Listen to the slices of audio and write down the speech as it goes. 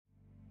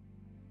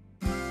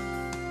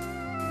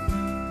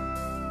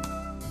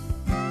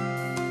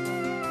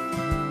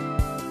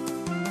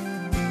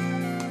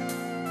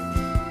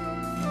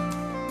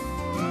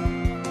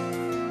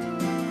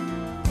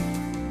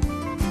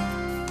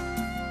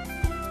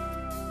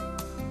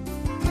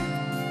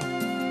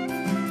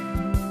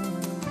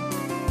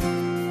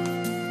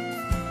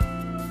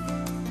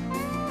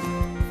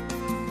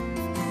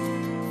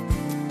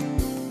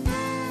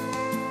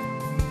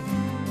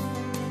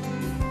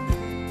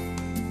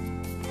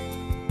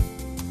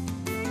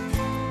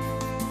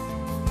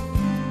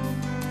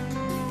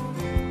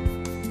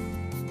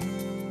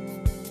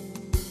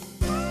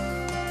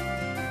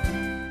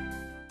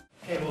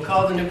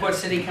call the Newport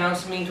City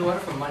Council meeting to order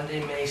for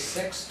Monday, May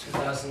 6,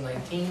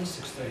 2019,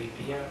 6:30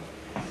 p.m.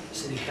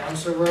 City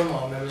Council room,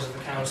 all members of the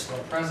council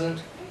are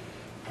present.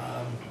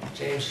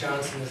 James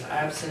Johnson is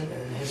absent,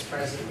 and in his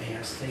presence we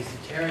have Stacey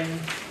Terrian,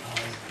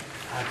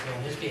 acting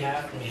on his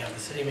behalf, and we have the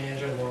city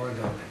manager, Laura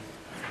Gogan.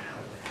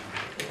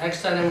 The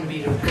next item would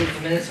be to approve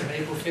the minutes of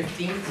April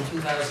 15th,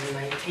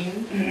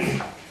 2019.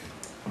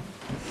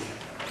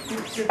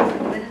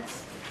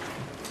 Minutes.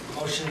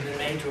 Motion's been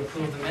made to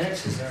approve the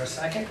minutes. Is there a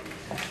second?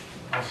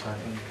 I'll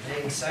second.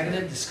 Made and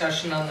seconded.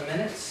 Discussion on the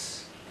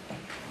minutes.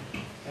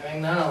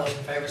 Hearing none, all those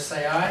in favor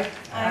say aye.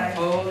 Aye.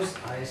 Opposed?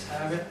 Ayes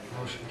have it.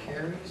 Motion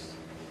carries.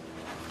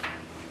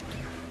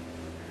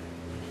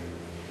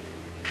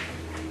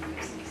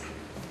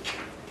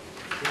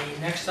 The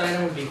next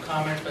item would be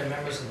comments by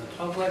members of the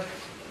public.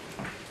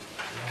 No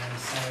one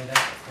signed up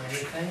for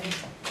anything,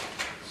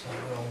 so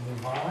we'll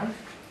move on.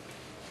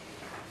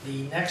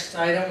 The next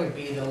item would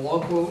be the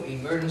local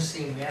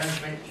emergency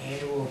management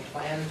annual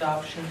plan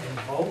adoption and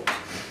vote.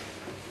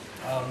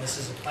 This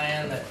is a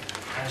plan that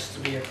has to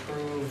be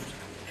approved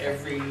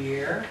every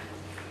year.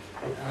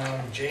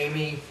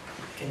 Jamie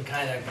can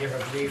kind of give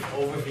a brief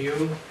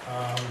overview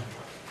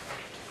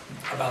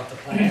about the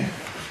plan.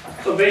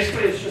 So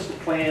basically, it's just a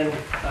plan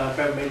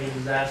for a major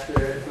disaster.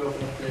 If we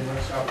open up the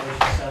emergency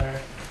operations center,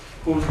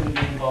 who's going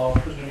to be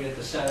involved, who's going to be at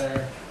the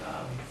center.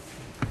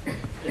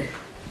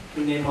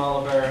 We name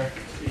all of our,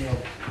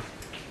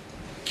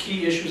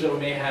 key issues that we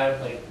may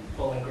have, like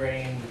pulling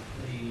grain,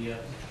 the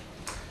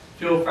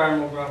fuel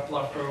farm over off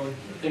Bluff Road,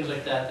 things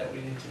like that that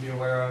we need to be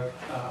aware of.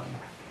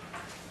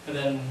 And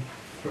then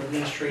for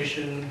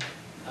administration,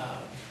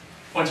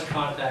 points of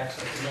contacts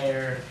like the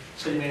mayor,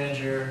 city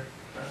manager,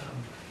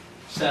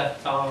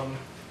 Seth, Tom,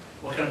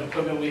 what kind of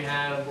equipment we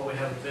have, what we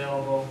have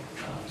available.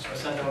 So I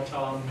sat down with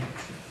Tom,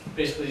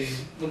 basically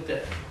looked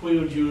at who we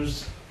would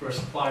use for a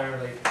supplier,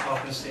 like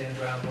Hawkins, Stand,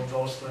 Gravel,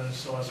 Ghostland,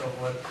 so on and so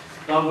forth.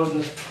 It all goes in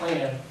this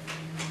plan,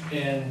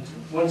 and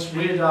once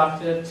we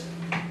adopt it,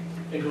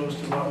 it goes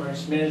to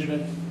emergency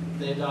management,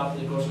 they adopt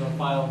it, it goes in a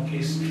file in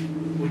case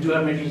we do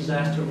have a major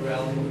disaster, we're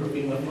eligible for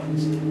FEMA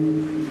funds.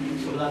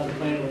 So without the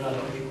plan, we're not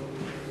eligible.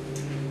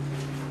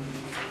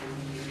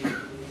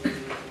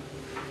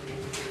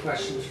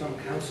 Questions from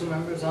council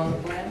members on the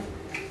plan?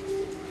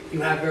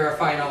 You have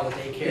verified all the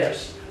daycares?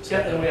 Yes.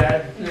 Yeah, and we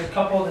had, there's a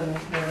couple, and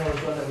there was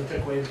one that we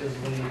took away because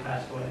Lily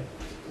passed away.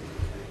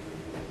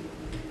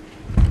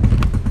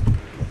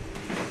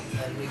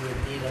 Then we would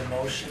need a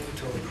motion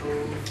to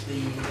approve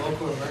the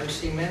local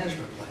emergency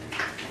management plan.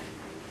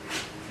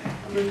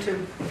 I'll move to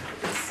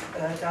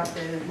adopt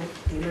the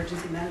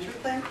emergency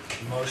management plan.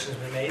 Motion's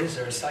been made. Is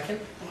there a second?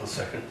 I'll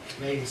second.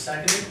 Made and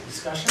seconded.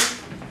 Discussion?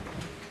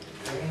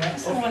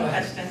 Just one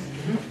question.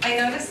 I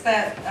noticed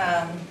that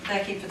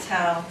Becky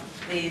Patel,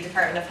 the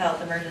Department of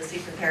Health Emergency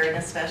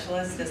Preparedness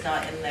Specialist, is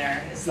not in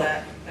there. Is No.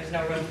 that, there's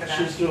no room for that?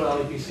 She's through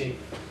LEPC.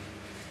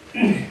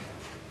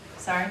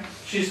 Sorry?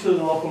 She's through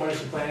the local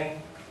emergency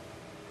planning.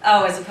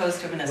 Oh, as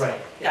opposed to municipal?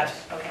 Right, Gotcha,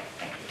 yes. okay,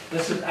 thank you.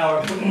 This is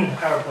our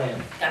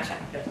plan. Gotcha.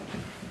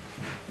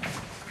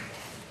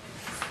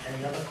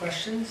 Any other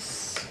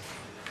questions?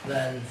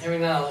 Then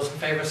hearing none, all those in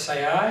favor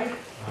say aye.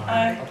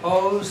 Aye.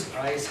 Opposed?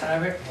 Ayes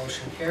have it.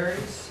 Motion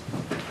carries.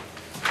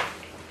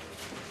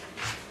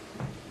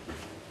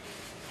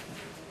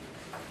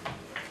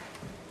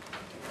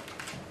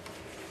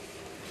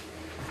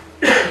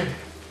 I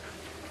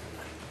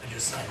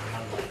just signed one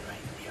line,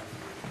 right?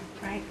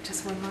 Yeah. Right,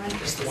 just one line.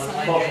 Just the one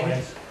line, Both Jamie?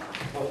 lines.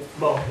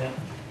 Both, yeah.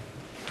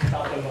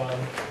 Top and bottom.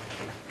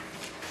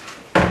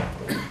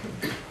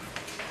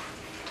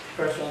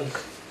 First one's,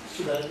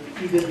 so that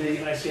you did the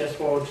ICS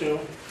 402.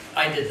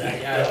 I did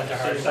that, yeah. I went to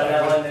So you Harvard. sign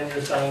that one, then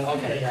you're signing,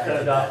 Okay, yeah, I it's did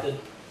been adopted.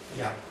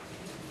 Yeah.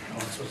 Oh, I'm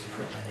supposed to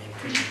put my name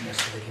just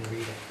so they can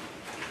read it.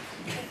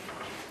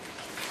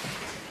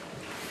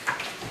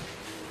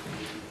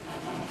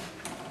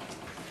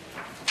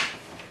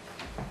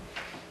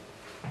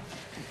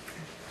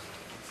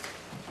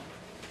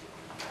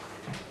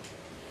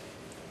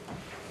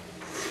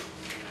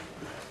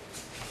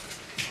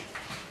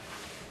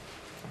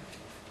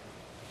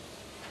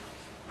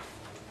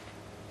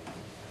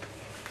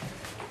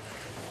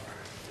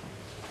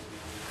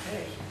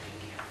 Okay.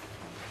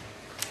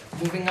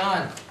 Moving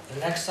on, the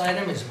next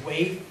item is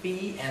waive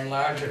fee and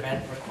large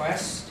event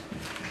request.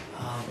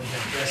 We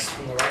have this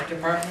from the rec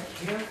department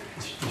here.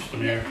 Mr.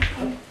 Mayor,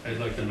 I'd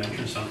like to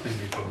mention something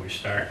before we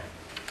start.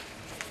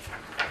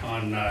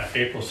 On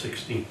April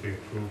 16th, we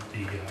approved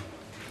the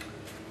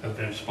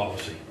events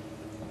policy,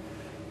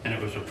 and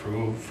it was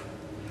approved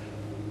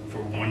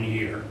for 1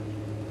 year.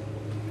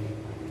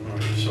 All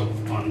right, so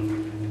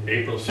on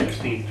April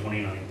 16th,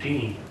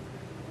 2019,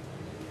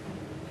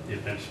 the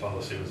events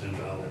policy was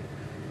invalid.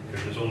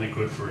 It was only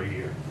good for a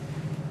year,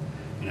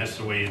 and that's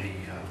the way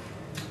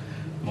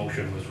the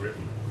motion was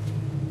written.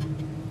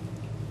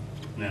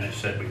 And then it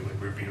said we would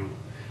review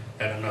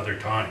at another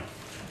time.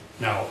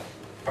 Now,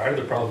 part of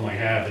the problem I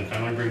have, and I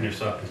only bring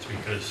this up, is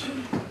because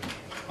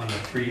on the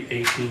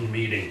 3/18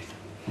 meeting,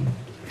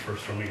 the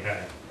first one we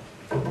had,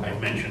 I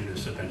mentioned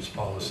this events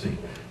policy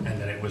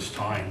and that it was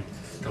time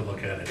to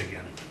look at it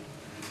again.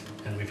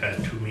 And we've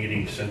had 2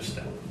 meetings since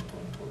then.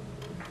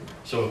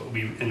 So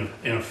we, in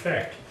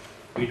effect,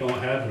 we don't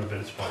have an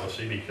events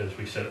policy because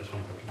we said it was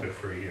going to be good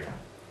for a year.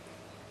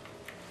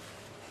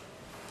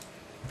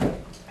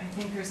 I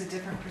think there's a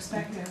different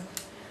perspective.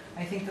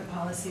 I think the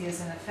policy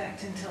is in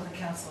effect until the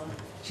council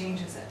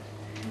changes it.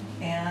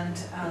 And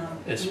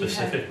It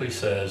specifically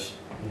says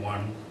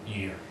 1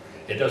 year.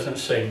 It doesn't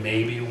say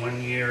maybe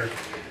 1 year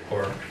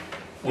or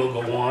will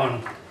go on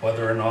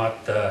whether or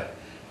not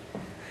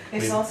we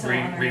it's also on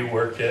our,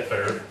 reworked it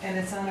or. and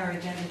it's on our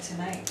agenda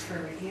tonight for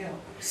review.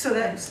 So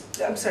that's,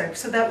 I'm sorry,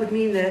 so that would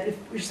mean that if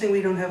you're saying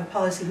we don't have a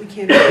policy, we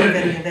can't approve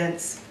any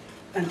events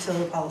until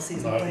the policy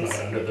is in Not place?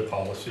 under the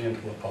policy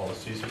until the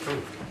policy is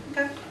approved.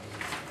 Okay.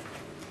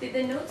 Did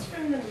the notes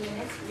from the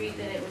minutes read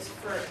that it was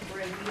for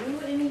review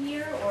in a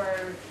year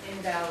or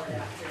invalid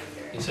after a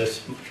year? It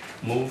says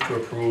move to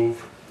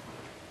approve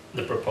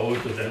the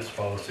proposed events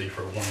policy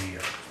for 1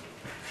 year.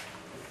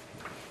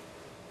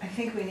 I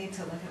think we need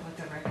to look at what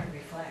the record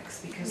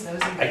reflects, because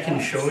those are the I can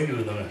notes. show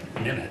you the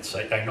minutes.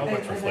 I know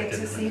what's I'd like reflected to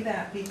in the see minutes.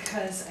 that,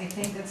 because I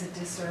think that's a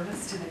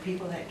disservice to the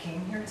people that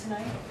came here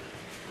tonight,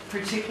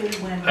 particularly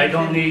when. I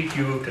don't need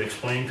you to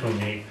explain to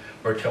me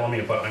or tell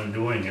me what I'm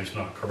doing is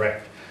not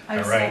correct. I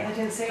all right.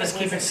 didn't say it Let's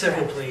keep it wasn't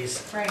civil, correct.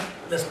 please. Right,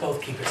 Let's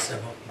both keep it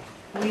civil.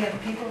 we have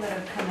people that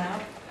have come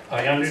out.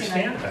 I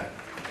understand that.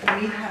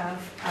 We have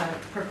a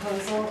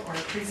proposal or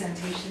a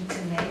presentation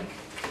to make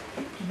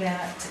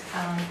that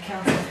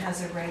council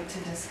has a right to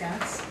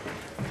discuss.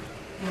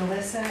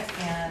 Melissa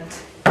and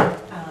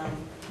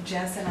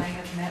Jess and I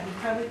have met. We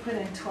probably put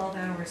in 12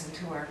 hours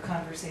into our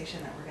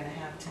conversation that we're going to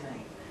have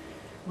tonight,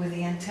 with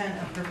the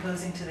intent of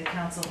proposing to the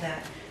council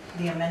that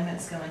the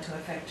amendments go into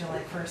effect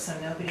July 1st, so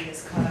nobody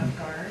is caught off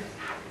guard,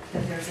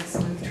 that there's a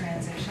smooth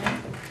transition.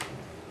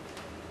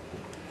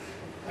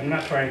 I'm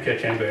not trying to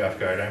catch anybody off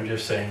guard. I'm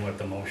just saying what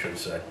the motion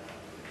said.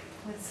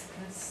 Let's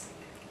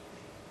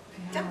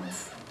be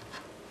honest.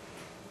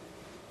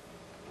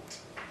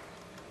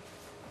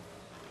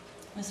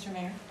 Mr.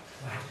 Mayor?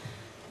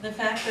 The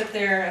fact that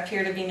there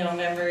appear to be no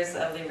members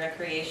of the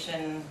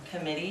Recreation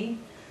Committee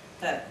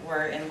that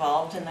were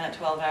involved in that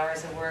 12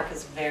 hours of work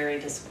is very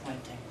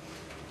disappointing.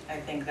 I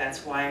think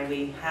that's why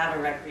we have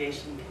a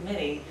Recreation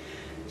Committee,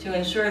 to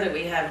ensure that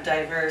we have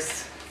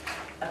diverse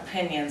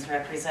opinions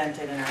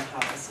represented in our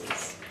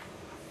policies.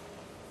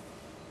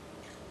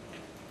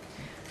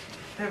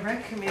 The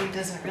rec committee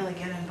doesn't really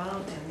get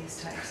involved in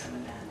these types of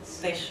events.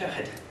 They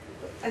should.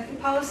 I think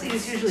policy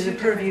is usually the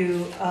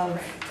purview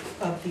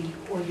of the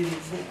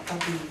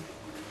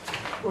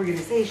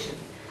organization.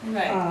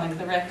 Right, like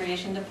the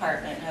Recreation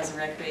Department has a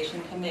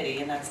Recreation Committee,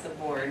 and that's the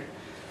board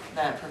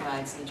that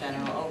provides the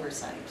general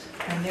oversight.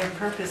 And their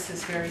purpose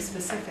is very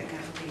specific,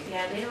 I believe.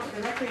 Yeah, they don't,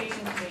 the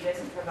Recreation Committee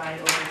doesn't provide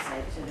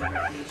oversight to the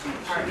Recreation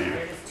Department.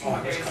 They're just two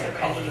very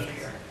separate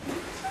entities.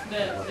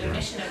 The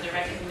mission of the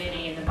Rec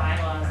Committee and the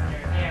bylaws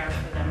that are there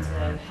for them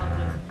to help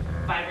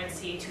with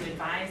vibrancy, to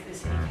advise the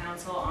city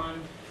council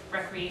on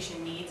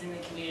recreation needs in the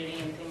community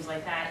and things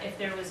like that. If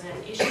there was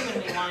an issue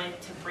and we wanted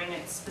to bring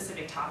a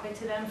specific topic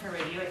to them for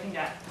review, I think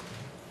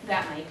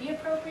that might be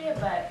appropriate,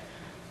 but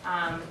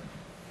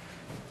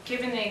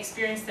given the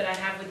experience that I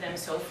have with them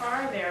so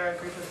far, they're a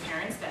group of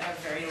parents that have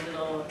very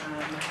little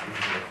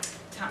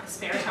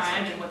spare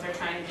time, and what they're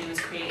trying to do is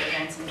create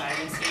events and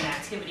vibrancy and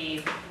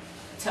activity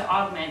to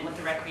augment what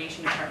the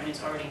Recreation Department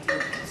is already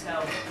doing.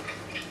 So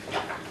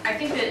I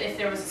think that if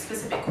there was a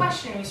specific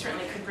question, we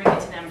certainly could bring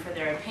it to them for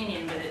their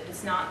opinion, but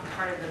it's not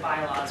part of the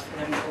bylaws for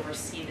them to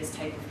oversee this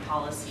type of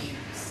policy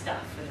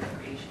stuff for the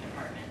Recreation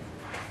Department.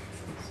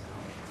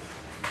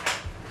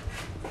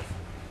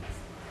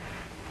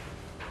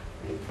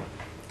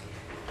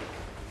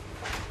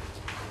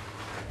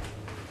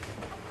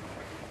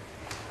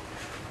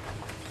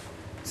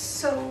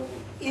 So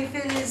if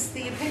it is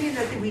the opinion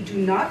that we do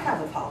not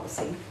have a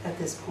policy at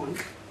this point,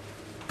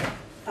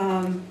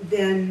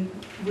 then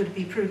would it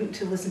be prudent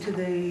to listen to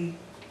the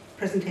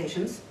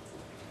presentations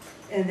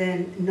and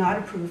then not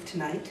approve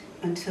tonight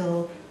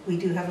until we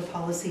do have a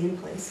policy in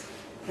place?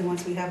 And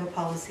once we have a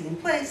policy in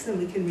place, then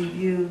we can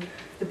review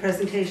the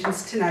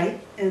presentations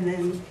tonight and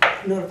then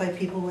notify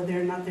people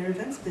whether or not their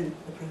event's been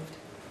approved.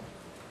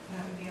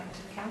 That would be up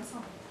to the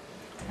council.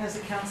 Has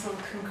the council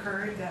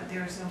concurred that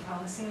there is no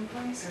policy in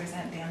place, or is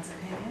that Dan's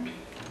opinion?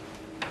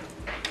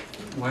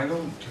 Why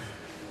don't,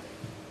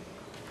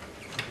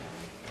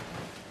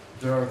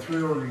 there are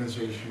 3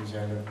 organizations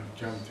that have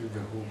jumped through the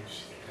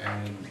hoops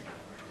and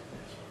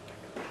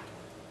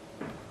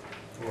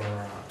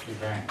for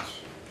events.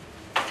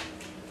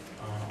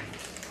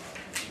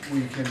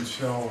 We can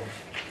still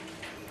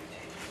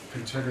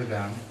consider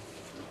them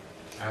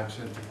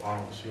absent the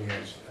policy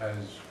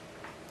as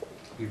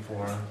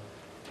before.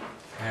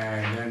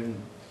 And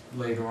then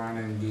later on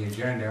in the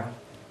agenda,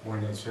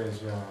 when it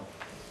says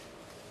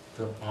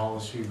the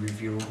policy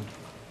review,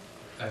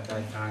 at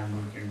that time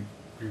we can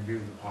review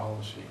the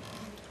policy.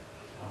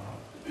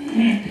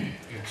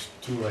 It's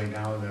too late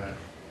now to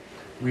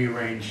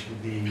rearrange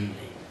the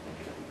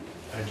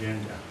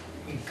agenda.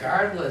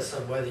 Regardless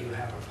of whether you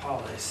have a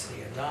policy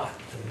or not,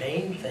 the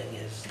main thing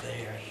is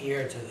they are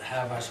here to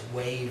have us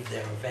waive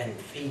their event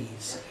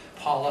fees,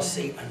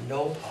 policy or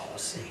no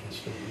policy.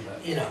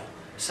 You know,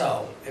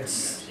 so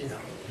it's, you know,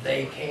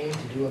 they came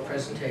to do a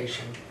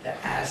presentation, they're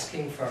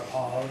asking for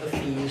all the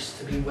fees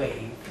to be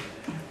waived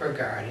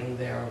regarding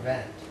their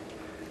event.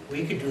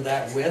 We could do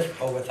that with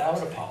or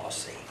without a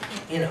policy,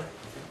 you know,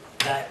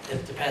 that,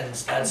 it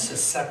depends, that's a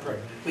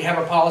separate. We have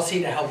a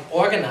policy to help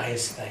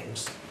organize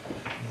things,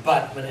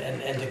 but,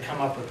 and to come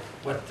up with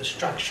what the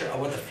structure,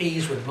 or what the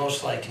fees would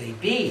most likely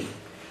be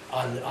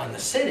on the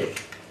city.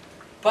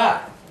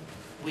 But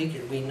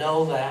we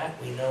know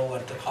that, we know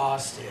what the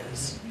cost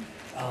is.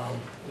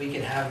 We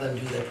can have them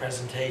do their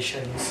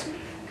presentations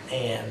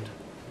and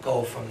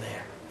go from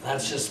there.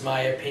 That's just my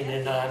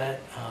opinion on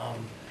it,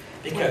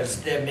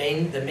 because the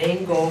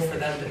main goal for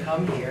them to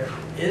come here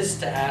is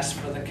to ask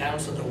for the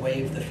council to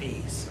waive the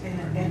fees.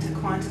 And to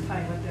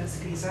quantify what those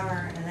fees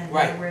are, and then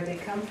Right. where they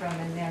come from,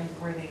 and then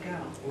where they go.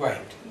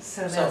 Right.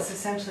 So that's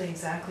essentially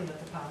exactly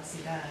what the policy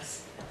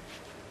does.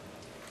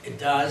 It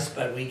does,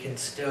 but we can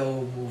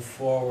still move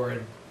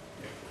forward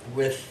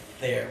with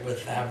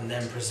having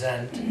them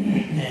present,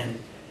 and,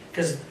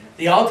 because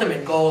the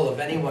ultimate goal of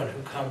anyone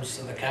who comes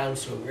to the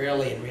council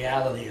really in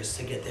reality is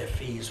to get their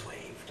fees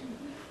waived.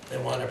 They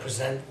want to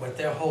present what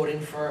they're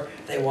holding for,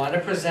 they want to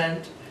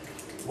present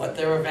what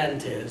their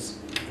event is,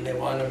 and they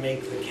want to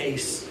make the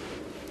case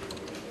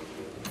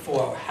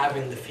for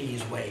having the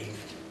fees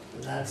waived.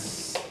 And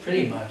that's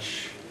pretty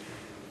much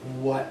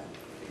what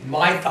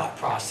my thought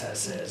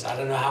process is. I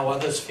don't know how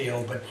others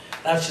feel, but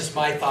that's just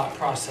my thought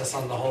process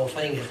on the whole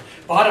thing. Is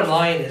bottom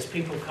line is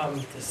people come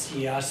to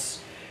see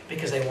us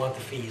because they want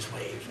the fees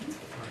waived.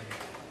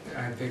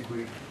 I think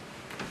we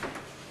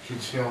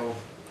should still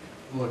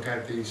look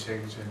at these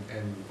things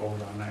and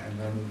vote on it, and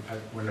then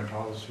when the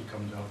policy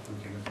comes up,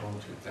 we can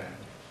approach it then.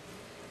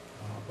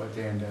 But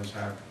Dan does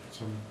have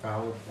some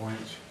valid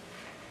points.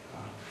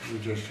 We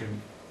just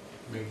shouldn't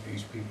make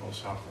these people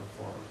suffer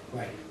for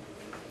Right.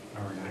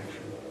 our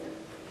inaction.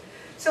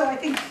 So I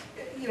think,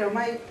 you know,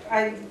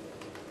 I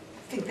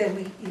think that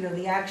we, you know,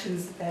 the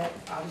actions that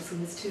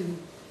obviously is to,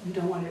 we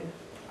don't want to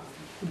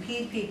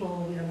impede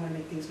people, we don't want to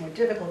make things more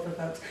difficult for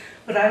folks,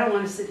 but I don't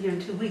want to sit here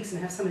in 2 weeks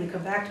and have somebody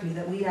come back to me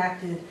that we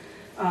acted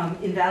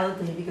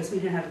invalidly because we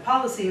didn't have a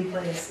policy in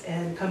place,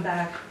 and come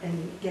back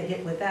and get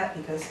hit with that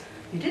because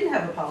you didn't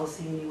have a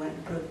policy and you went and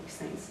approved these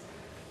things.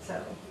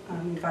 So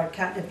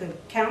if the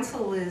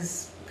council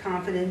is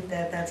confident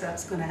that that's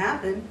what's going to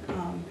happen,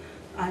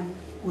 I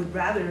would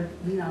rather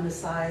lean on the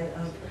side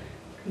of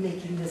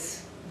making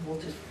this, we'll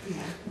just, you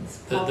know, this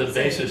The policy.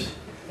 basis,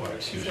 well,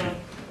 excuse me,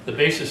 the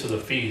basis of the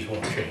fees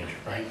won't change,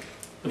 right?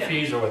 The No.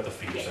 fees are what the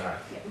fees are.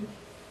 Yeah.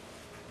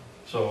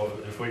 So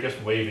if we're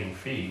just waiving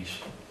fees,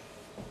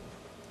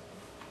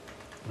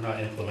 we're not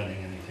implementing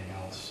anything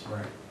else.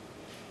 Right.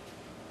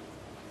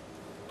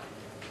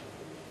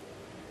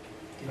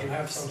 Did you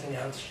have something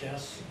else,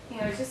 Jess?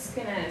 Yeah, I was just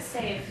gonna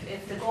say,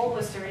 if the goal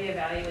was to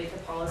reevaluate the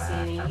policy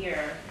in a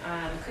year,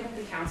 couldn't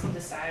the council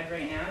decide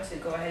right now to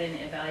go ahead and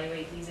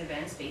evaluate these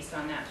events based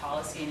on that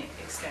policy and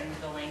extend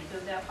the length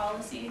of that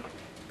policy?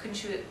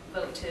 Couldn't you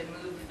vote to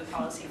move the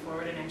policy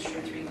forward an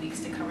extra 3 weeks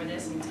to cover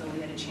this until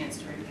we had a chance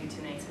to review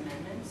tonight's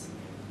amendments?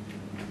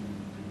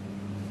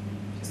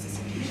 Just a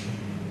suggestion.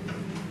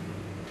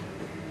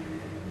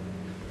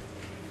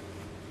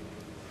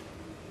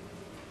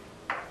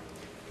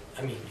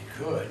 I mean, you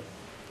could.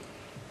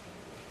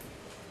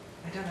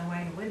 I don't know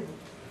why you wouldn't.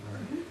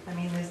 I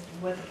mean,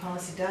 what the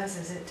policy does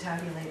is it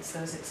tabulates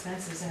those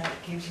expenses, and it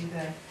gives you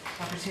the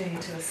opportunity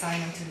to assign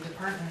them to the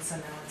department, so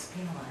no one's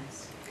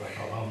penalized.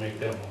 I'll make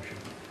that motion.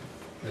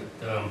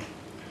 That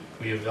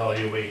we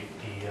evaluate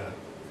the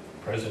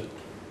present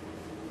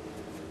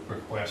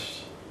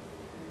requests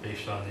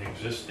based on the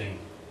existing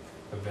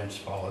events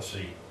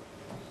policy.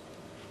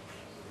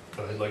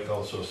 But I'd like to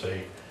also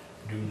say,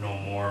 do no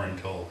more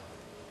until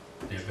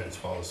the events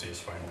policy is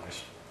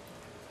finalized.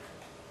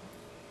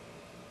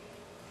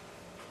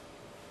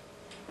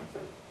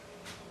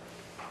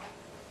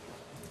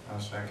 I'll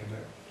second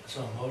it.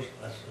 So a motion,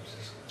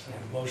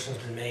 a motion's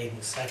been made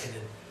and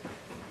seconded.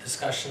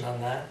 Discussion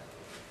on that?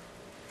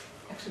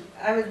 Actually,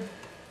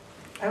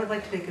 I would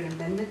like to make an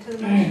amendment to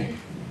the motion,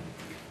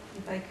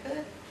 if I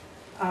could,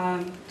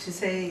 to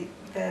say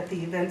that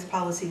the events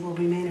policy will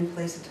remain in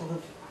place until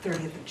the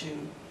 30th of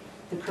June.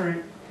 The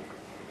current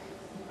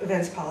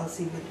events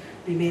policy would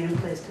remain in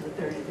place till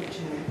the 30th of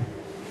June,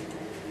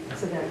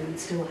 so that we would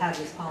still have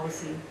this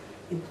policy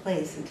in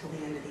place until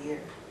the end of the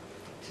year,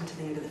 until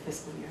the end of the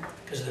fiscal year.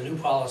 Because the new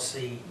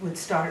policy, Would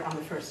start on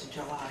the 1st of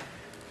July.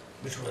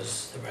 which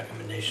was the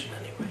recommendation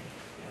anyway.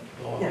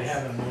 Well, we Yes.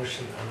 have a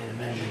motion on the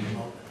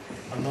amendment,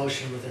 a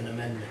motion with an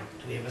amendment.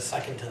 Do we have a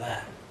second to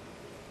that?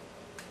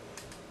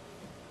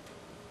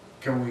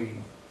 Can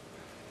we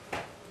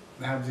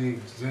have the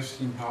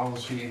existing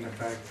policy in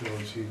effect till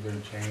it's either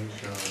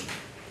changed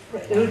or?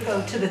 It would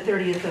go to the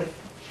 30th of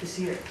this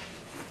year.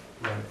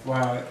 Right.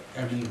 Well,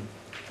 I mean,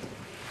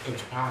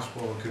 it's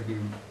possible it could be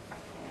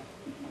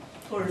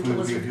Or If to we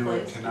listen to review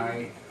it place.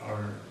 tonight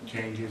or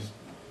changes,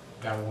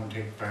 that won't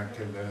take effect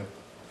to the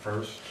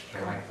first,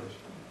 July first.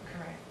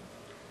 Correct.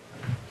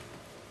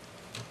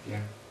 Yeah,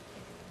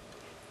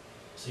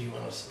 So you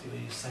want us to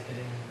be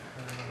seconding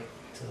her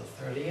to the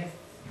 30th?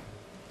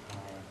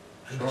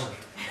 sure.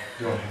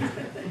 Sure.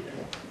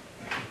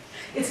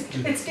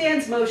 It's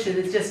Dan's motion,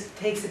 it just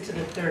takes it to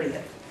the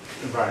 30th.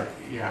 Right,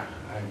 yeah,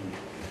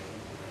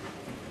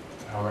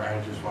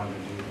 I just wanted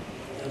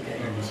to Okay.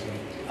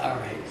 indicate. All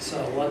right,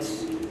 so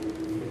let's,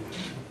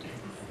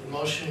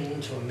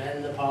 motion to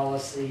amend the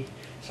policy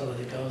so that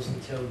it goes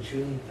until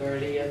June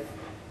 30th,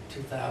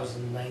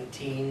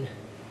 2019.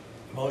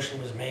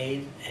 Motion was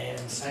made and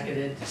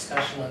seconded.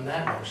 Discussion on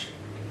that motion.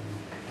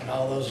 And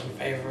all those in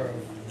favor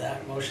of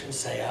that motion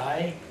say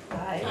aye.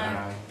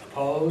 Aye.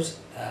 Opposed?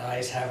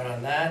 Ayes have it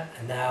on that.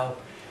 And now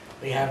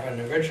we have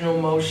an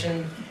original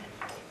motion.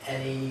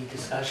 Any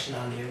discussion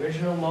on the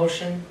original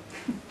motion?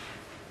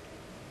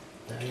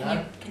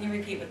 None? Can you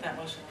repeat what that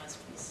motion was,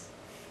 please?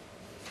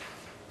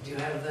 Do you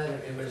have that?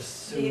 It was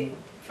Sue.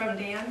 From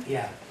Dan,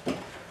 Yeah.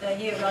 that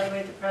he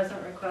evaluate the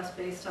present request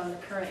based on the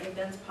current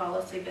events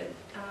policy, but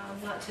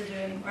not to do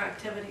any more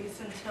activities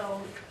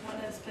until one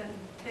has been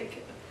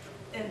taken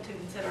into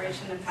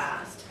consideration and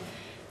passed.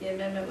 The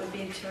amendment would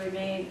be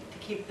to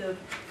keep the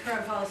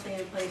current policy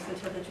in place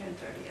until the June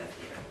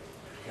 30th year.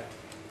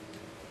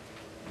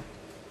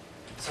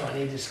 So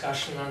any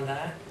discussion on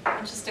that?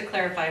 And just to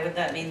clarify, would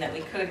that mean that we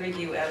could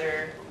review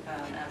other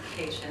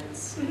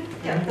applications?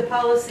 Yeah, the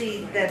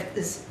policy that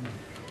is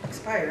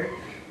expired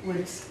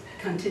would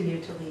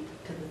continue to lead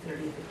to the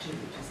 30th of June,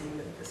 which is the end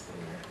of the fiscal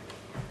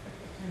year.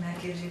 And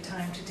that gives you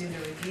time to do the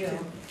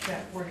review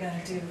that we're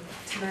gonna do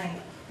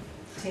tonight,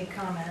 take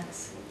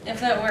comments. If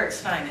that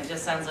works, fine. It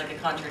just sounds like a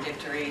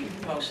contradictory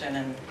motion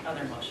and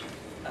other motion.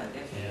 But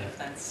Yeah. if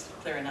that's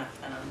clear enough,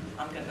 then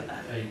I'm good with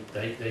that.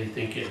 They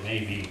think it may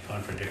be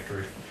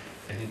contradictory.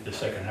 I think the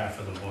second half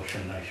of the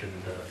motion I should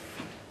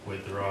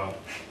withdraw.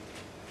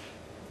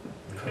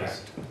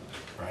 Because-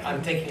 Right.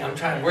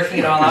 I'm working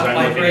it all out in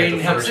my Because I'm looking at brain,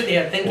 the I'm first sitting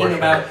here thinking portion.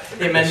 about the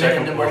amendment and the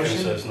second portion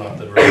motion. says not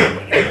the room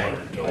anymore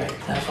until Right,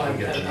 that's why we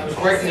get the I was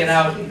new working it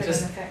out, Keep it in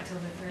just, effect till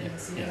the 30th.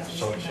 so you Yeah, don't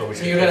so miss we that. So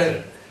can you're get gonna-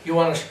 the- you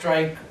wanna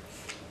strike,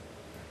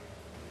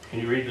 Can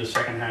you read the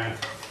second half?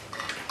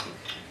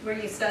 Where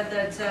you said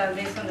that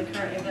based on the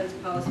current events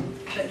policy,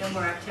 that no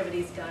more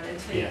activities done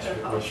until you Yes, put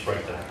a we'll policy.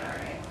 strike that.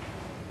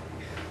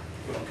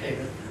 All right. okay,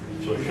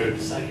 So it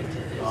should, second to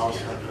this. I'll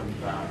second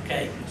that.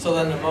 Okay, so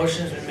then the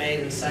motion's been made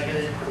and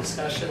seconded,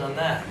 discussion on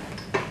that.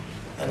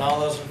 Then all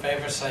those in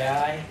favor say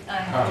aye.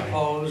 Aye.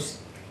 Opposed?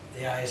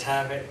 The ayes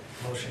have it,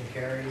 motion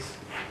carries.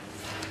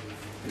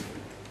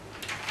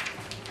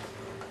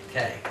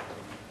 Okay.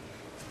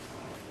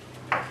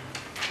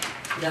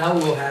 Now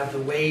we'll have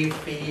the waived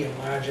fee and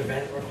large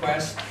event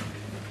request.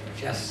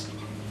 Jess,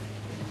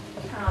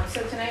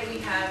 So tonight we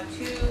have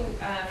two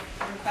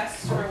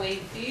requests for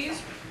waived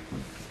fees,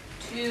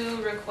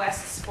 two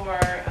requests for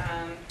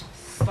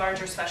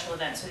larger special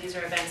events. So these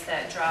are events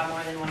that draw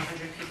more than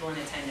 100 people in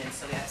attendance,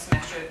 so we have some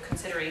extra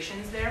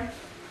considerations there.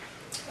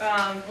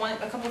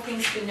 A couple of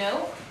things to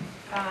note.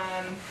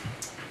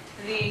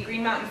 The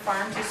Green Mountain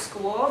Farm to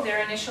School,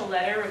 their initial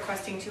letter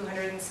requesting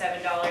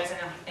 $207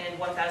 and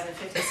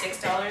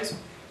 $1,056.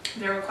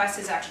 Their request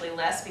is actually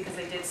less because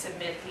they did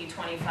submit the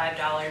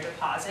 $25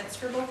 deposits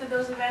for both of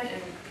those events,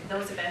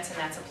 and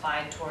that's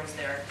applied towards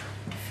their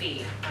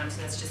fee.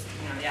 So that's just,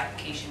 the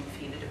application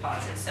fee, the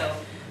deposit. So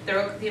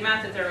the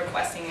amount that they're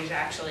requesting is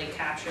actually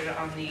captured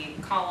on the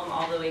column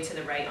all the way to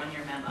the right on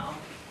your memo.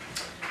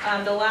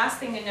 The last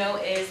thing to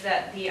note is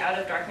that the Out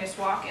of Darkness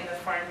Walk and the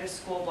Farm to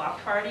School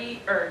Block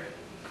Party,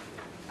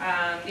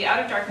 the Out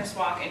of Darkness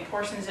Walk and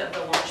portions of the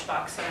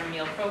Lunchbox Summer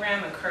Meal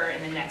Program occur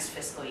in the next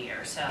fiscal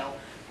year. So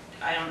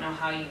I don't know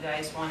how you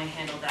guys want to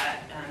handle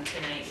that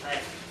tonight, but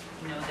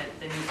that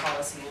the new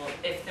policy will,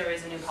 if there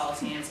is a new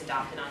policy and it's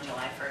adopted on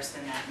July 1st,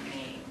 then that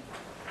may.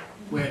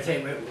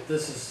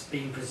 this is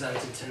being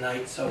presented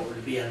tonight, so it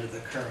would be under the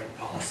current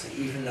policy,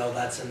 even though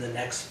that's in the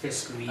next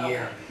fiscal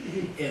year.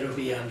 It'll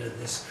be under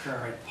this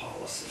current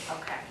policy.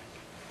 Okay.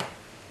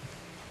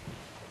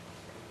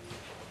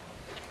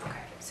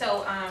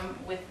 So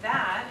with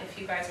that, if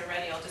you guys are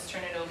ready, I'll just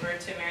turn it over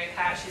to Mary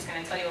Pat. She's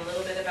going to tell you a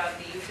little bit about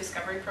the Youth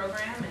Discovery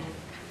Program, and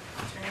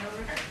I'll turn it over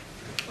to her.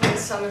 Well,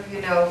 as some of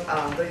you know,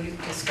 the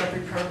Youth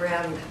Discovery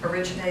Program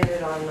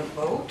originated on the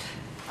boat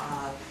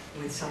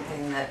with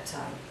something that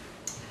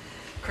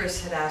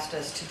Chris had asked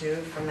us to do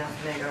from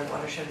Mathematica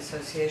Watershed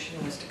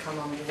Association, was to come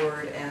on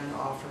board and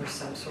offer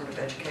some sort of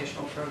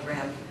educational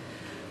program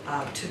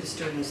to the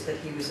students that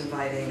he was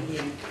inviting. He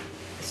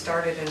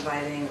started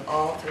inviting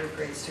all third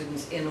grade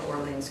students in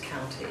Orleans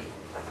County.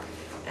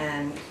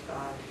 And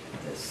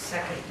the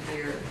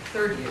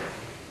third year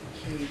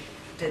he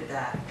did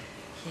that,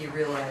 he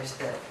realized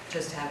that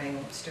just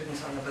having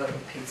students on the boat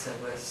with pizza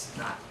was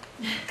not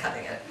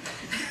cutting it.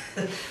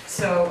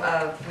 So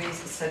we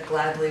said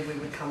gladly we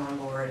would come on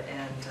board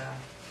and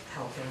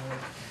help him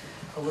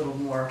with a little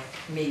more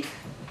meat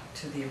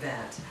to the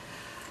event.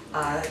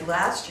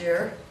 Last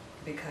year,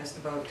 because the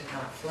boat did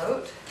not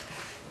float,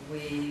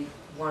 we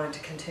wanted to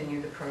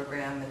continue the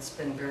program. It's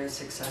been very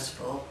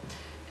successful.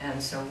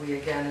 And so we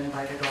again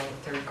invited all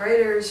the third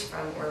graders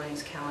from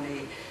Orleans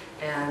County,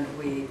 and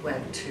we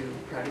went to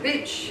Prairie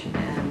Beach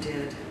and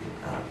did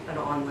an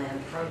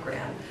on-land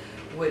program,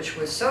 which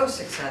was so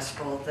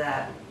successful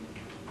that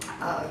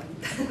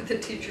the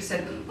teacher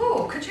said,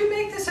 "Oh, could you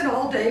make this an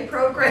all-day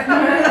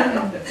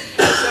program?"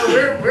 So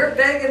we're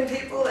begging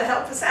people to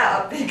help us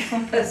out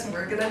because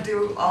we're going to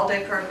do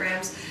all-day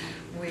programs.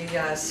 We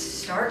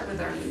start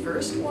with our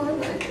first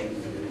one, I think,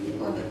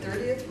 on the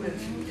 30th with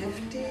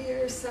 50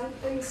 or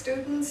something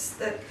students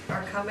that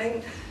are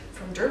coming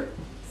from Derby.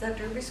 Is that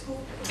Derby School?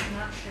 I'm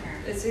not sure.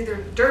 It's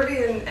either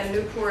Derby and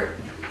Newport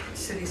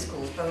city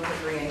schools. Both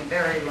are bringing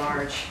very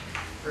large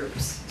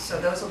groups. So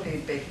those will be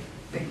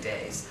big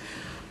days.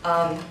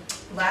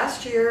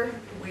 Last year,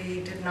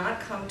 we did not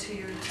come to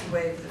you to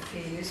waive the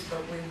fees,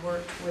 but we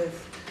worked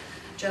with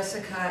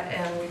Jessica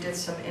and we did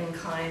some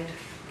in-kind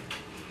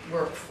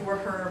work for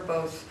her,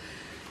 both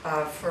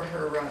for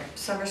her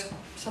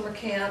summer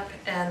camp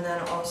and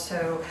then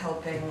also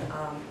helping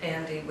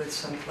Andy with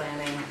some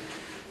planning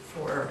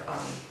for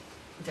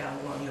down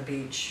along the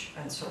beach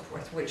and so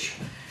forth, which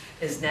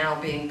is now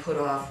being put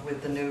off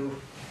with the new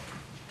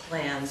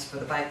plans for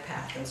the bike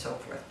path and so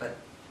forth, but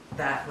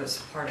that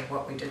was part of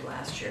what we did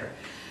last year.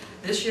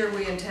 This year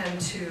we intend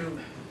to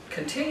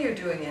continue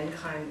doing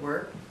in-kind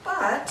work,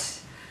 but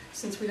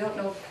since we don't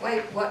know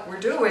quite what we're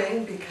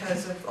doing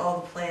because of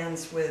all the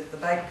plans with the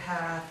bike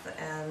path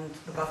and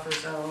the buffer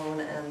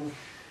zone and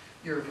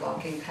your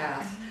walking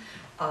path,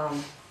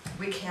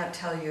 we can't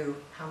tell you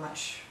how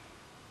much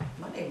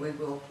money we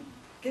will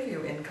give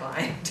you in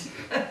kind.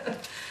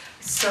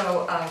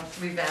 So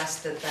we've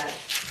asked that that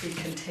be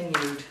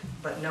continued,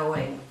 but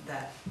knowing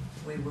that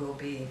we will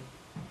be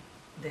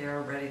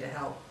there ready to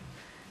help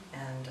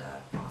and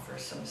offer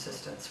some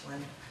assistance when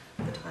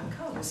the time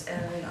comes.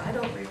 And I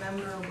don't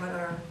remember what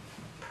our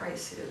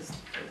price is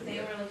for the They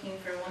year. were looking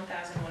for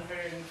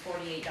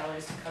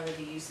 $1,148 to cover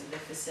the use of the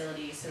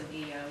facility, so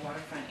the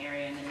waterfront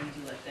area, and then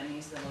we do let them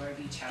use the lower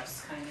beach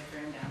house kind of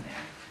room down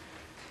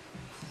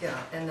there.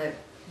 Yeah, and that,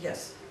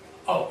 yes.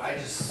 Oh, I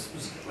just,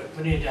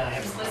 when you're done, I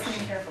have a Just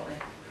listening question.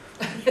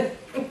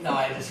 carefully. No,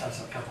 I just have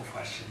a couple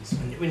questions.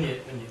 When you,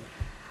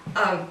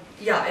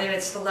 Yeah, and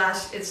it's the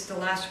last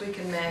week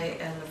in May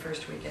and the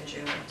first week in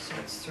June, so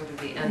it's sort of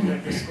the end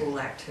of the school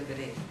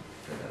activity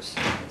for those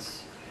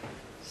students.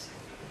 So,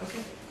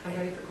 okay, I'm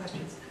ready for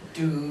questions.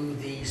 do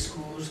the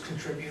schools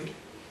contribute?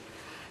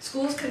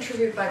 Schools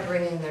contribute by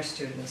bringing their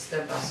students,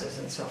 their buses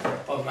and so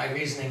forth. Well, my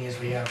reasoning is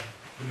we have,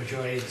 the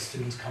majority of the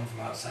students come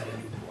from outside of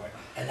Newport,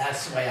 and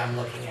that's the way I'm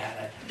looking at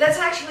it. That's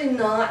actually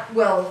not,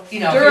 well,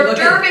 You know, if you look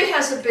at- Derby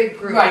has a big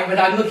group. Right, but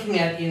I'm looking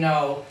at, you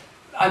know,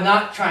 I'm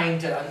not trying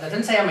to, I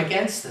didn't say I'm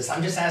against this,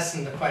 I'm just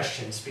asking the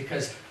questions,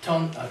 because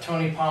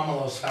Tony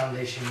Pomelo's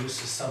foundation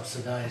used to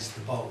subsidize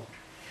the boat.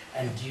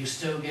 And do you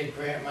still get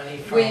grant money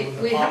from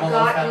the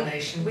Pomelo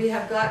Foundation? We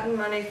have gotten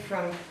money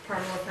from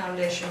Pomelo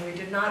Foundation. We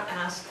did not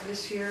ask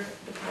this year,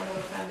 the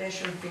Pomelo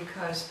Foundation,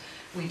 because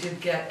we did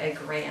get a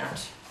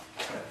grant.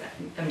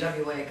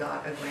 MWA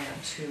got a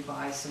grant to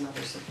buy some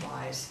other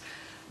supplies,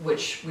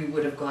 which we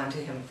would have gone to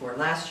him for.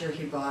 Last year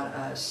he bought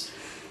us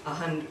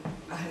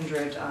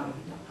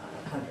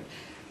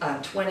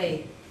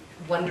 20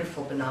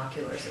 wonderful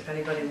binoculars. If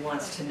anybody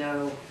wants to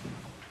know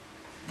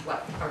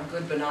what are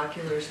good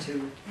binoculars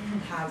to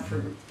have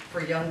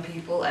for young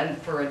people and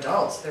for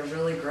adults, they're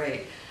really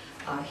great.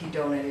 He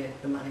donated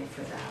the money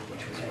for that,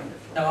 which was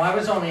wonderful. No, I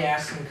was only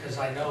asking because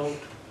I know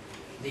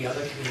the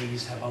other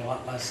communities have a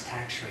lot less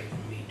tax rate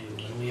than we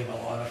do, and we have a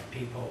lot of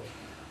people,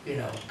 you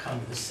know, come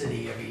to the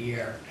city every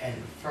year, and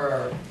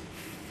for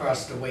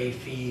us to waive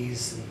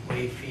fees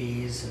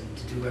and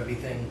to do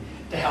everything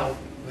to help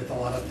with a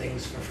lot of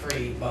things for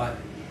free, but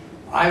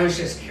I was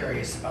just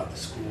curious about the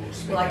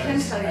schools. Well, I can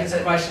tell you that's a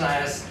that- question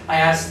I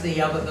asked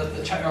the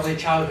early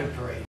childhood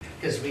parade,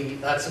 because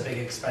that's a big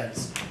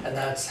expense, and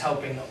that's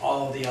helping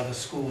all of the other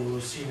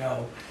schools, you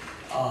know,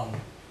 on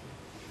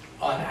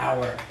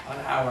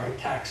our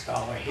tax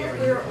dollar here in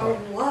We're a Newport.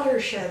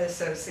 watershed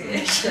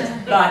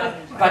association.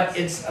 But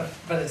it's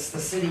the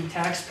city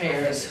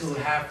taxpayers who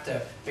have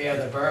to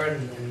bear the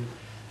burden, and,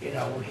 you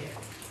know,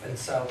 and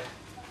so,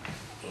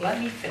 let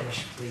me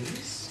finish,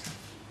 please.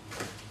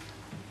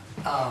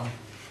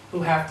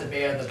 Who have to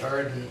bear the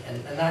burden,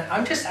 and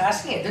I'm just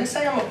asking it, didn't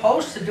say I'm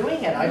opposed to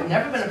doing it, I've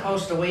never been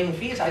opposed to waiving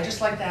fees, I just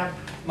like to have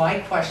my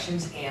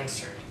questions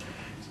answered.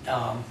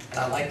 And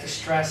I like to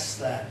stress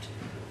that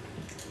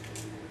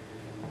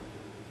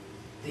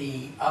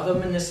the other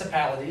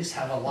municipalities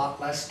have a lot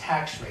less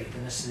tax rate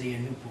than the city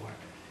of Newport,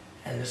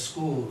 and the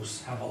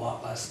schools have a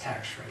lot less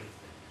tax rate.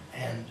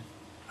 And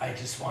I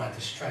just wanted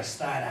to stress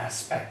that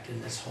aspect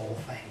in this whole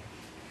thing.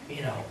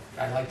 You know,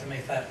 I'd like to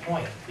make that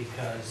point,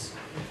 because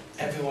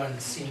everyone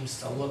seems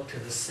to look to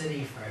the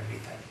city for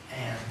everything.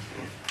 And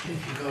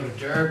if you go to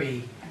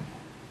Derby,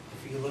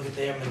 if you look at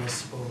their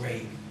municipal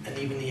rate, and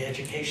even the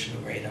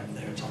educational rate up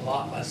there, it's a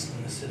lot less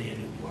than the city of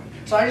Newport.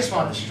 So I just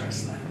wanted to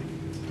stress that.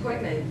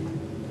 Point made.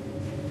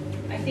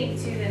 I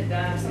think too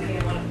that something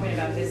I want to point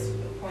out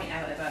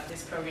about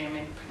this program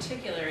in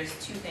particular is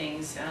two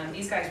things.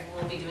 These guys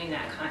will be doing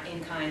that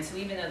in kind, so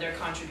even though their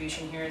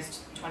contribution here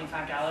is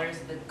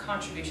 $25, the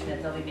contribution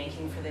that they'll be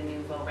making for the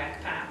new low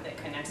rec path that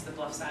connects the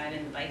bluff side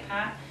and the bike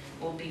path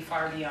will be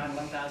far beyond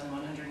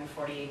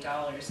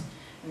 $1,148.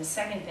 And the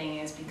second thing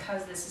is,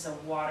 because this is a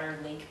water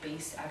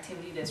lake-based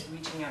activity that's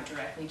reaching out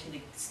directly to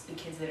the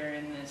kids that are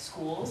in the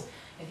schools,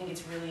 I think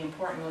it's really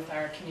important with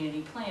our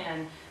community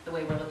plan, the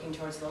way we're looking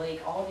towards the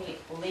lake, all the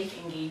lake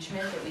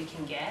engagement that we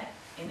can get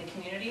in the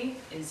community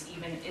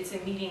it's a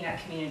meeting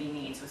that community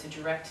needs. So it's a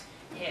direct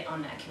hit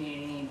on that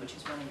community need, which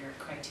is one of your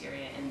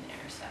criteria in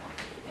there. So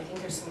I think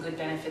there's some good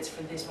benefits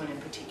for this one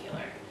in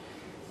particular.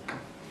 So.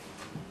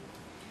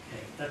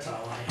 Okay, that's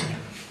all I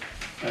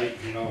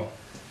have. You know,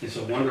 it's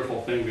a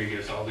wonderful thing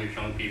because all these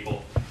young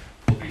people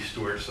will be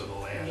stewards of the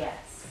land.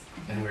 Yes.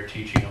 And we're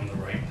teaching them the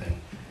right thing.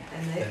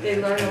 And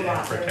they learn a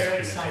lot, they're very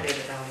protection is excited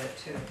about it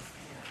too.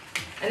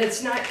 Yeah. And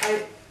it's not,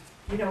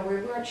 we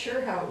weren't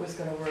sure how it was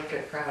gonna work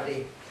at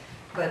Crowdy,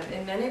 but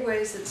in many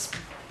ways it's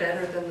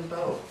better than the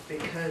boat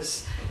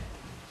because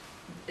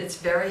it's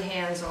very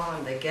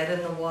hands-on. They get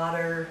in the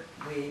water,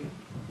 we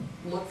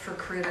look for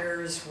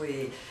critters,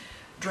 we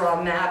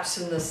draw maps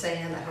in the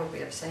sand. I hope we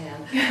have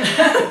sand.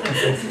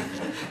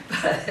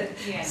 But,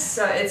 yeah.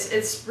 So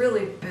it's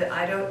really,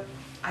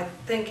 I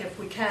think if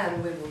we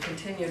can, we will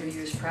continue to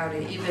use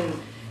Crowdy even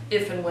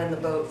if and when the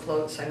boat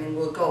floats. I mean,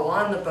 we'll go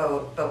on the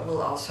boat, but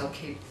we'll also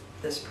keep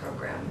this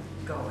program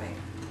going.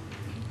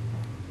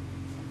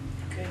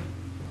 Okay.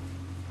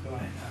 Go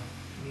ahead,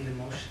 need a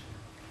motion.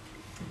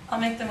 I'll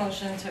make the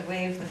motion to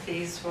waive the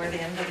fees for the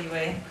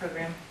NWA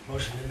program.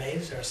 Motion been made,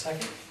 is there a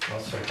second? I'll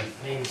second.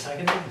 Made and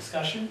seconded,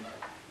 discussion?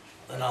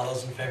 Then all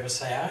those in favor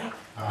say aye.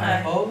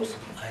 Aye. Opposed?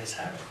 Ayes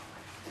have it.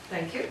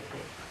 Thank you.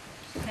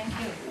 Thank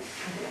you.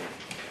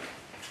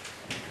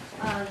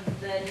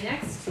 The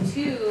next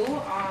two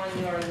on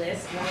your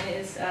list, one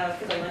is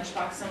for the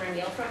Lunchbox Summer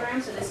Meal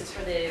Program. So this is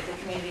for the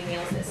community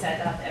meals that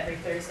set up every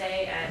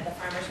Thursday at the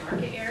farmers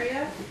market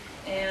area.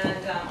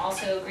 And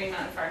also Green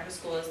Mountain Farm to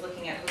School is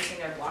looking at hosting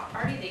their block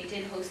party. They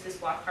did host this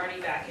block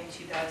party back in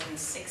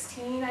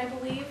 2016, I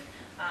believe,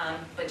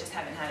 but just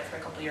haven't had it for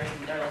a couple years,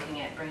 and they're looking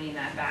at bringing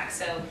that back.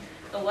 So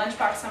the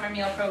Lunchbox Summer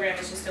Meal Program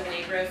is just a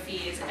waiver of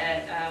fees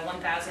at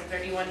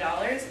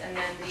 $1,031, and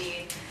then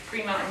the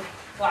Green Mountain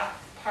Block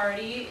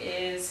Party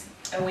is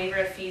a waiver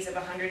of fees of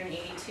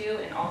 $182,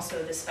 and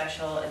also the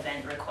special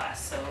event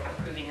request, so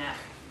approving that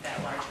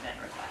large event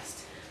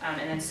request. And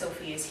then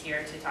Sophie is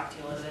here to talk to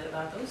you a little bit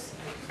about those.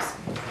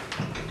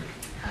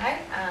 Hi,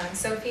 I'm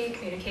Sophie,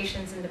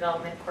 Communications and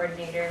Development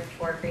Coordinator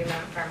for Green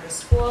Mountain Farm to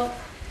School.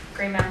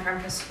 Green Mountain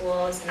Farm to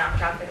School is a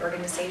nonprofit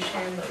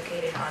organization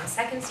located on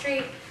 2nd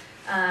Street.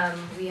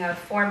 We have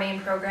 4 main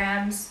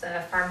programs: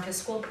 the Farm to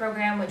School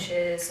program, which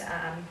is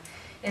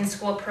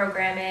in-school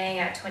programming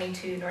at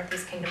 22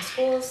 Northeast Kingdom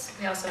Schools.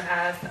 We also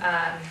have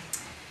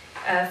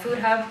a food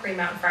hub, Green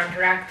Mountain Farm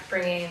Direct,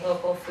 bringing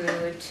local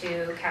food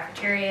to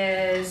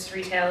cafeterias,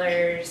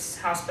 retailers,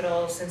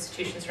 hospitals,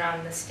 institutions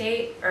around the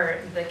state, or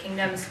the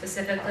kingdom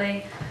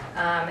specifically.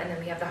 And then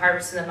we have the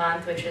Harvest of the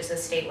Month, which is a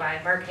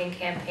statewide marketing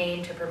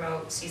campaign to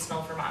promote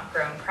seasonal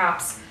Vermont-grown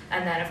crops.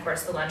 And then, of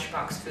course, the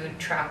Lunchbox Food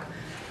Truck,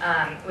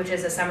 which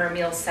is a summer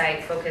meal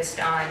site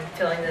focused on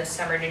filling the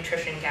summer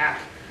nutrition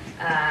gap.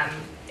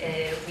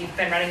 We've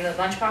been running the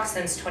Lunchbox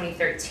since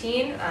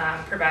 2013,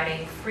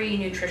 providing free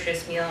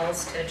nutritious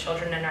meals to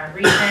children in our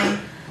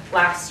region.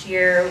 Last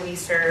year, we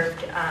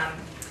served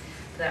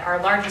our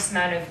largest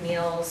amount of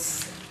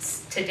meals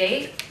to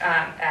date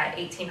at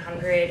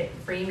 1,800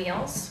 free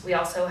meals. We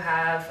also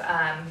have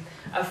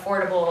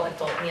affordable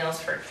adult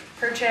meals for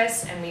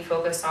purchase, and we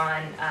focus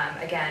on,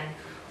 again,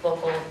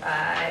 local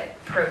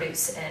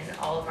produce in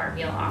all of our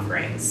meal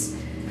offerings.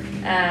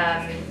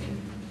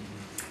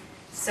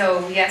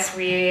 So yes,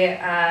 we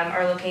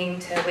are looking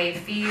to waive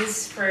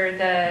fees for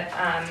the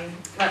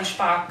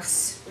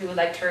Lunchbox. We would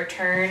like to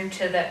return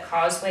to the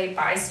Causeway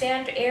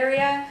Bystand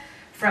area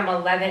from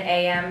 11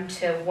 a.m.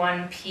 to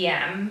 1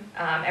 p.m.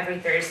 Every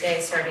Thursday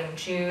starting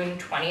June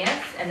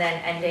 20th and then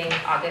ending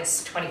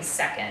August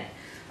 22nd.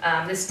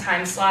 This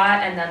time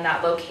slot and then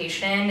that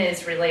location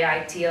is really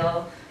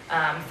ideal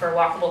for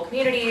walkable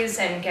communities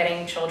and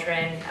getting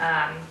children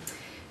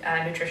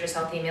nutritious,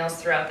 healthy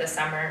meals throughout the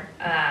summer,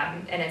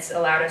 and it's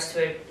allowed us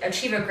to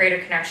achieve a greater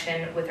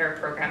connection with our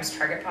program's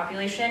target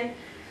population.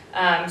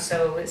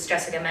 So as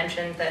Jessica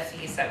mentioned, the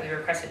fees that we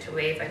requested to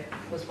waive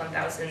was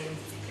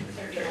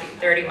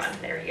 $1,031,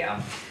 there you go.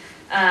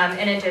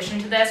 In addition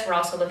to this, we're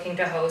also looking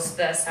to host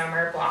the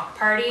summer block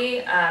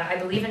party. I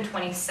believe in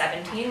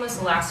 2017 was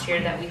the last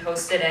year that we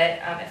hosted it,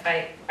 if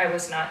I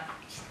was not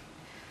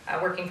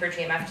working for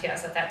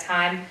GMFTS at that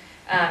time.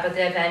 But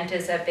the event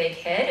is a big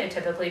hit. It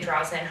typically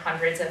draws in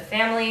hundreds of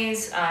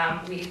families.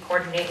 We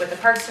coordinate with the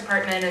Parks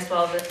Department as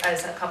well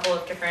as a couple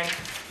of different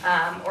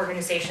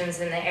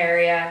organizations in the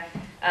area.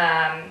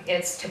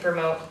 It's to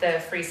promote the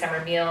free summer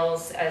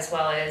meals as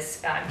well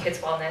as kids'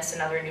 wellness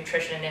and other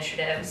nutrition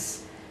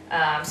initiatives.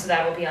 So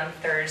that will be on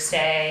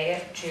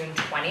Thursday, June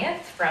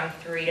 20th, from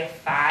 3 to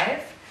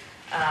 5.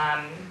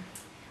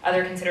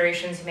 Other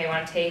considerations you may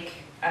want to take,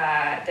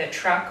 the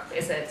truck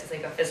it's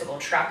like a physical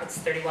truck. It's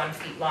 31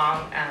 feet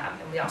long,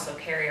 and we also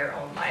carry our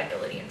own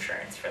liability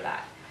insurance for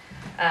that.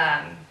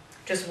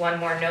 Just one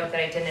more note that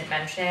I didn't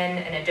mention,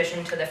 in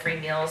addition to the free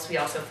meals, we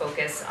also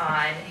focus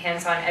on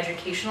hands-on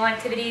educational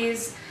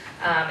activities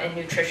and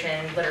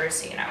nutrition,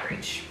 literacy, and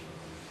outreach.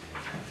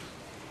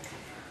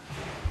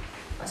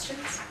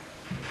 Questions?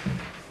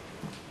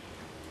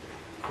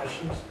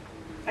 Questions?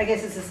 I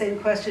guess it's the same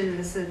question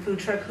as the food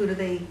truck.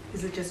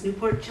 Is it just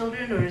Newport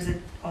children or is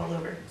it all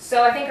over?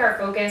 So I think our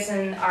focus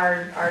in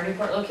our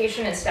Newport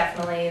location is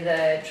definitely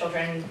the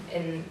children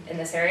in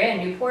this area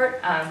in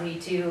Newport. We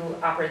do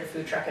operate the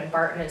food truck in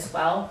Barton as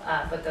well,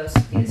 but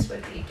these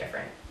would be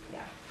different,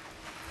 yeah.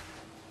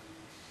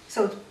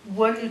 So it's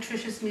one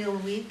nutritious meal a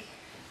week?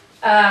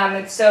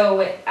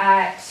 So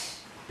at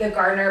the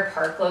Gardner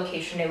Park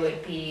location, it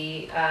would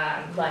be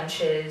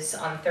lunches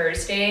on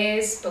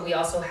Thursdays, but we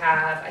also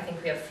have, I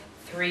think we have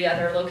 3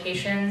 other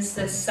locations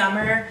this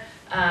summer.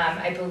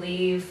 I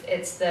believe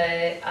it's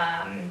the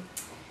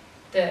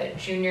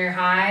junior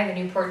high, the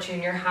Newport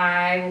Junior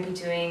High will be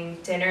doing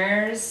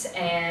dinners,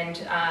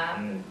 and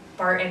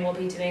Barton will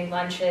be doing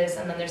lunches,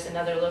 and then there's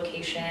another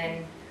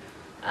location.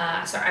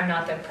 Sorry, I'm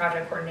not the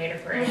project coordinator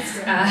for it.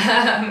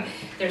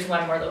 There's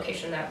one more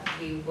location that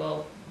we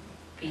will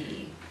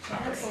be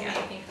operating at.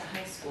 I think the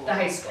high school. The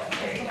high school,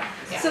 there you go.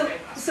 Yeah.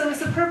 So is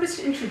the purpose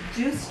to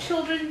introduce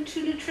children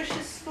to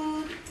nutritious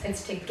food?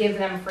 It's to give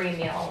them free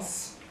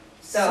meals.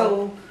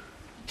 So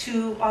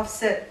to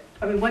offset,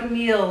 I mean, one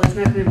meal is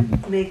not going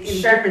to make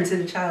any Sure. difference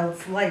in a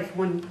child's life.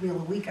 One meal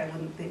a week, I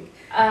wouldn't think.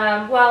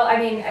 Well, I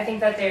mean, I think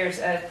that there's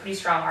a pretty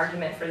strong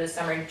argument for the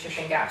summer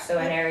nutrition gap. So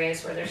in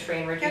areas where there's free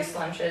and reduced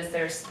lunches,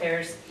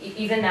 there's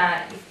even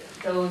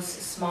those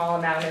small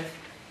amount of,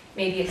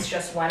 maybe it's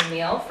just one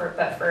meal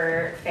but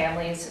for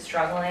families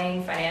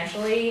struggling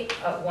financially,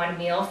 one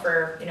meal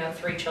for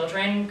 3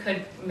 children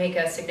could make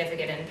a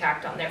significant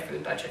impact on their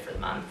food budget for the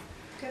month.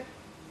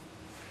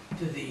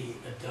 Do the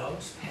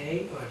adults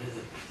pay, or do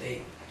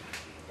they?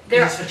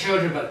 They're- It's for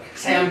children, but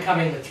say I'm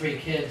coming with 3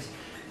 kids,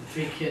 the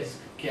 3 kids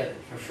get it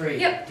for free.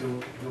 Yep.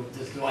 Do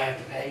I have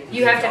to pay?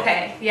 You have to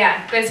pay,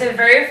 yeah, but it's a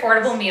very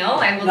affordable meal,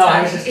 I will No, tell I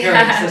you. was just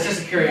curious, it's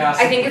just a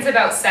curiosity. I think it's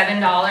about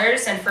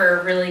 $7 and for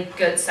a really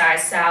good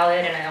sized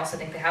salad, and I also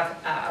think they have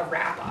a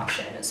wrap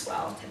option as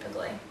well,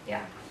 typically,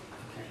 yeah.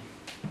 Okay.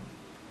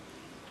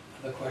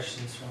 Other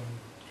questions from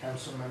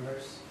council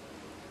members?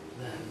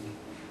 Then,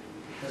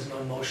 there's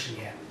no motion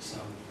yet,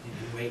 so you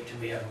can wait till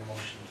we have a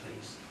motion,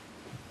 please.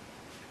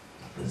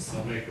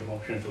 I'll make a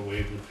motion to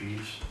waive the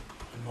fees.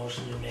 The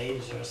motion you made,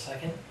 is there a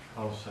second?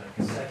 I'll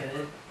second.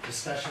 Seconded,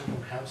 discussion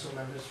from council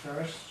members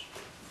first.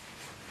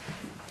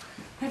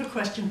 I have a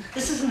question.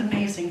 This is an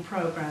amazing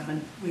program,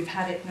 and we've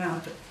had it now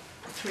for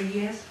 3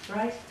 years,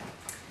 right?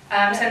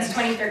 Since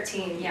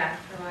 2013, yeah,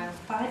 for a while,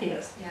 5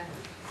 years, yeah.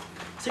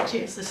 6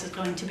 years this is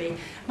going to be.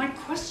 My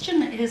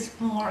question is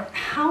more,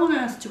 how on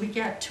earth do we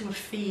get to a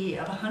fee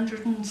of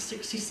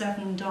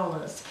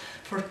 $167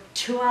 for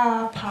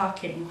 2-hour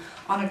parking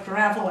on a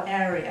gravel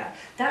area?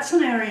 That's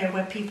an area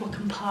where people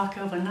can park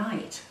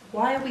overnight.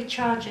 Why are we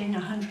charging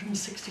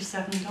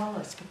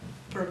 $167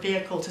 for a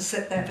vehicle to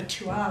sit there for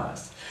 2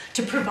 hours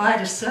to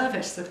provide a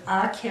service that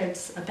our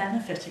kids are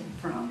benefiting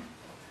from?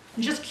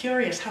 I'm just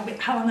curious, how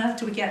on earth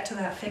do we get to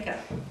that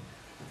figure?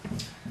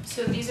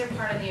 So these are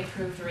part of the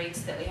approved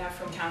rates that we have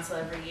from council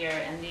every year,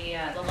 and the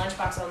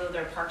lunchbox, although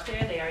they're parked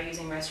there, they are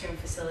using restroom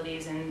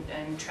facilities and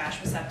trash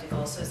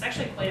receptacles, so it's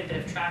actually quite a bit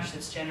of trash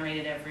that's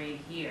generated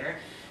every year.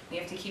 We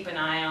have to keep an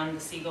eye on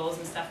the seagulls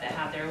and stuff that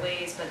have their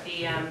ways, but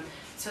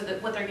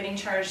what they're getting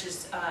charged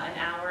is an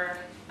hour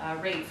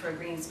rate for a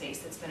green space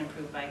that's been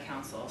approved by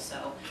council,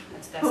 so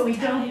that's But the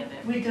tally of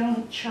it. we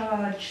don't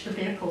charge the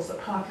vehicles that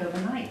park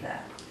overnight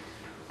there.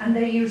 And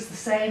they use the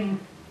same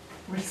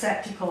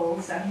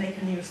receptacles and they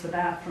can use the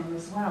bathroom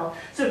as well.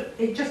 So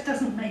it just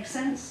doesn't make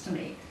sense to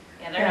me.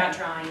 Yeah, they're not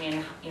drawing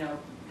in,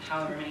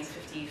 however many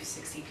 50,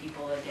 60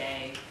 people a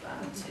day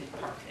to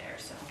park there,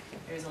 so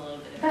there's a little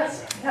bit of.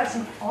 That's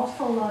an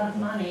awful lot of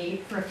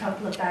money for a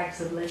couple of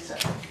bags of litter.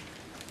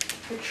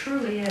 It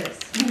truly is.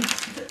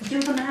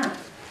 Do the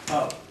math.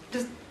 Oh,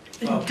 Does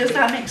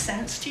that make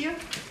sense to you?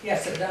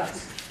 yes, it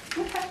does.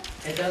 Okay.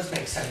 It does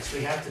make sense.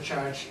 We have to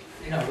charge,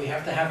 we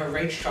have to have a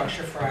rate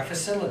structure for our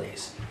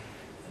facilities.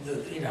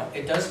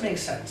 It does make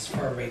sense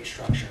for a rate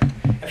structure.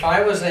 If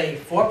I was a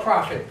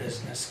for-profit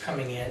business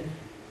coming in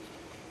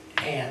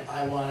and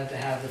I wanted to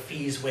have the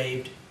fees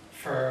waived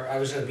I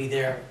was gonna be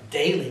there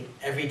daily,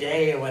 every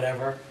day or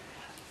whatever,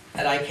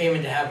 and I came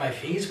in to have my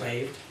fees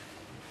waived,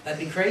 that'd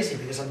be crazy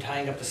because I'm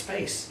tying up the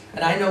space.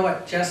 And I know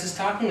what Jess is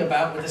talking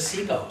about with the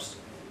seagulls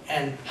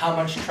and how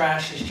much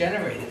trash is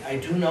generated. I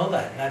do know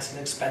that, and that's an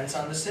expense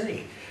on the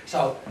city.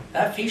 So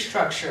that fee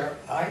structure,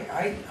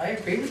 I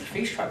agree with the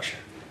fee structure.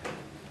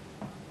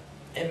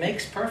 It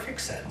makes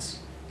perfect sense.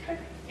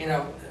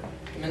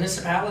 The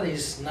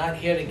municipality's not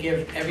here to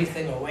give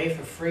everything away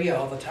for free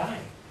all the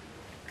time.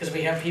 Because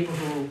we have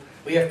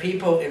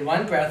people in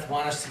one breath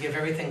want us to give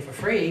everything for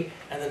free,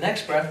 and the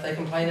next breath, they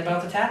complain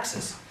about the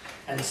taxes.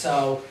 And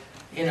so,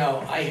 you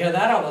know, I hear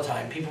that all the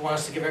time. People want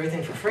us to give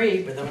everything for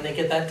free, but then when they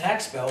get that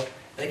tax bill,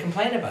 they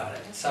complain about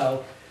it.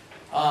 So,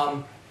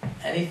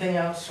 anything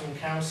else from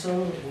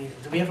council?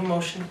 Do we have a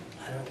motion?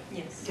 I don't.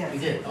 Yes. We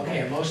did,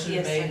 okay, a motion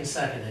Yes, made sir. and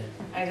seconded.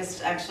 I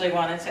just actually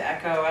wanted to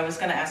echo, I was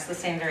gonna ask the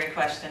same very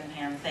question,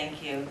 Pam,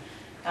 thank you.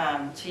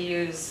 To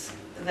use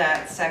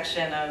that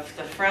section of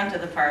the front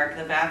of the park,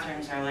 the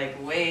bathrooms are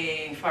like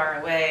way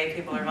far away.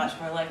 People are much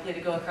more likely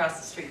to go across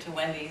the street to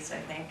Wendy's, I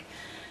think.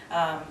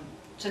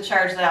 To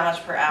charge that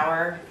much per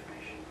hour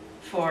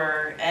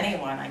for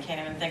anyone, I can't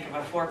even think of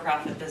a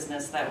for-profit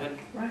business that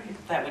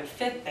would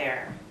fit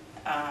there,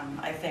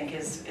 I think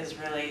is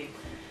really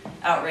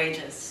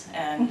outrageous.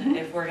 And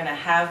if we're gonna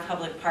have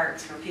public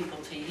parks for people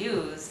to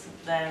use,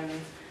 then,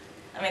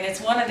 I mean, it's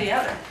one or the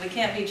other. We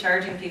can't be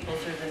charging people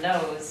through the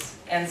nose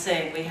and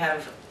saying we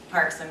have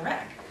Parks and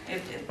Rec.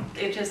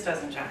 It just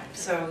doesn't jive.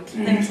 So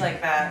things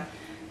like that,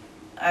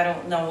 I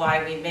don't know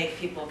why we make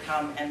people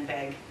come and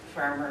beg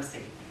for our mercy.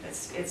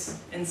 It's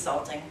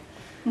insulting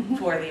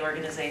for the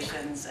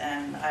organizations,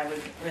 and I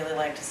would really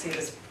like to see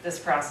this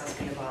process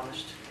be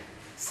abolished.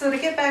 So to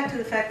get back to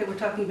the fact that we're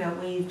talking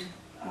about waived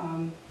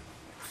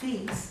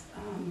fees,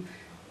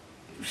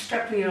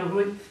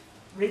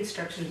 rate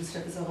structures and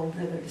stuff is a whole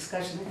other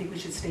discussion. I think we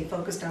should stay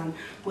focused on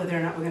whether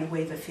or not we're going to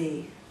waive a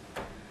fee.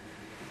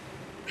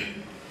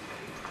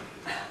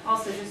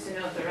 Also, just to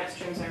note, the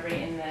restrooms are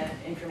right in the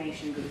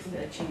information booth,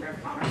 the Chamber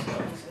of Commerce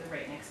building, so they're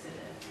right next to the.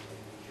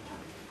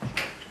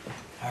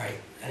 All right,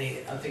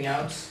 anything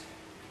else?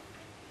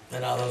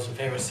 Then all those in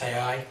favor say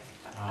aye.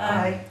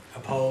 Aye.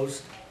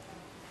 Opposed?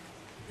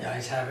 The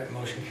ayes have it,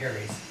 motion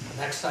carries. The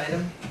next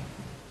item?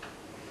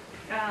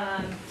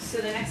 So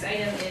the next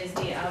item is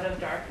the Out of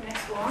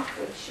Darkness Walk,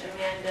 which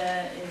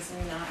Amanda is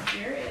not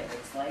here, it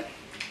looks like.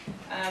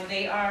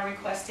 They are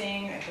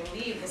requesting, I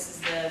believe this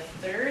is the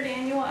third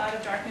annual Out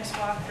of Darkness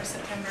Walk for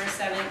September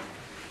 7th.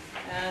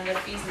 The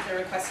fees that they're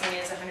requesting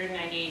is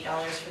 $198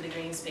 for the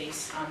green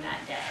space on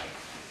that day.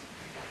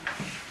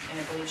 And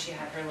I believe she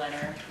had her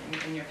letter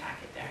in your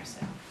packet there,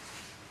 so.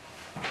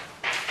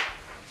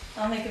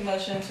 I'll make a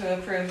motion to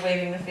approve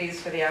waiving the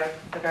fees for the Out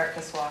of the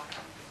Darkness Walk.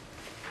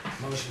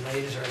 Motion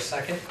made, is there a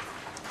second?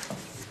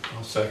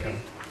 I'll second.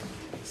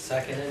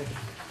 Seconded,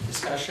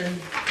 discussion?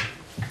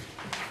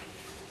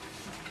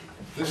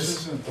 This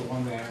isn't the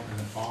one they have in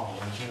the fall,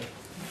 is it?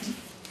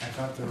 I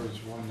thought there was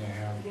one they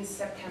have. It's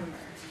September.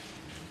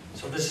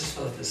 So this is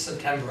for the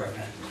September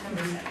event,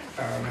 September 7th. if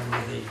I remember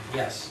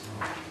yes.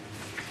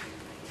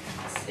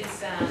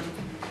 It's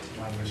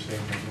My mistake,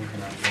 I'm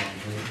looking at the wrong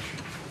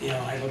page. You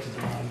know, I looked at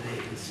the wrong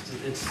date,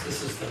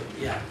 this is the,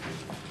 yeah.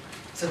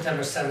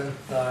 September 7th,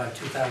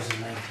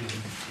 2019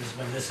 is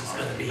when this is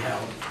gonna be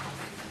held.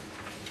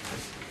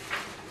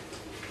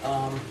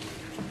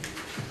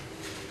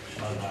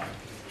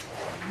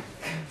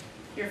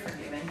 you're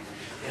forgiven.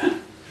 Yeah.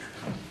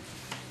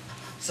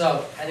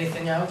 So,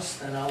 anything else?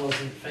 Then all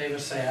those in favor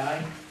say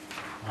aye.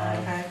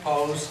 Aye.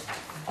 Opposed?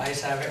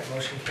 Ayes have it,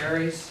 motion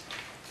carries.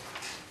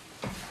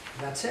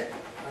 That's it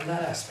on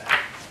that aspect.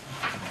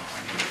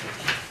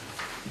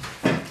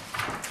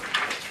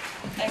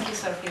 Thank you,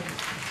 Sophie.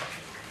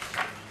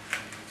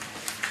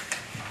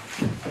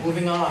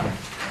 Moving on.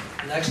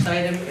 The next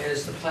item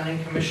is the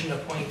Planning Commission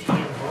appointee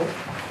and vote.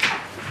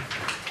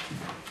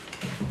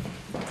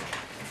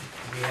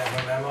 We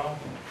have a memo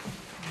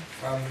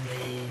from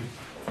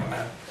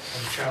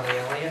Charlie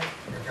Elliott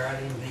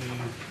regarding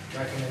the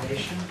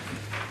recommendation.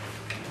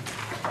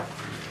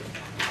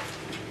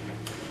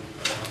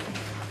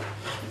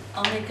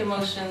 I'll make a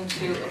motion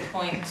to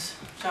appoint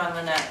John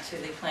Lynette to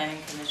the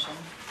Planning Commission.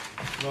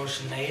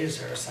 Motion made, is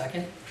there a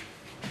second?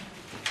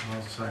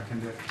 I'll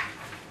second it.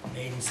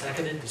 Made and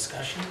seconded,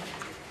 discussion?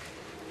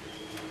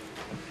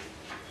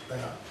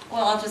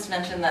 Well, I'll just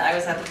mention that I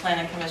was at the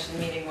Planning Commission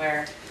meeting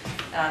where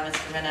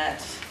Mr.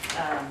 Lynette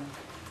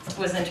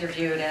was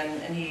interviewed,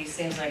 and he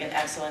seems like an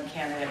excellent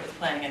candidate with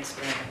planning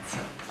experience. So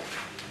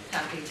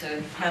happy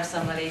to have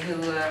somebody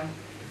who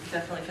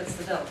definitely fits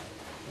the bill.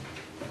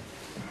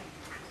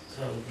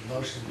 So the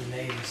motion's been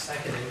made and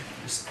seconded.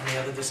 Any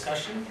other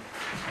discussion?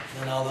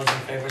 Then all those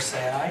in favor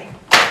say aye.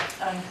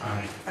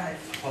 Aye. Aye.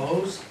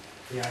 Opposed?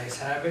 The ayes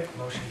have it,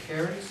 motion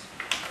carries.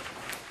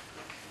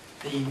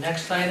 The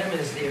next item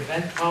is the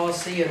event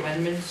policy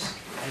amendments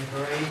and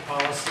parade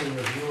policy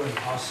review and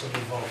possible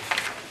vote.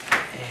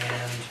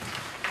 And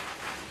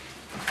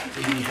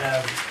we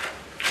have,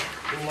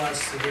 who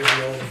wants to give the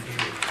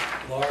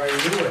overview? Laura,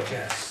 you or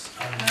Jess?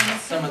 On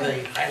some of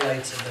the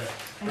highlights of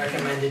the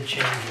recommended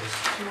changes.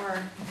 Sure,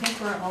 I think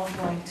we're all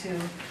going to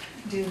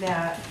do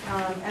that.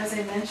 As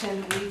I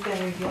mentioned, we've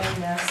been reviewing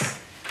this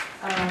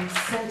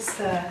since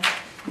the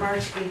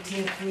March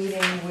 18th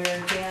meeting where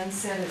Dan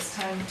said it's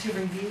time to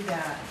review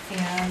that.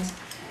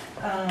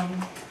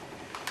 And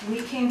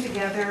we came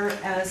together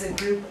as a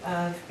group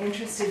of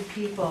interested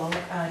people.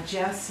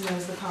 Jess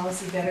knows the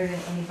policy better than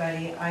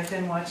anybody. I've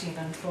been watching it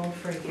unfold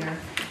for a year.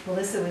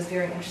 Melissa was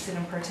very interested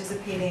in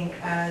participating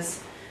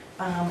as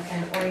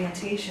and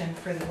orientation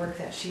for the work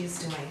that she's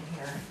doing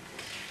here.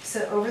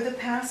 So over the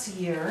past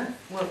year,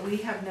 what we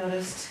have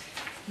noticed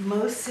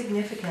most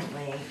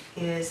significantly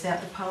is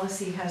that the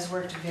policy has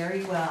worked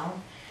very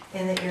well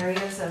in the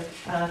areas of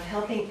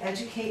helping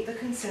educate the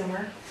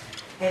consumer,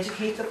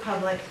 educate the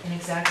public in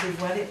exactly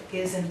what it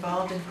is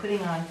involved in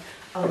putting on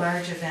a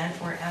large event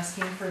or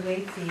asking for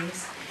waived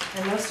fees,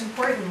 and most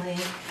importantly,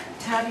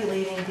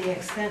 tabulating the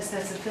expense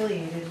that's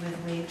affiliated with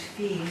waived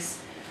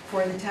fees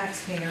for the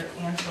taxpayer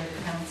and for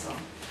the council.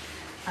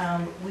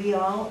 We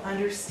all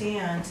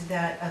understand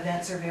that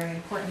events are very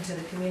important to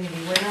the community.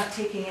 We're not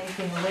taking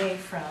anything away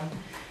from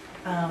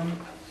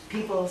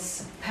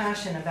people's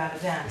passion about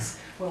events.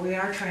 What we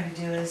are trying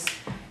to do is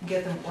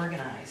get them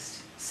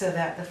organized so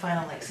that the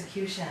final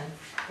execution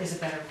is a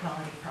better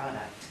quality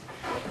product.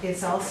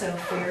 It's also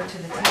fair to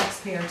the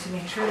taxpayer to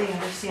make sure they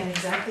understand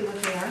exactly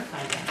what they are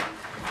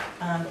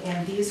funding.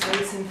 And these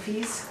rates and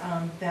fees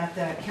that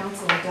the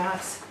council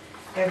adopts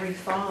every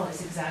fall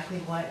is exactly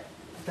what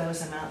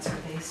those amounts are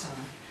based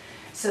on.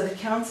 So the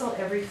council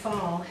every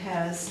fall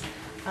has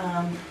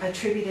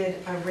attributed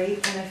a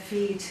rate and a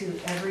fee to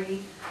every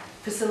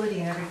facility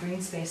and every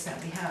green space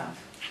that we have.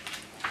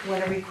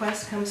 When a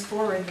request comes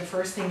forward, the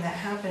first thing that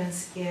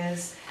happens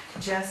is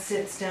Jess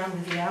sits down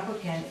with the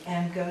applicant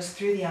and goes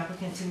through the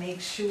applicant to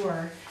make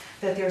sure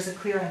that there's a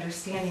clear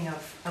understanding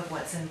of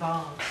what's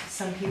involved.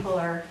 Some people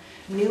are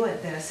new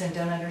at this and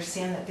don't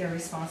understand that they're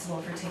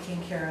responsible for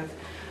taking care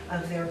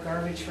of their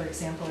garbage, for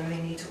example, or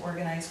they need to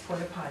organize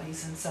porta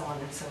potties and so on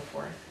and so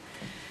forth.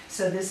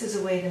 So this is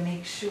a way to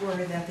make sure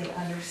that they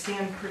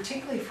understand,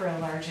 particularly for a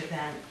large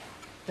event,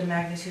 the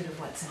magnitude of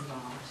what's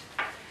involved.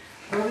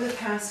 Over the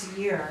past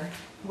year,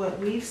 what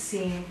we've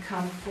seen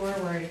come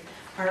forward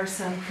are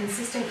some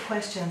consistent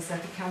questions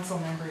that the council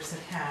members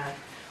have had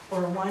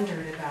or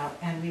wondered about,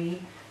 and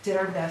we did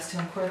our best to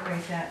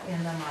incorporate that in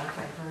the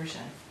modified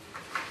version,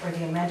 or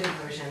the amended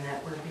version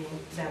that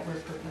we're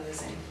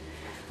proposing.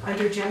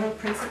 Under general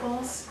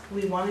principles,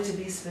 we wanted to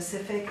be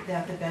specific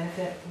that the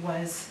benefit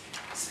was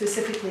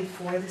specifically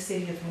for the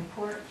city of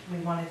Newport. We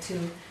wanted to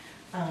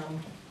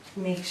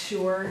make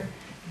sure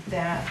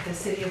that the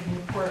city of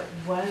Newport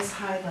was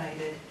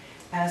highlighted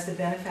as the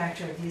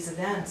benefactor of these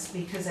events,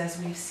 because as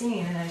we've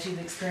seen and as you've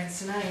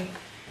experienced tonight,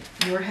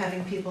 you're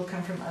having people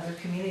come from other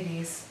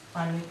communities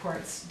on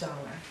Newport's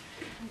dollar.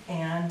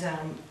 And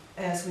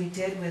as we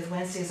did with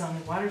Wednesdays on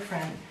the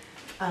Waterfront,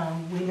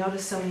 we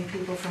noticed so many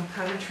people from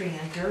Coventry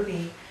and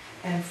Derby,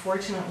 and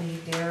fortunately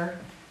their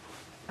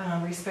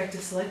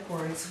respective select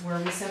boards were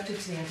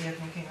receptive to the idea of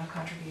making a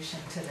contribution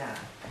to that.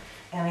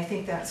 And I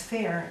think that's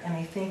fair, and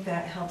I think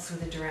that helps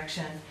with the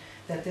direction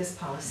that this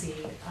policy,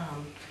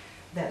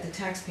 that the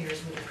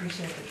taxpayers would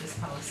appreciate that this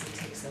policy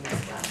takes them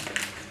as well.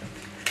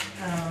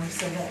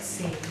 So let's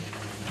see.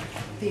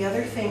 The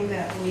other thing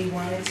that we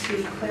wanted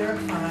to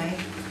clarify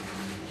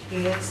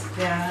is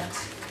that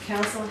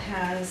council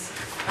has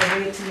a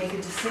right to make a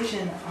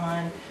decision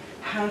on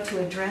how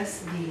to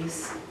address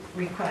these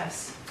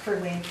requests for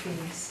waived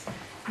fees.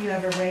 You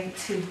have a right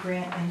to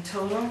grant in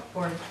total,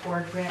 or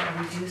grant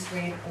a reduced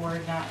rate, or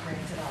not grant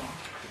at all.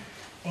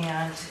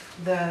 And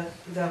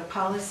the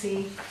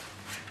policy,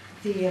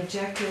 the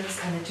objectives,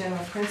 and the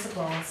general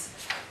principles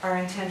are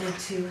intended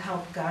to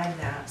help guide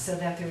that so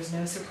that there's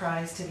no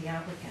surprise to the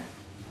applicant.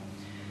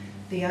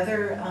 The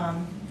other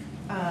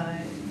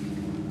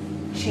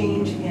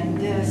change in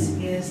this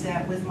is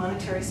that with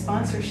monetary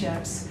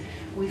sponsorships,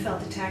 we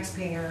felt the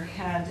taxpayer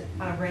had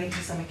a right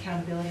to some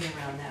accountability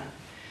around that.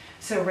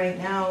 So right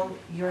now,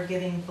 you're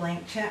giving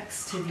blank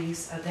checks to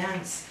these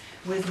events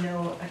with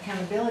no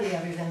accountability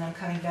other than them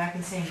coming back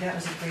and saying, that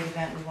was a great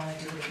event, we want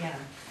to do it again.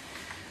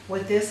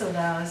 What this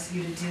allows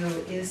you to do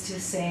is to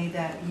say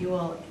that you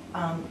will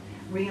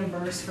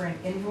reimburse for an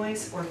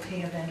invoice or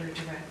pay a vendor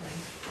directly.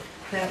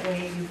 That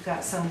way you've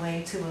got some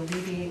way to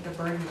alleviate the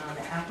burden on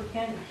the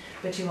applicant,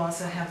 but you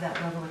also have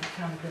that level of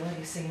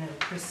accountability so you know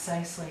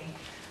precisely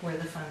where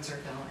the funds are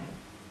going.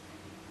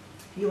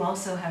 You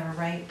also have a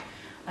right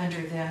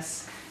under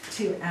this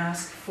to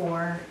ask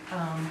for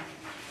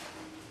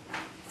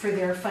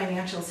their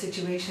financial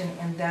situation,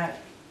 and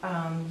that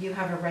you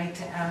have a right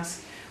to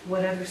ask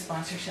what other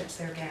sponsorships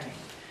they're getting.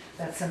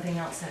 That's something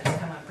else that's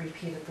come up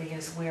repeatedly,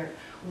 is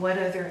what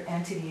other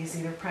entities,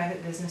 either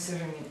private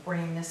businesses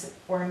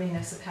or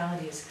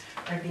municipalities,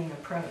 are being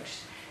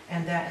approached.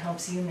 And that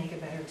helps you make a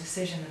better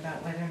decision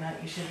about whether or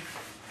not you should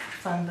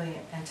fund the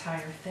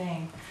entire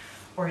thing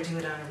or do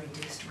it on a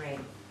reduced rate.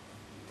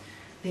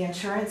 The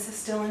insurance is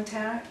still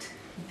intact.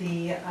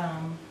 The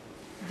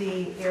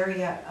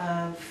area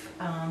of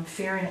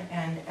fair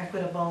and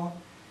equitable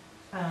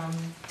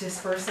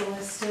dispersal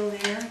is still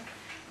there.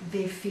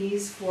 The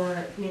fees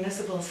for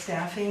municipal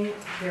staffing,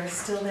 there's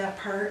still that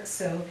part,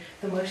 so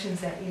the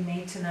motions that you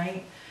made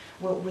tonight,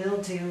 what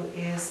we'll do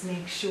is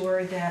make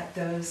sure that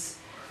those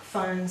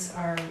funds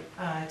are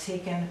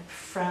taken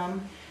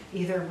from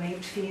either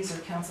waived fees or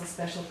council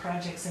special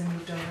projects and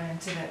moved over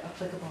into the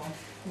applicable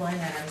line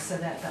items so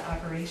that the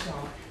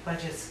operational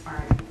budgets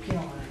aren't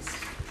penalized.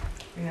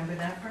 Remember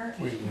that part?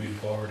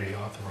 We've already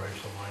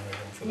authorized a line item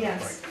for that,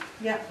 Yes, right?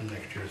 yep, In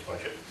next year's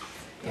budget.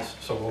 Yeah.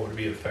 So what would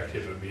be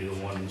effective would be the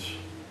ones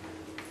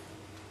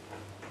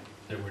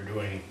that we're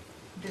doing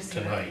this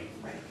year. tonight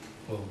Right.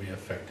 will be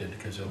affected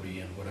because they'll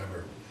be in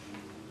whatever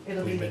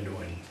It'll we've be, been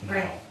doing now.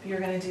 right, you're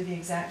gonna do the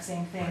exact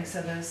same thing, Right.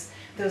 so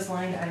those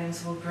line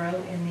items will grow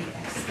in the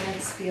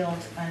expense field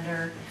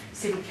under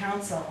city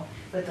council,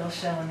 but they'll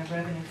show in the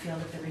revenue field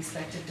of the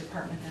respective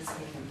department that's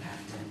being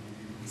impacted.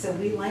 So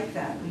we like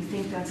that, we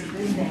think that's a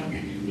good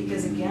thing,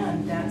 because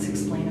again, that's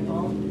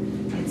explainable,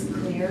 it's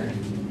clear,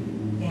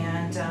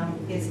 and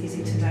it's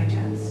easy to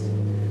digest.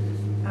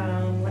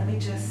 Let me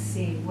just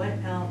see, what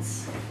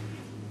else?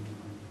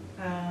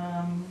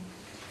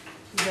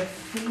 The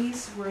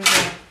fees were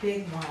the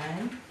big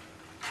one.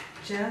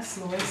 Jess,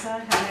 Melissa,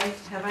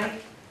 have I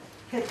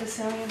hit the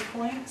salient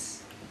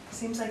points?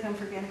 Seems like I'm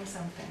forgetting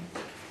something.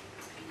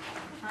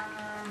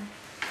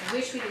 I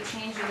wish we could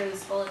change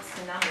those bullets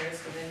to numbers,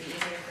 because it'd be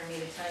easier for me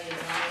to tell you,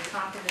 but on the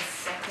top of the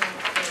second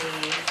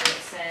page,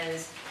 it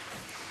says,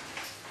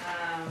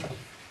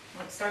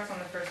 well, it starts on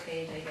the first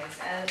page, I guess,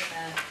 as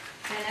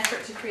in an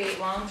effort to create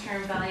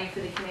long-term value for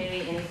the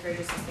community and encourage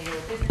a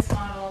sustainable business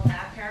model.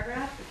 That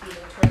paragraph, if you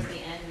look towards the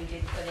end, we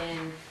did put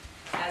in,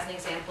 as an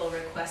example,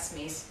 requests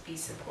may be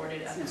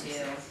supported up to,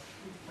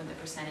 with the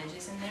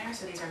percentages in there.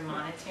 So these are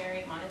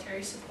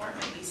monetary support,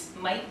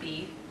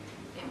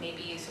 it may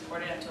be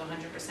supported up to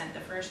 100% the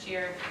first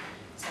year,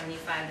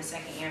 75 the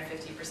second year,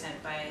 50%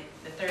 by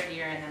the third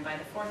year, and then by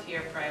the fourth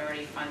year,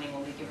 priority funding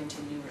will be given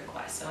to new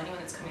requests. So anyone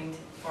that's coming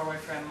forward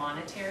for a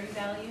monetary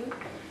value,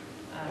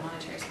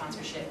 monetary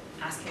sponsorship,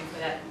 asking for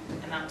that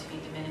amount to be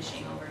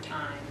diminishing over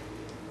time,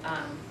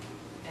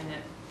 and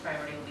that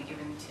priority will be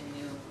given to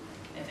new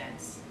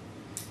events.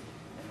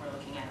 If we're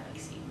looking at like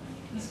seed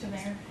money. Mr.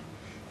 Mayor?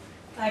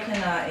 I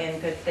cannot, in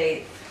good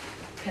faith,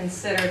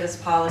 consider this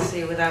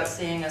policy without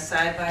seeing a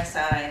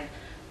side-by-side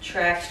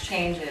tracked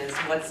changes,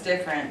 what's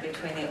different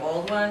between the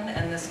old one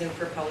and this new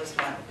proposed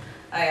one.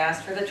 I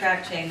asked for the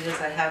track changes,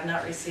 I have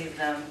not received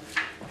them.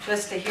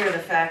 Just to hear the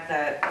fact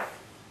that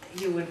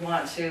you would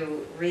want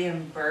to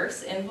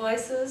reimburse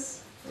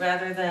invoices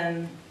rather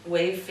than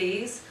waive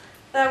fees,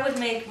 that would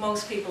make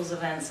most people's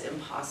events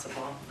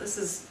impossible. This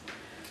is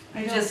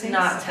I don't just think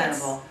not so.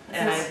 tenable,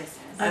 and I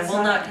That's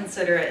will not- not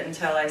consider it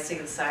until I see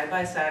the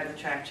side-by-side of the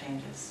track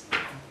changes.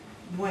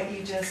 What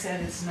you just said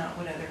is not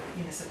what other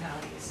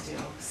municipalities do.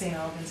 St.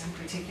 Albans in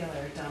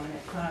particular,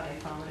 Dominic Cloud, I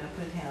followed up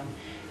with him,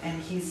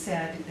 and he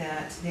said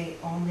that they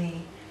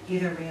only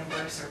either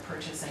reimburse or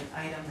purchase an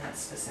item that's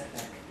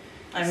specific.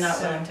 I'm not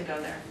So- willing to go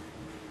there.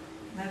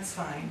 That's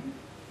fine,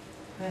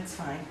 that's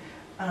fine.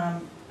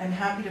 I'm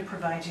happy to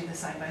provide you the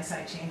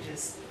side-by-side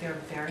changes. They're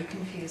very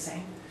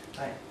confusing,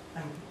 but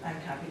I'm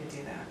happy to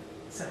do that.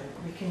 So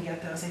we can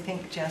get those. I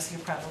think, Jess,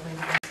 you're probably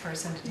the best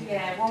person to do that.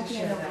 Yeah, it won't to be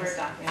in share the those. Word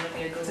document, it'll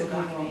be a It's a Google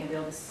Google. document, you'll be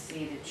able to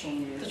see the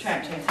changes. The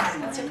track changes,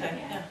 that's okay,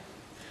 Yeah.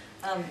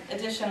 yeah.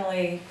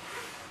 Additionally,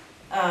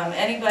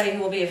 anybody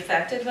who will be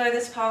affected by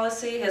this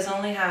policy has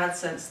only had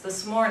since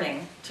this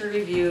morning to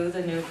review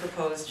the new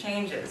proposed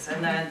changes.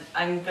 And then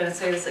I'm gonna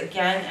say this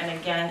again and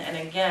again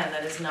and again,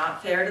 that is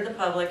not fair to the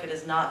public, it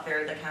is not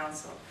fair to the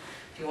council.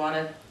 If you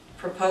wanna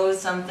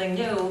propose something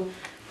new,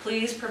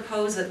 please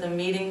propose it the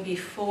meeting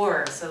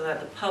before so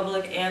that the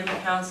public and the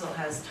council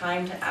has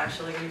time to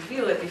actually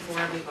review it before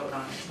we vote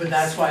on it. But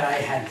that's why I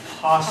had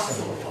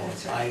possible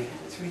That's votes. right.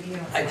 It's review.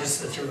 I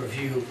just, it's a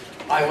review.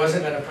 I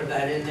wasn't gonna put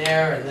that in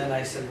there, and then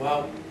I said,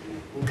 well,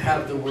 we'll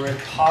have the word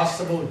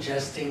possible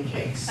just in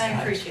case. I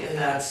appreciate And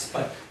that.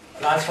 but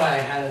that's why I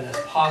had it as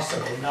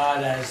possible, not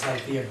as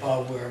like the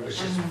above where it was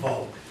just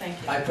vote.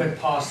 Thank you. I put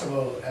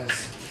possible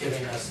as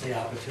giving us the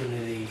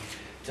opportunity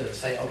to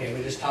say, okay,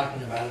 we're just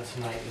talking about it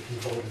tonight, we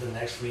can vote at the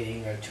next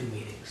meeting or 2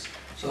 meetings.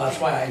 So that's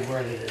why I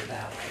worded it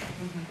that way.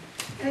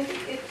 Mhm. And I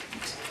think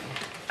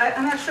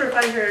I'm not sure if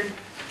I heard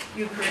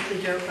you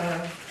correctly, Julie,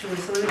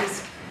 so it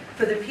was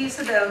for the piece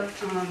about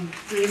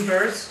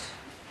reimbursed,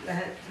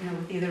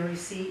 with either a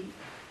receipt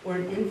or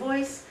an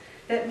invoice,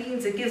 that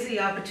means it gives the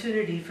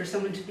opportunity for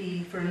someone to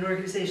be, for an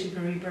organization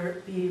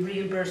to be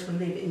reimbursed when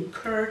they've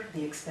incurred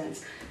the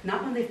expense,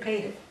 not when they've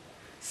paid it.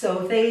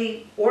 So if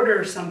they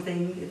order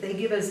something, if they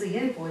give us the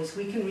invoice,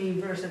 we can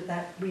reimburse at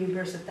that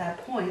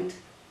point. so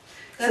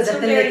That's that a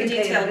then they very can pay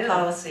the detailed bill.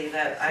 policy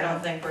that I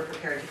don't think we're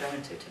prepared to go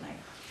into tonight.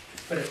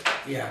 But,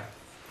 yeah,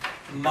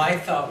 my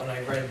thought when I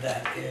read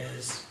that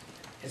is,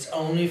 it's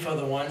only for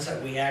the ones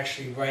that we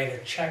actually write a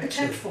check A to.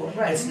 check for,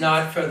 right. It's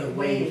not for the waived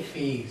Waived.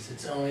 fees,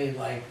 it's only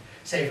like,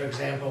 say for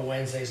example,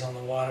 Wednesdays on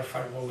the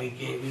waterfront where we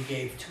gave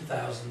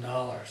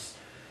 $2,000.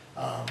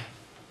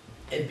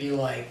 It'd be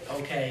like,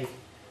 okay,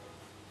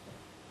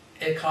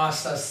 it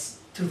costs us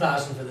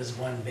 $2,000 for this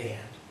one band.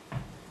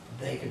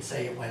 They could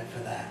say it went for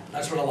that.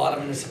 That's what a lot of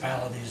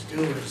municipalities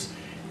do, is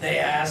they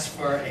ask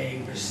for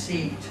a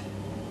receipt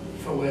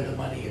for where the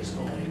money is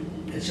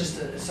going. It's just,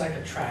 it's like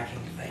a tracking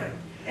thing.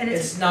 And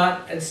It's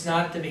not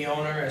to be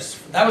onerous.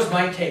 That was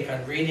my take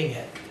on reading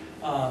it,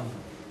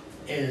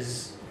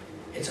 is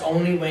It's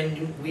only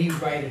when we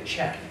write a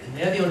check, and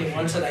they're the only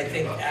ones that I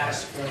think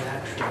ask for an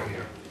actual,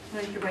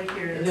 Right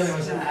here. they're the only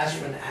ones that ask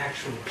for an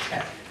actual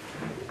check.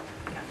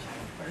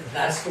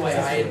 That's the way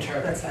I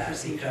interpret That's the that,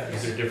 procedure.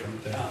 These because, are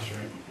different things,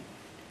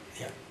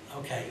 right?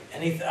 okay,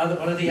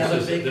 what are the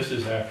other big? This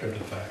is after the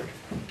fact.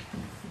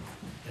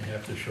 They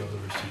have to show the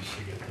receipts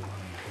to get the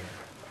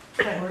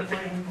money Or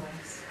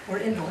invoice. Or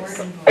invoice.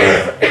 Or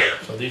invoice. here.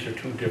 So these are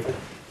two different,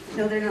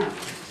 No, they're not.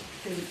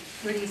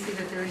 Where do you see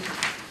that they're?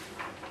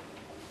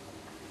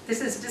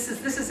 This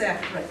is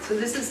after, right, so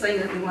this is saying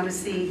that we want to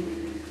see,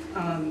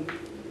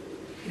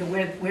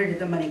 where did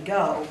the money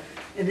go?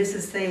 And this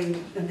is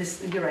saying, and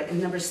this, you're right,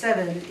 and number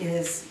 7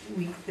 is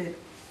the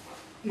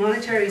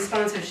monetary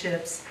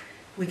sponsorships,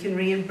 we can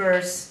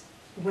reimburse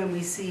when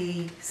we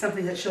see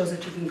something that shows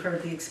that you've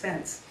incurred the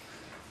expense.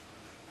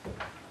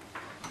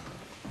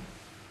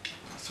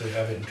 so you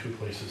have it in two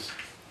places,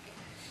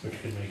 which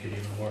could make it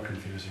even more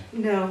confusing.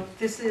 No,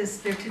 they're two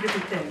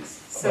different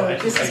things. Well, I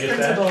So this just is asked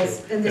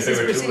principles you and this is If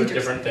they were two procedures.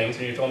 different things,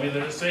 and you told me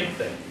they're the same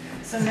thing.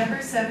 So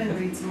number 7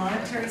 reads,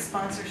 monetary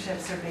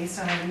sponsorships are based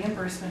on a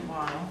reimbursement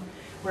model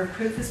where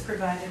proof is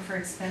provided for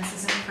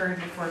expenses incurred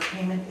before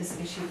payment is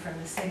issued from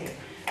the city.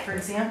 For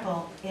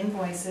example,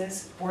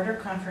 invoices, order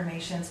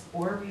confirmations,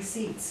 or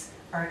receipts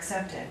are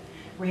accepted.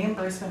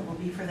 Reimbursement will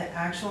be for the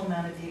actual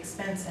amount of the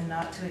expense and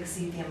not to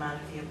exceed the amount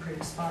of the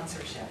approved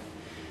sponsorship.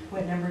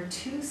 What number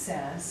 2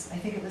 says, I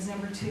think it was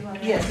number 2 on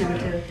that. Yes, one?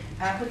 number 2.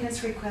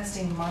 Applicants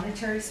requesting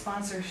monetary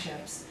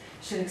sponsorships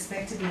should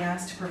expect to be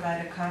asked to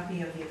provide a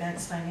copy of the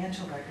event's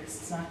financial records.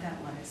 It's not that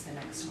one, it's the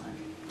next one.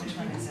 Which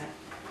one is it?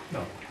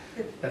 No,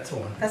 that's the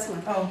one. That's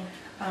one. Oh,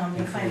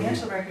 the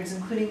financial records,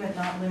 including but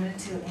not limited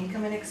to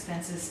income and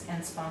expenses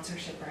and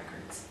sponsorship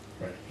records.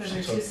 Right. Those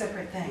are So- two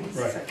separate things.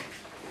 Right.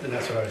 And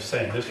that's what I was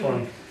saying, this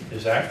one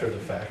is after the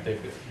fact,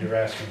 you're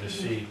asking to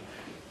see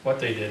what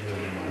they did with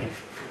the money.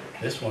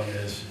 This one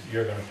is,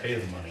 you're gonna pay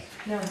the money.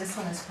 No, this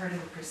one is part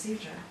of the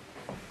procedure.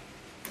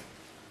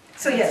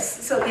 So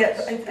yes, so yeah,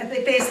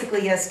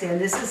 basically, yes, Dan,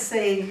 this is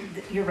saying,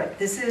 you're right,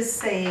 this is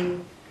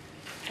saying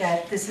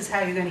that this is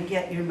how you're gonna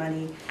get your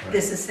money.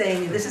 This is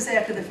saying, this is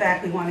after the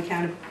fact, we want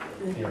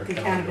Your the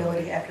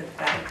accountability after the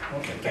fact.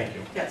 Okay, thank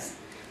you. Yes.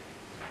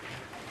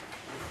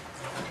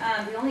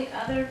 The only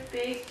other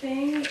big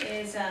thing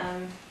is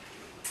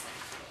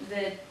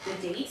the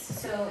dates.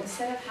 So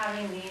instead of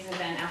having these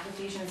event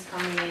applications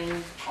coming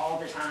in all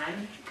the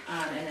time,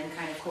 and then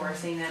kind of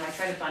coursing them, I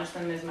try to bunch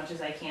them as much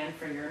as I can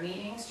for your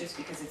meetings, just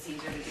because it's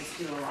easier to just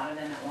do a lot of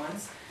them at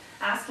once.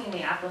 Asking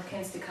the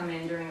applicants to come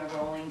in during a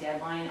rolling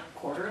deadline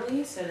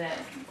quarterly so that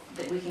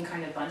we can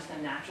kind of bunch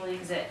them naturally,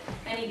 because at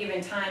any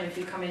given time, if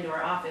you come into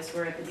our office,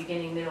 we're at the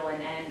beginning, middle,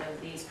 and end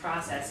of these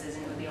processes,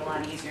 and it would be a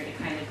lot easier to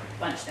kind of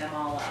bunch them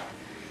all up.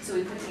 So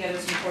we put together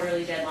some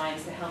quarterly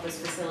deadlines to help us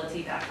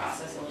facilitate that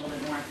process a little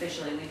bit more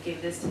efficiently. We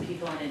give this to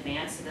people in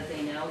advance so that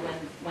they know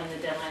when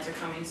the deadlines are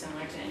coming,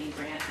 similar to any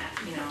grant,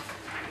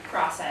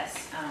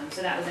 process.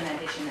 So that was an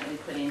addition that we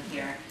put in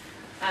here.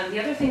 The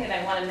other thing that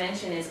I want to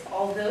mention is,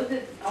 although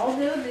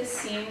this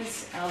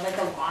seems like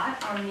a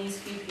lot on these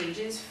few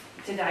pages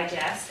to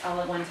digest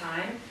all at one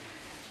time,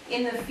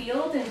 in the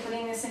field and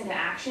putting this into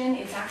action,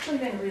 it's actually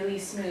been really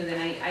smooth,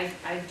 and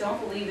I don't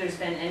believe there's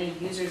been any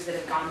users that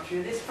have gone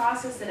through this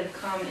process that have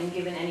come and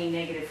given any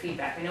negative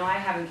feedback. I know I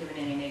haven't given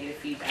any negative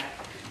feedback,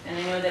 and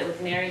I know that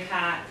with Mary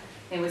Pat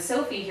and with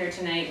Sophie here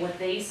tonight, what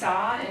they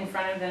saw in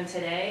front of them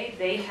today,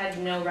 they had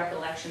no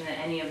recollection that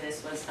any of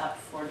this was up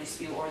for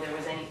dispute or there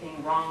was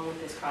anything wrong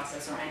with this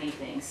process or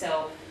anything.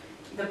 So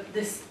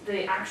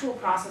the actual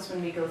process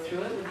when we go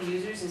through it with the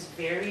users is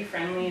very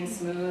friendly and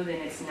smooth,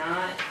 and it's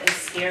not as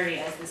scary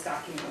as this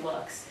document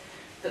looks.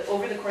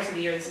 Over the course of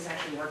the year, this has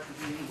actually worked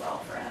really well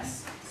for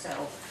us. So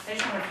I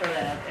just want to throw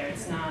that out there.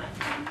 It's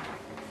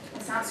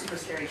not super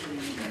scary to the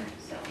user.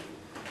 So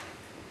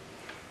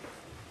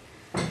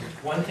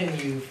One thing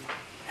you've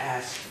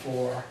asked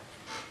for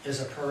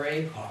is a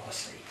parade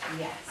policy.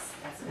 yes,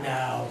 that's enough.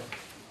 Now,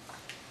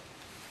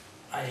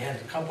 I had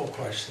a couple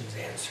questions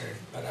answered,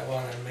 but I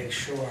want to make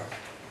sure.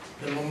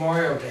 The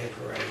Memorial Day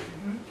Parade,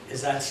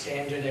 is that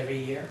standard every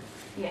year?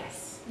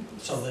 Yes.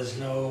 So there's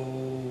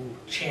no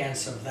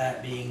chance of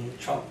that being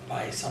trumped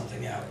by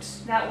something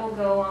else? That will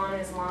go on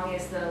as long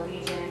as the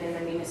Legion and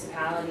the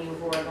municipality,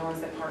 who are the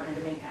ones that partner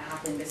to make that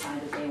happen,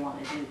 decide that they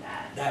want to do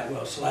that. That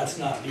will, so that's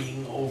not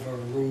being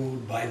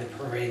overruled by the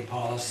parade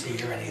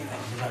policy or anything?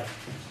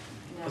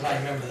 Because I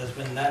remember there's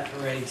been that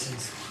parade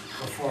since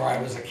before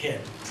I was a kid.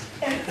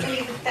 And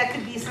that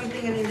could be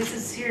something, this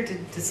is here to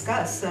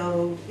discuss,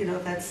 so,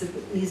 if that's,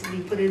 it needs to be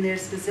put in there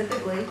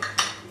specifically,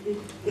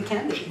 it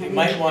can be. You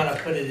might want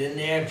to put it in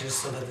there just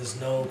so that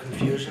there's no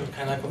confusion,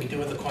 kind of like what we do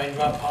with the coin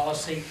drop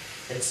policy.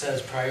 It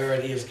says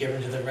priority is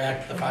given to the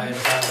rec, the fire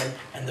department,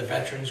 and the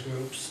veterans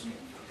groups.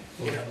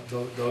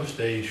 Those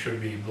days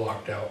should be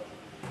blocked out.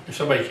 If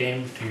somebody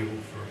came to you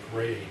for a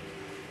parade,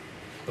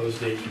 those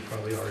dates would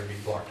probably already be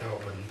blocked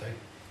out, wouldn't they?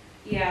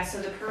 Yeah,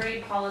 so the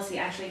parade policy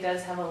actually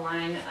does have a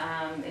line,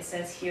 it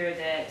says here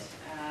that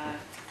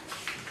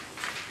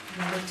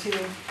Number two,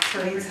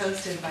 parades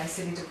hosted by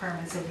city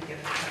departments will be given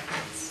a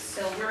preference.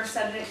 So we're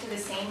subject to the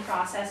same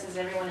process as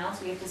everyone else.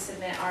 We have to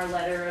submit our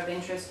letter of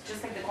interest,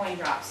 just like the coin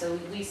drop. So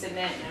we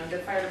submit, the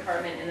fire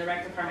department and the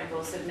rec department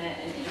will submit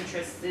an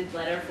interested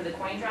letter for the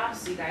coin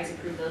drops. So you guys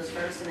approve those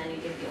first, and then you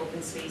give the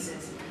open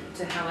spaces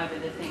to however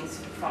the things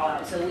fall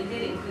out. So we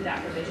did include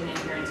that provision in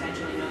here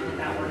intentionally, knowing that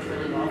that works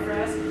really well for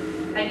us.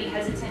 I'd be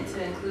hesitant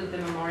to include the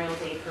Memorial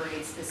Day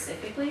parade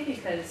specifically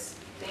because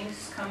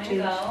things come and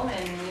go,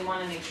 and we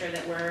want to make sure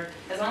that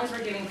as long as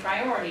we're giving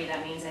priority,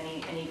 that means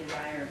any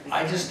desire.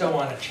 I just don't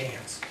want a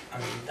chance. I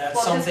mean, that's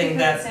Well, something just because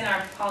that, it's in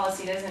our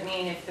policy doesn't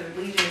mean if the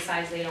Legion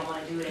decides they don't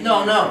want to do it.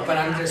 no, but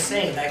I'm just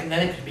saying, that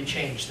then it could be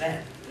changed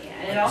then. Yeah,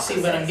 and it also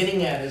See, what I'm says-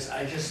 getting at is,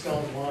 I just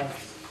don't want,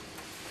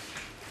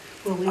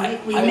 Well, we I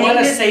may want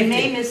a miss, we safety.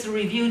 may miss the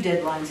review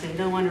deadline, so you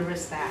don't want to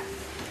risk that.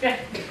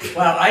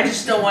 well, I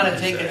just don't want to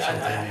take it, Is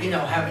that something you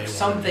have may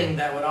something wanna-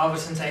 that would all of a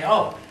sudden say,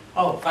 oh,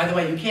 by the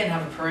way, you can't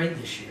have a parade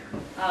this year.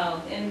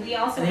 Oh, and we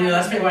also. And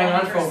that's been going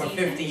on for over longer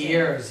 50 seasons.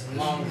 years and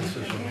longer. This is I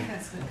what think we-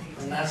 that's what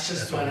they. And that's just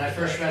That's when what I we-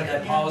 first read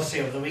that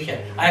policy over the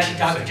weekend. I actually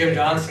talked to Jim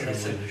Johnson, I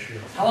said,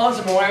 how long has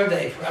the Memorial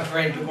Day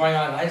parade been going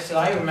on? I said,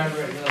 I remember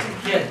it when I was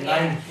a kid,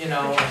 and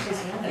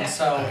and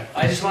so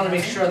I just want to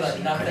make sure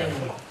that nothing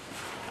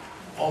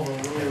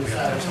overrules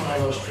that. It's one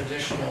of those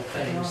traditional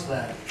things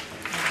that,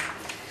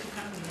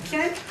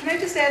 Can I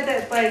just add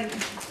that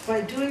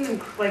by doing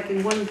them like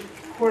in one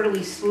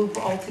quarterly swoop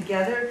all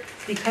together,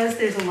 because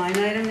there's a line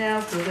item now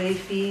for waived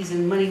fees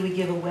and money we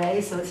give away,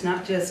 so it's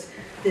not just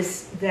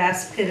this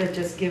vast pit of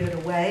just give it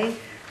away.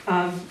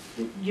 I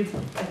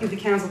think the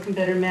council can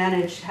better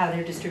manage how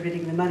they're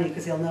distributing the money,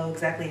 because they'll know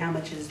exactly how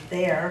much is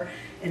there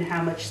and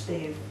how much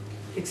they've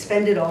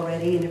expended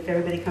already, and if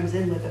everybody comes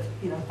in with a,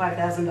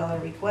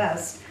 $5,000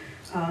 request,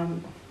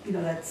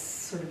 that's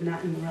sort of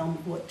not in the realm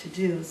of what to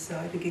do. So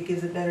I think it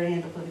gives a better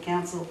handle for the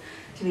council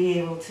to be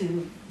able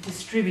to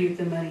distribute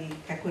the money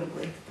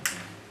equitably.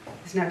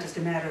 It's not just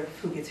a matter of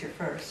who gets here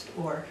first,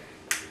 or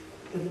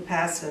in the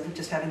past of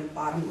just having a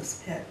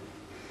bottomless pit.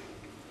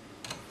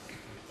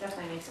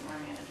 Definitely makes it more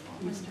manageable.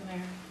 Mr.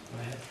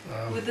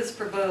 Mayor? Um, With this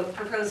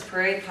proposed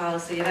parade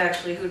policy, it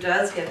actually, who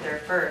does get there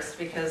first,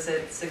 because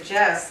it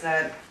suggests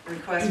that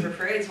requests for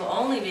parades will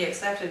only be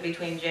accepted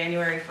between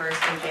January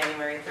 1st and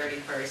January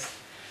 31st.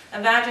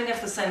 Imagine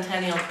if the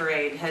Centennial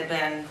Parade had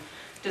been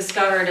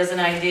discovered as an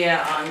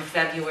idea on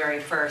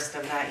February 1st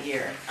of that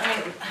year. I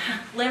mean,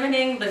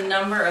 limiting the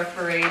number of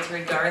parades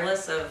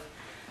regardless of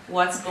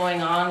what's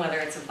going on, whether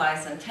it's a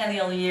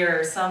bicentennial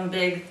year or some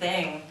big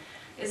thing,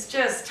 is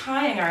just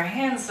tying our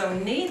hands so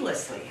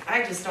needlessly.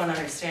 I just don't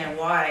understand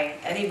why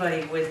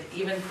anybody would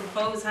even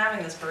propose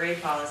having this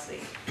parade policy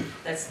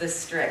that's this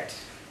strict.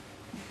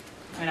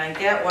 I mean, I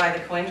get why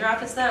the coin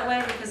drop is that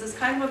way, because it's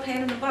kind of a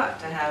pain in the butt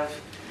to have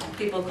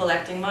people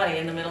collecting money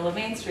in the middle of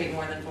Main Street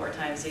more than 4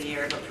 times a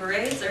year. But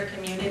parades are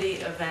community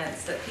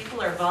events that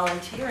people are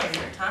volunteering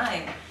their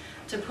time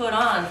to put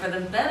on for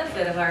the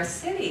benefit of our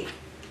city.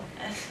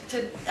 And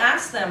to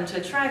ask them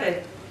to try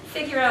to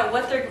figure out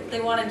what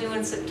they want to do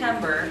in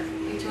September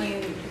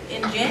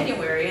in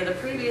January of the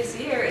previous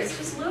year is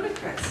just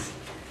ludicrous.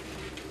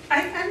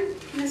 I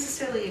don't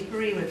necessarily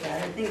agree with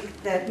that. I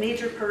think that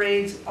major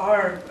parades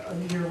are a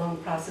year-long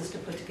process to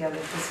put together,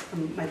 just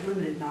from my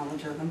limited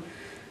knowledge of them.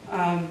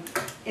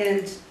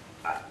 And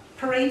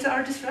parades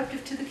are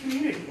disruptive to the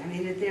community. I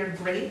mean, they're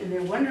great and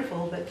they're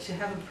wonderful, but to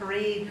have a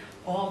parade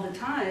all the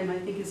time, I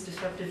think is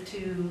disruptive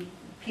to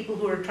people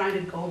who are trying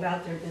to go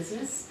about their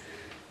business.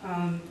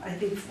 I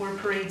think 4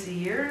 parades a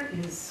year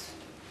is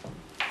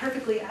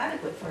perfectly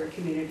adequate for a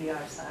community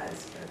our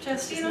size.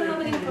 Jess, do you know how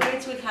many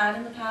parades we've had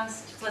in the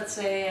past, let's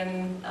say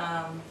in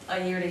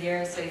a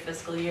year-to-year, say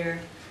fiscal year?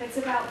 It's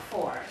about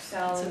 4,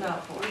 so. It's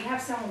about 4. We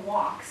have some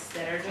walks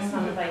that are just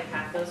on the bike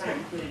path, those aren't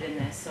included in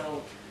this,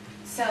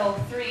 so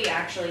 3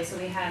 actually. So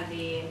we had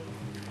the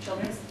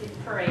Children's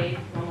Parade,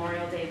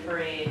 Memorial Day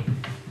Parade,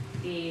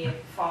 the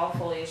Fall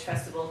Foliage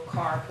Festival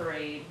Car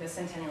Parade, the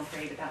Centennial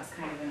Parade, but that was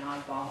kind of an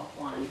oddball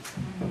one.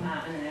 And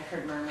then I've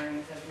heard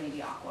murmurings of maybe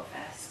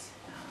Aquafest.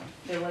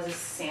 There was a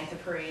Santa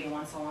Parade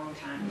once a long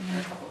time, or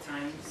a couple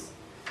times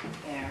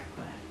there,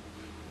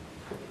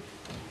 but.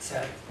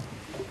 so,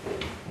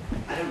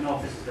 I don't know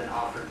if this has been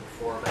offered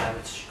before, but I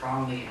would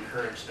strongly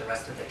encourage the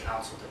rest of the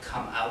council to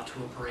come out to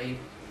a parade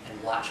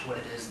and watch what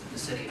it is that the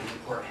city of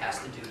Newport has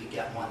to do to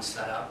get one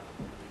set up.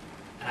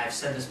 And I've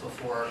said this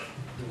before,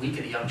 the Week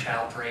of the Young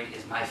Child Parade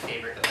is my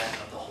favorite event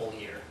of the whole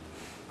year.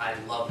 I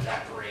love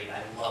that parade,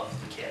 I love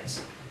the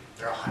kids.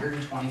 There are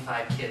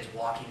 125 kids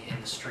walking in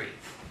the street.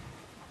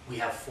 We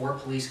have 4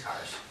 police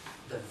cars.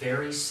 The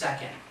very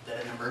second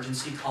that an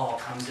emergency call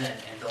comes in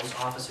and those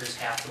officers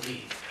have to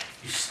leave,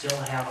 you still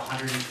have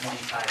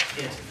 125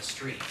 kids in the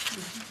street.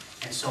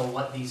 And so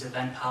what these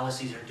event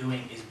policies are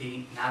doing is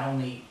being not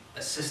only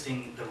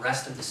assisting the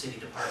rest of the city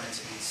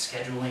departments in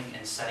scheduling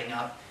and setting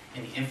up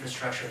and the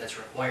infrastructure that's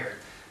required,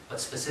 but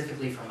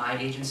specifically for my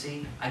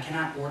agency, I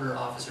cannot order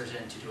officers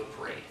in to do a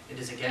parade. It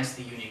is against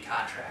the union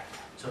contract.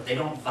 So if they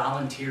don't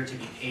volunteer to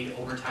be paid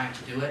overtime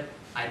to do it,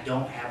 I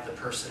don't have the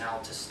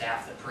personnel to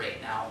staff the parade.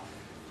 Now,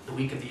 the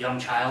week of the young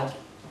child,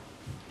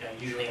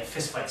 usually have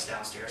fistfights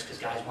downstairs because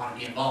guys want to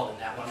be involved in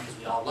that one because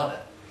we all love it.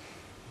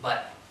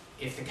 But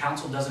if the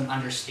council doesn't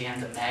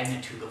understand the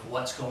magnitude of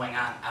what's going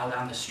on out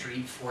on the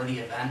street for the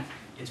event,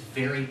 it's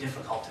very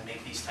difficult to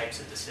make these types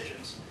of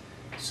decisions.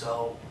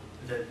 So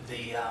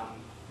the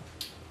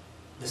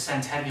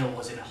Centennial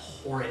was a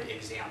horrid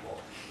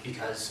example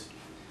because,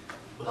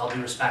 with all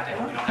due respect, I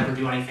hope we don't ever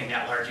do anything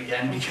that large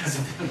again because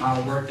of the amount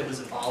of work that was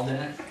involved in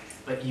it.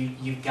 But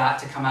you've got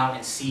to come out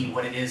and see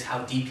what it is, how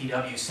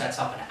DPW sets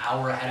up an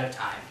hour ahead of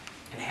time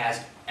and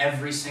has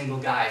every single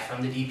guy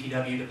from the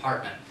DPW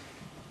department,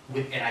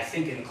 and I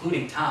think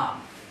including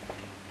Tom,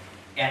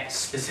 at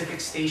specific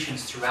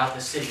stations throughout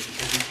the city,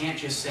 because we can't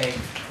just say,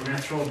 we're going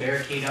to throw a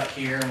barricade up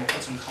here and we'll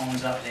put some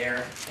cones up there.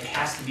 It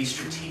has to be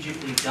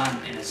strategically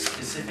done in a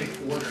specific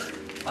order.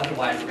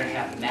 Otherwise, we're going to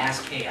have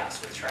mass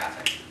chaos with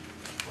traffic.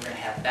 We're going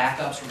to have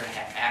backups, we're going to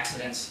have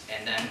accidents,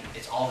 and then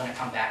it's all going to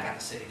come back on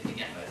the city to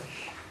begin with.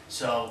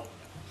 So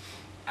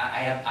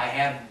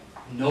I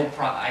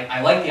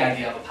like the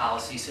idea of a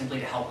policy simply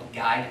to help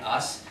guide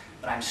us,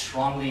 but I'm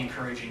strongly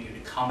encouraging you to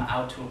come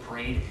out to a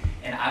parade,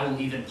 and I will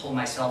even pull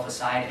myself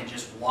aside and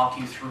just walk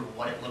you through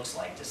what it looks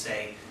like to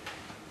say,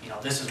 you know,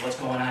 this is what's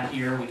going on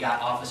here, we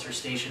got officers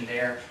stationed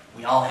there,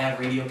 we all have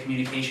radio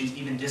communications,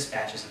 even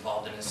dispatch is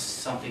involved in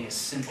something as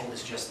simple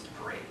as just the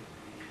parade.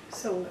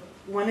 So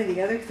one of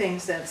the other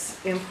things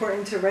that's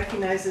important to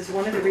recognize is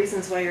one of the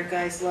reasons why your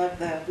guys love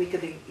the Week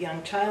of the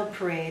Young Child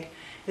Parade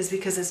is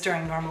because it's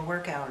during normal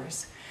work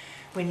hours.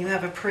 When you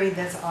have a parade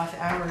that's off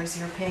hours,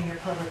 you're paying your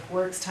public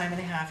works time and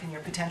a half, and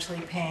you're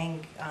potentially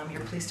paying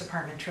your police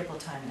department triple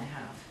time and a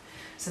half.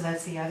 So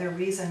that's the other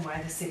reason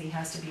why the city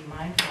has to be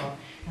mindful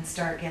and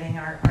start getting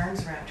our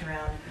arms wrapped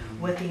around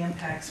what the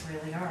impacts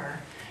really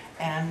are.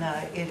 And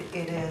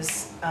it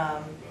is,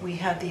 we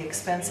have the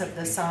expense of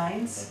the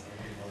signs,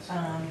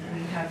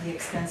 we have the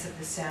expense of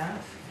the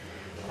staff.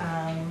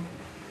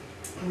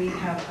 We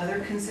have other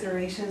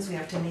considerations. We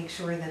have to make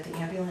sure that the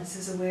ambulance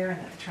is aware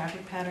and that the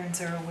traffic patterns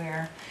are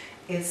aware.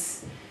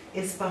 It's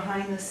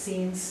behind the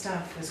scenes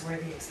stuff is where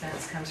the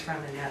expense comes from,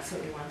 and that's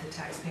what we want the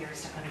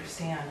taxpayers to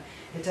understand.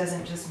 It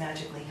doesn't just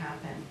magically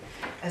happen.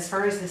 As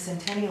far as the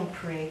Centennial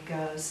Parade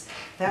goes,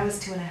 that was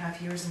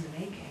 2.5 years in the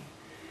making.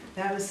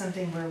 That was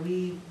something where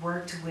we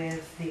worked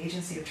with the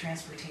Agency of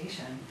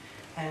Transportation,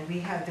 and we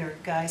had their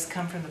guys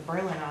come from the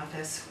Berlin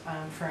office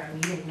for a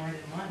meeting more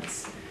than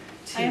once.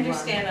 I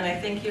understand, and I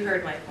think you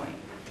heard my point.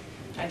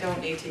 I don't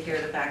need to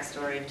hear the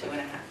backstory of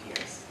 2.5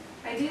 years.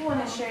 I do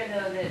want to share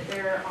though that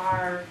there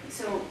are,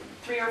 so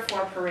 3 or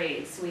 4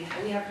 parades. We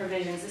have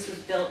provisions. This was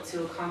built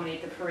to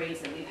accommodate the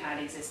parades that we've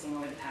had existing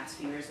over the past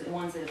few years, the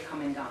ones that have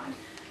come and gone.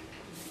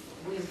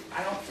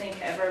 I don't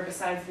think ever,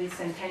 besides the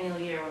Centennial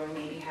year where we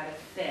maybe had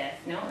a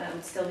 5th, no, that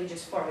would still be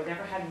just 4. We've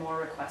never had more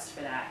requests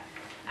for that.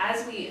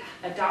 As we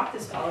adopt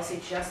this policy,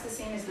 just the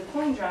same as the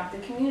coin drop, the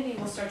community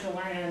will start to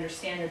learn and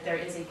understand that there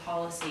is a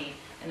policy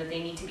and that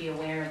they need to be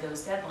aware of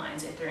those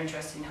deadlines if they're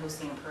interested in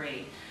hosting a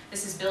parade.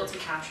 This is built to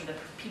capture the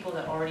people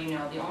that already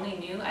know. The only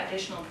new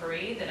additional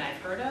parade that I've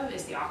heard of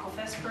is the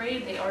Aquafest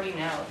parade. They already know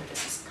that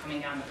this is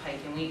coming down the pike,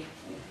 and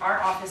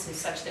our office is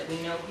such that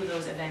we know who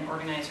those event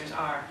organizers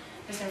are.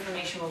 This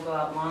information will go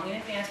out long in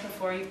advance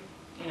before you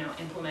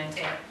implement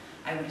it,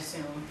 I would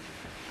assume,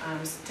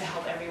 to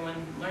help everyone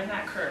learn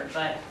that curve.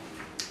 But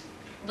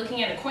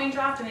looking at a coin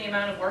drop and the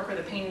amount of work or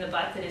the pain in the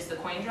butt that is the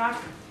coin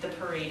drop, the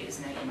parade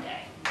is night and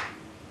day.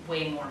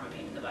 Way more of a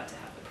pain in the butt to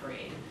have the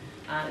parade.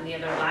 And the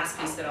other last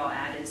piece that I'll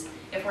add is,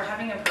 if we're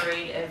having a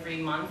parade every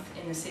month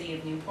in the city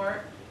of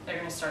Newport, they're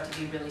going to start to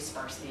be really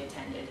sparsely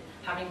attended.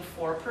 Having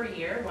 4 per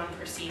year, 1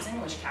 per season,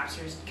 which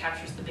captures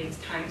the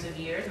big times of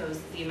year,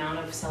 the amount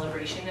of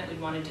celebration that we'd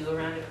want to do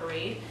around a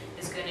parade,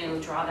 is going to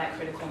draw that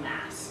critical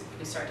mass. If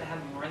we start to have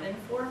more than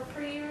 4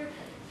 per year,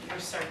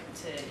 it's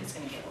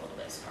going to get a little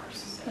bit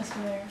sparse. That's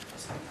fair.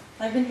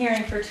 I've been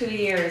hearing for 2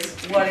 years,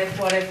 what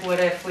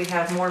if we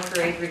have more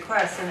parade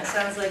requests, and it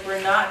sounds like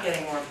we're not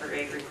getting more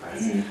parade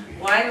requests.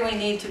 Why do we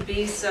need to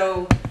be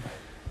so,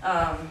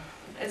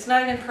 it's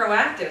not even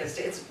proactive,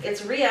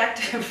 it's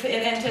reactive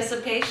in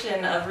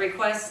anticipation of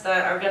requests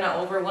that are gonna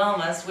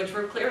overwhelm us, which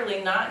we're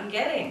clearly not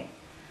getting?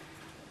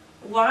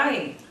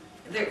 Why?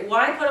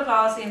 Why put a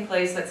policy in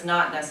place that's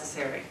not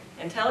necessary?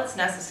 Until it's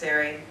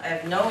necessary, I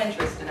have no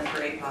interest in a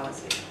parade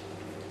policy.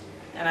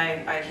 And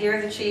I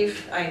hear the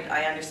chief,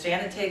 I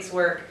understand it takes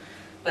work,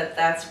 but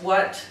that's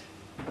what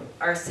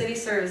our city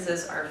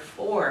services are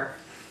for.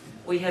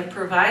 We have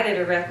provided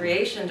a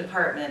recreation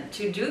department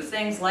to do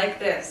things like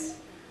this,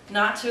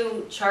 not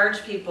to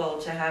charge people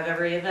to have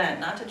every event,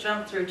 not to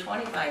jump through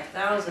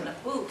 25,000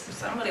 hoops if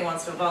somebody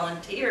wants to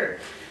volunteer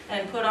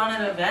and put on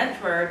an event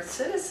for our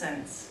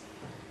citizens.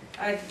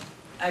 I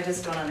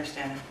just don't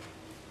understand it.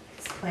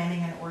 It's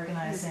planning and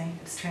organizing,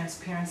 it's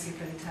transparency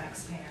for the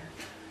taxpayer.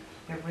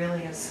 It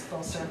really is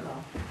full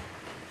circle.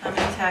 How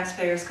many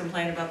taxpayers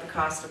complain about the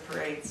cost of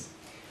parades?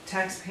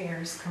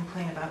 Taxpayers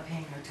complain about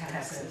paying their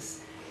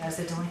taxes. As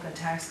a delinquent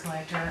tax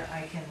collector,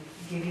 I can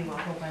give you a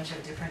whole bunch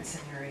of different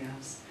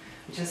scenarios.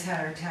 We just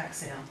had our tax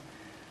sale.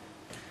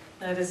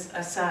 That is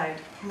aside.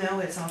 No,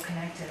 it's all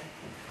connected.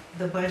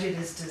 The budget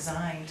is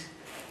designed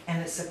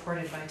and it's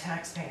supported by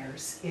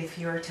taxpayers. If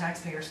your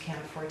taxpayers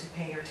can't afford to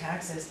pay your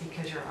taxes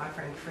because you're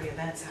offering free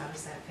events, how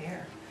is that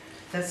fair?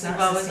 That's not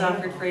We've always sustainable.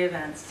 offered free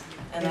events,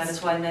 and that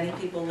is why many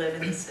people live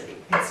in the city.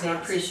 It's They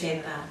not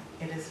appreciate sustainable.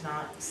 that. It is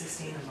not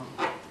sustainable.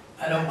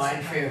 I don't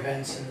mind free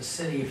events in the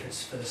city if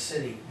it's for the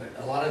city, but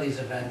a lot of these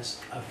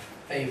events are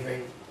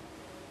favoring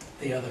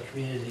the other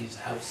communities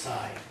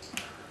outside.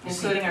 You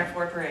see- Including our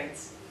 4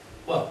 parades.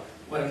 Well,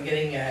 what I'm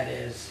getting at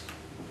is,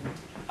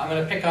 I'm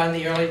gonna pick on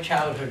the early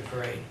childhood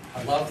parade.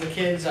 I love the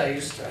kids, I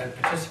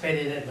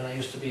participated in it when I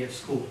used to be at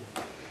school.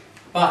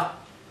 But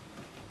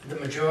the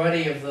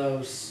majority of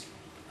those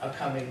are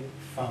coming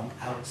from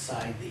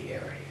outside the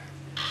area.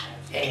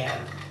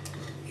 And,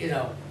 you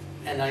know,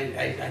 and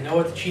I know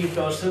what the chief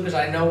goes through, because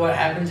I know what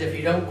happens if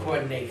you don't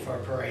coordinate for a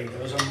parade.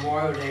 There was a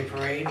Memorial Day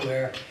parade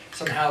where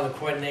somehow the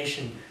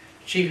coordination,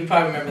 Chief, you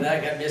probably remember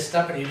that, got messed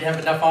up and you didn't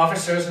have enough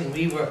officers and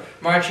we were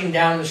marching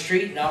down the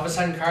street and all of a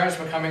sudden cars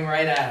were coming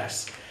right at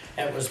us.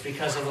 It was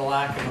because of the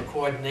lack of a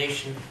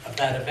coordination of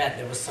that event.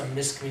 There was some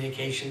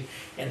miscommunication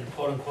and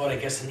quote unquote, I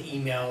guess an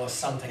email or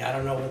something. I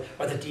don't know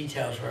what the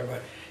details were,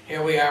 but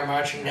here we are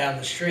marching down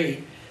the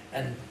street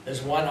and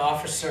there's one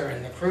officer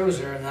in the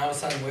cruiser and all of a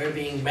sudden we're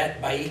being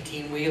met by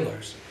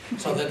 18-wheelers.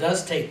 So there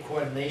does take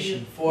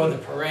coordination for the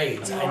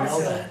parades, I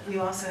know that.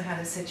 You also had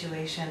a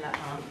situation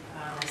on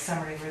a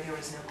summary where there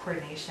was no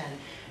coordination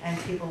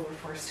and people were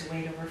forced to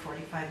wait over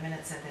 45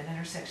 minutes at that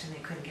intersection. They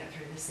couldn't get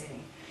through the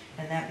city.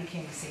 And that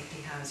became a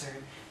safety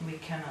hazard. And we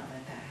cannot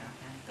let that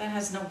happen. That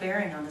has no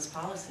bearing on this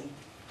policy.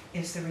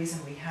 It's the reason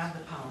we have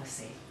the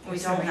policy. We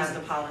don't have the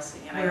policy,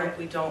 and I hope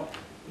we don't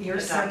Your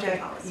adopt the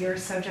policy. your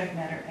subject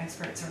matter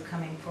experts are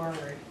coming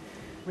forward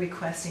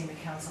requesting the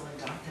council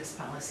adopt this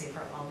policy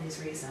for all these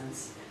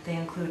reasons. They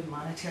include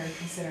monetary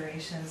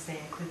considerations, they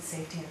include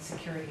safety and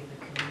security of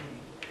the community.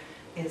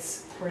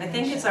 It's I coordination.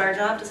 think it's our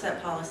job to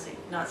set policy,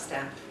 not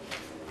staff.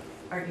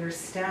 Your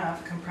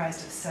staff,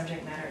 comprised of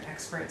subject matter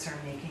experts, are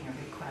making a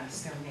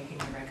request, they're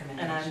making a And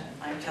recommendation.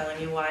 I'm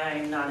telling you why I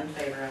am not in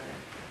favor of it.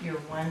 You're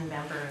one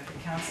member of the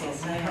council.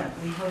 Yes, I am.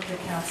 We hope the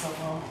council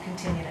will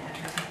continue to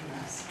entertain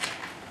this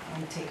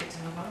and take it to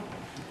a vote.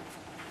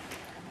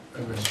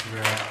 Mr.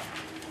 Mayor,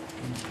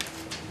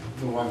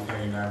 the one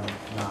thing I'm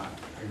not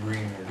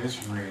agreeing or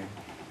disagreeing,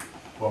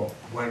 well,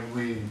 when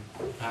we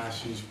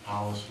pass these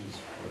policies,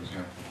 for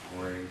example,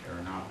 parade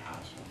or not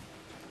pass them,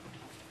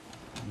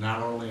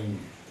 not only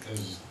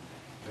is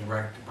the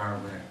rec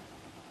department,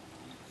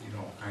 you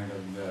know, kind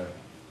of the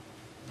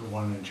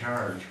one in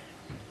charge,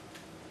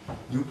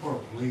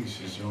 Newport Police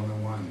is the only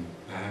one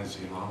that has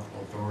the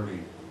lawful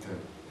authority to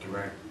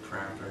direct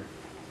traffic,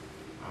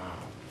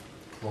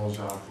 close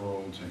off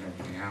roads and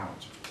everything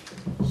else.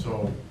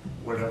 So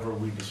whatever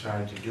we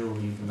decide to do,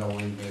 even though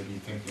we may be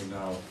thinking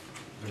of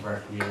the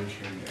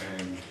recreation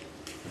and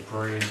the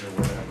parades or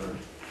whatever,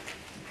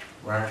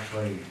 we're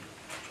actually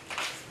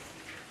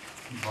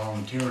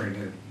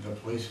volunteering the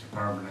police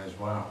department as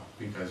well,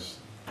 because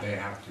they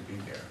have to be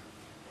there.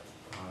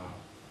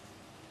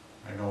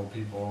 I know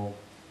people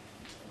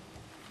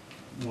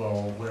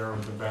will wear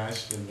the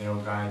vest and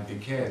they'll guide the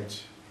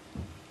kids,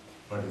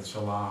 but it's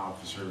the law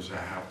officers that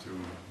have to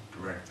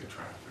direct the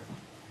traffic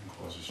and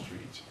close the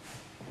streets.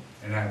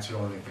 And that's the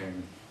only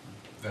thing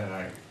that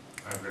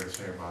I've got to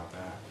say about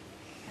that.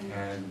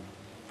 And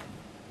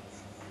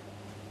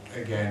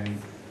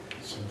again,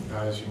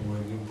 sympathizing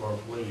with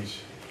Newport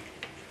Police,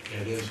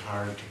 it is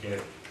hard to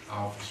get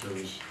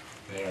officers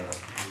there.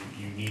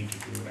 You need to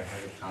do it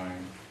ahead of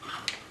time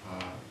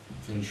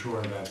to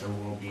ensure that there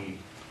will be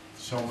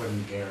somebody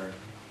there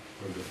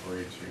for the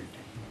parade safety.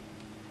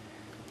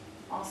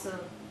 Also,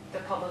 the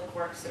Public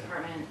Works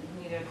Department,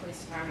 neither the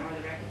police department or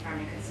the rec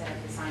department could set up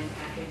the sign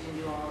package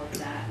and do all of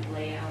that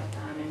layout.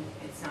 And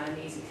it's not an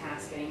easy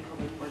task getting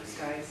public works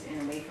guys in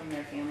away from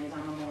their families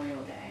on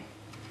Memorial Day.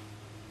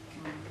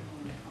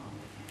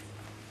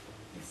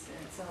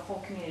 It's a whole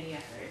community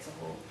effort. It's a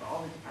whole, for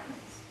all the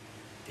departments.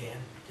 Dan,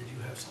 did you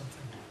have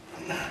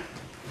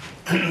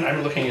something?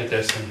 I'm looking at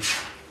this and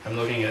I'm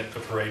looking at the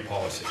parade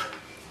policy.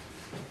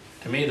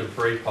 To me, the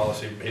parade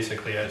policy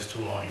basically has 2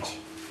 lines.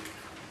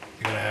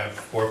 You're gonna have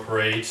 4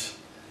 parades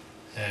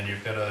and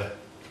you've gotta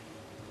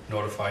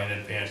notify in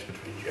advance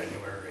between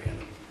January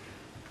and,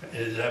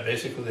 is that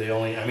basically the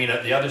only, I mean,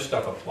 the other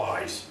stuff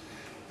applies,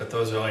 but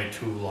those are only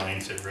 2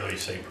 lines that really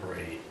say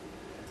parade.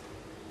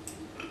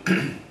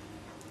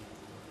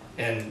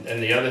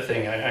 And the other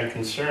thing, I'm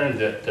concerned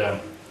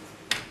that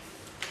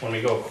when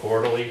we go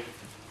quarterly,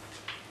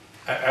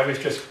 I was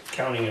just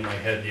counting in my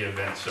head the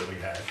events that we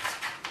had.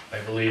 I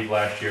believe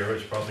last year it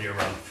was probably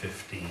around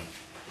 15.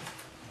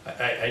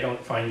 I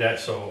don't find that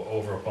so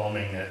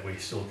overwhelming that we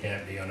still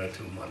can't be on a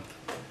 2-month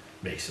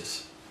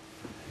basis.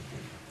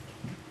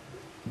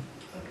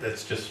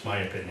 That's just my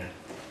opinion.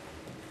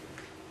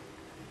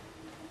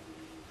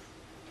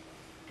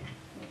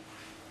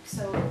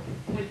 So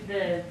with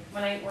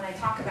when I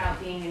talk about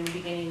being in the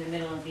beginning, the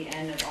middle, and the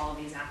end of all of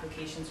these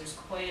applications, there's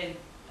quite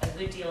a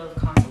good deal of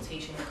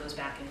consultation that goes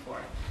back and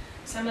forth.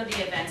 Some of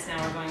the events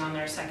now are going on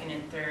their second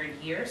and third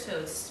year, so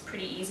it's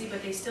pretty easy,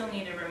 but they still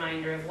need a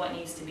reminder of what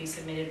needs to be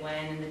submitted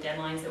when and the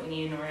deadlines that we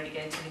need in order to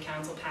get it to the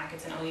council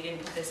packets, and oh, you didn't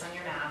put this on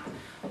your map,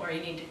 or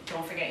you need to,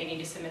 don't forget you need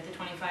to submit the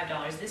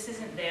 $25. This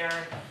isn't their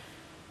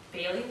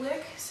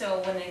bailiwick,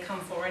 so when they come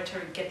forward to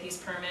get these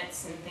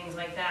permits and things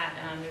like that,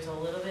 there's a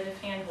little bit of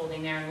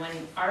hand-holding there, and when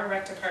our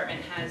rec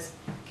department has,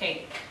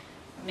 okay,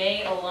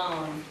 May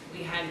alone,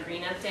 we had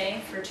Green Up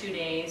Day for 2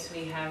 days.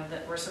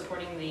 We're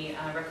supporting the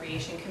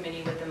Recreation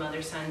Committee with the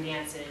Mother-Son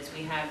dances.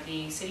 We have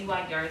the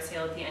citywide yard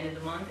sale at the end of the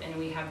month, and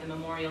we have the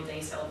Memorial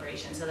Day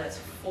celebration. So that's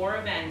 4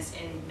 events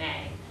in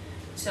May.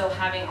 So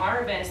having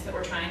our events that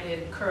we're trying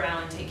to corral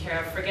and take care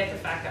of, forget the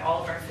fact that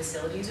all of our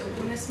facilities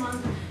open this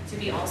month, to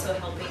be also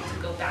helping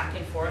to go back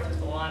and forth with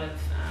a lot of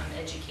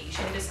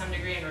education to some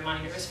degree and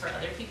reminders for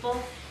other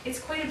people. It's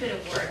quite a bit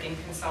of work, and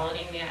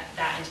consolidating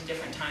that into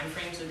different time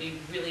frames would be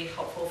really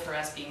helpful for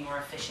us being more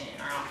efficient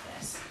in our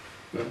office.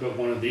 But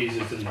one of these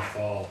is in the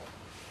fall.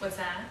 What's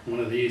that? One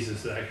of these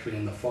is actually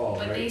in the fall,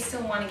 right? But they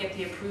still want to get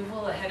the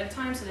approval ahead of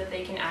time so that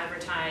they can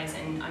advertise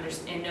and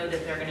know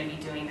that they're going to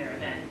be doing their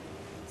event.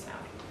 So.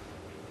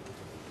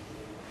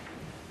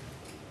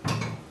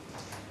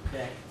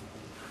 Okay.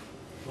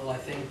 Well, I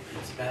think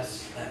it's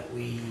best that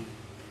we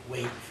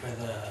wait for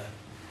the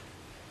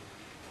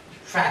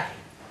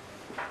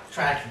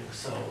tracking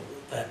so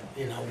that,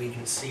 you know, we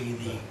can see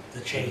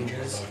the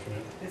changes.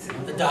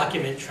 The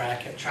document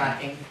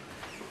tracking.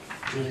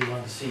 Really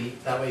want to see,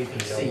 that way you can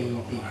see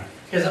the,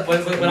 because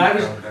when I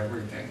was,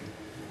 Everything.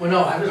 well,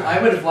 no,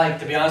 I would have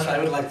liked, to be honest, I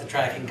would like the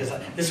tracking, because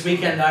this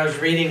weekend I was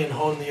reading and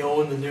holding the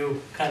old and the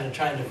new, kind of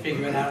trying to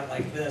figure it out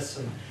like this,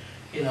 and,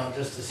 you know,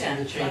 just to see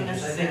the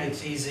changes. I think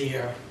it's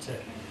easier to,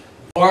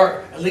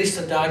 or at least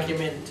a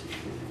document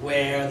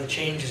where the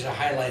changes are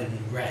highlighted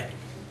in red.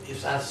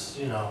 If that's,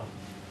 you know,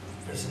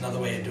 there's another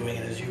way of doing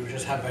it, is you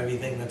just have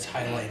everything that's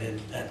highlighted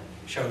that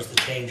shows the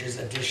changes,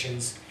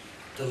 additions,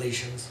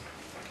 deletions.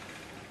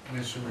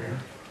 Mr. Mayor,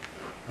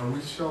 are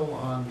we still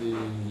on the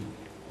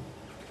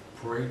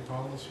parade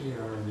policy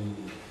or the?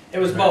 It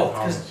was event both,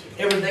 because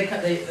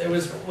policy?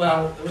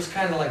 it was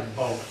kind of like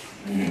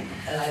both. And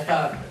I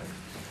thought,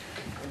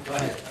 go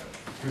ahead.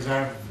 Because I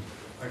have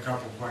a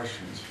couple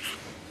questions.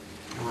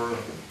 Were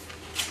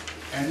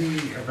any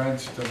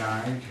events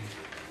denied?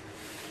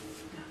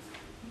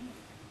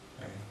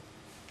 Okay.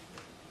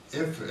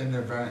 If an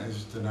event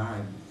is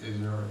denied, is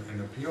there an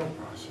appeal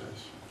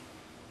process?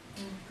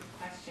 Good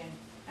question.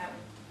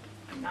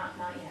 Not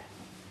yet.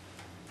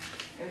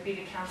 It would be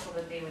the council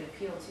that they would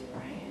appeal to,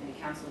 right? And the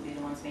council would be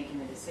the ones making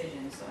the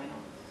decision, so I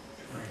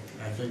don't.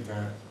 Right. I think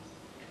that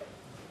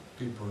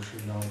people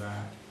should know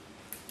that.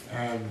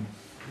 And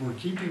we're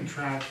keeping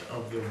track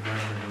of the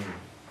revenue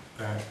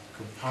that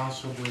could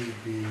possibly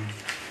be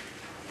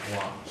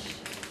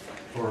lost.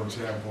 For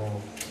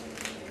example,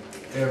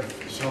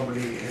 if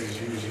somebody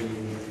is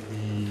using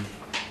the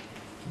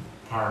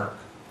park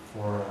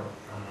for,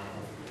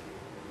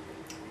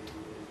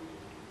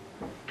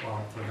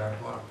 well, for that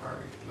block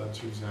party,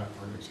 let's use that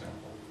for an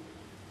example.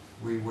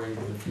 We waive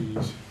the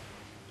fees.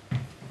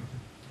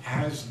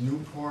 Has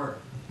Newport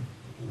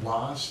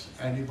lost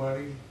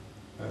anybody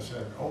that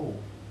said, oh,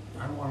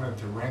 I wanted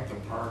to rent the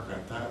park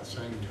at that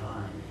same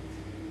time?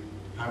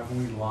 Have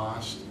we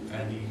lost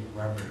any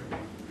revenue?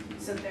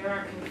 So there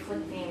are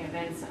conflicting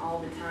events all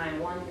the time.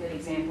 One good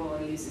example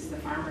I use is the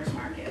farmer's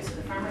market. So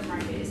the farmer's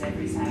market is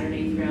every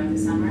Saturday throughout the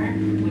summer,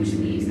 which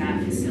leaves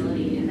that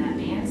facility in that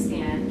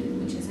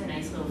bandstand, which is a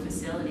nice little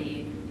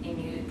facility.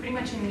 And you pretty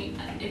much,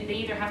 they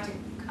either have to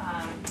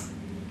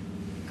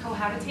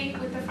cohabitate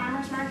with the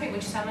farmer's market,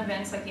 which some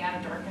events like the Out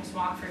of Darkness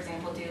Walk, for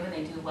example, do, and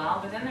they do well.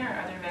 But then there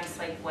are other events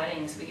like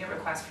weddings. We get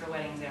requests for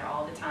weddings there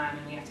all the time,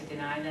 and we have to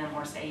deny them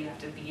or say you have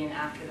to be in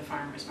after the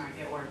farmer's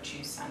market or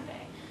choose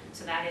Sunday.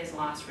 So that is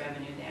lost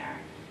revenue there.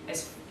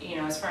 As you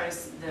know, as far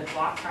as the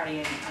block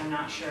party, I'm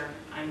not sure.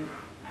 I'm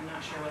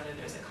not sure whether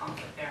there's a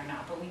conflict there or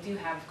not. But we do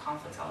have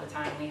conflicts all the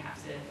time. We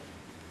have to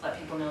let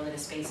people know that a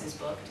space is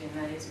booked and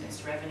that is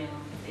missed revenue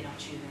if they don't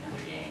choose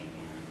another day.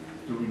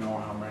 Do we know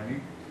how many?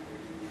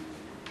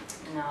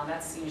 No,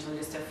 that's usually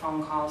just a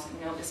phone call.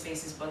 No, the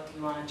space is booked.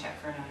 You want to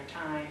check for another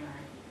time, or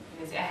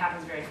because it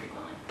happens very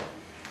frequently.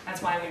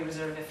 That's why we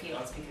reserve the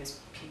fields, because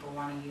people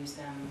want to use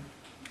them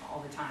all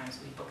the time, so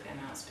we book them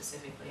out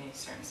specifically in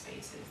certain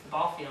spaces. The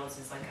ball fields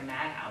is like a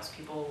madhouse.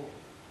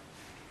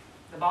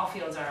 The ball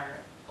fields are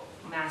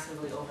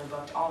massively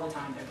overbooked all the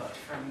time. They're booked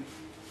from,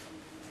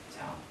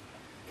 so.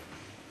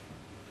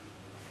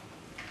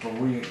 But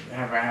we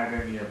haven't had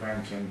any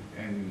events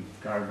in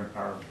Gardner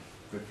Park,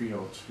 the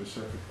field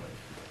specifically.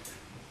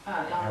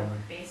 On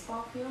the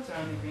baseball fields or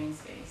on the green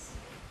space?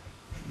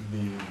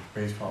 The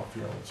baseball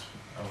fields,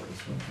 I would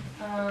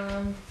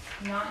assume.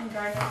 Not in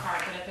Gardner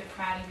Park, but up at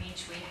Pratty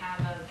Beach, we have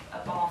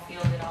a ball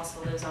field that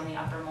also lives on the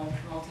upper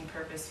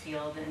multi-purpose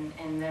field,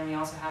 and then we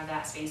also have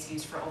that space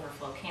used for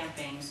overflow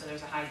camping, so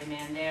there's a high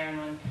demand there, and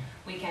on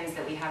weekends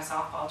that we have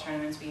softball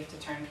tournaments, we have to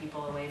turn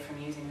people away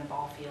from using the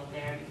ball field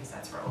there, because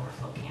that's where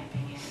overflow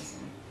camping is,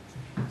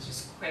 and it's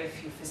just quite a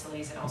few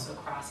facilities that also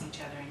cross each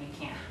other and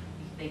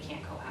they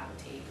can't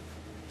cohabitate.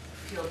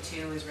 Field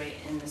 2 is right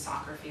in the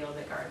soccer field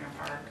at Gardner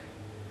Park.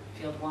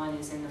 Field 1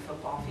 is in the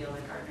football field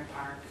at Gardner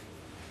Park.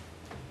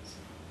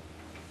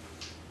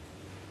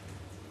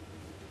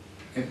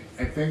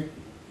 I think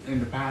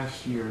in the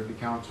past year, the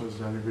council has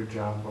done a good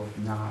job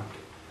of not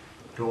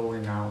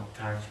doling out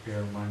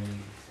taxpayer money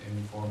in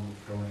the form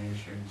of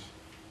donations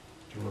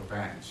to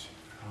events.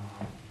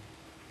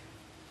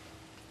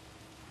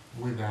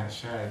 With that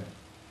said,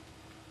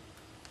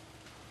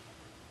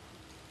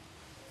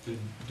 do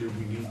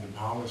we need the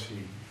policy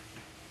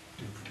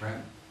to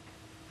prevent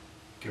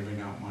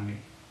giving out money?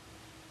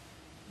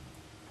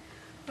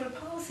 What a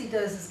policy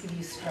does is give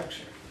you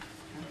structure,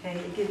 okay?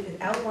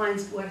 It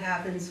outlines what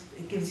happens,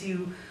 it gives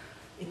you,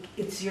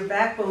 it's your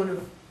backbone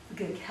of,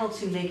 it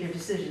helps you make your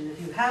decision.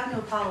 If you have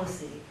no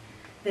policy,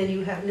 then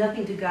you have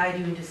nothing to guide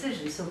you in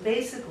decisions. So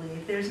basically,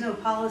 if there's no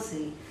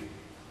policy,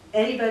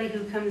 anybody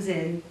who comes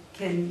in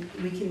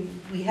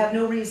we have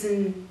no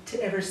reason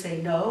to ever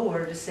say no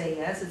or to say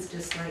yes. It's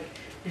just like,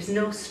 there's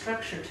no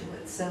structure to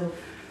it. So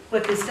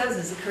what this does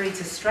is it creates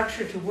a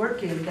structure to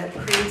work in that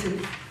creates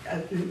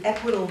an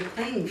equitable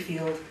playing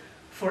field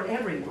for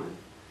everyone.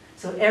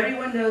 So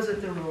everyone knows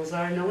what the rules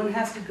are. No one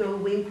has to go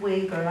wink,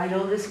 wink, or I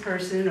know this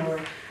person, or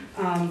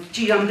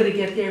gee, I'm going to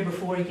get there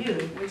before you.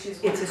 Which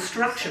is It's a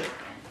structure.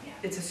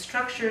 It's a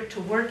structure to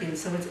work in,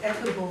 so it's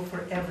equitable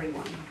for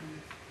everyone.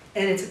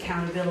 And it's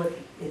accountability.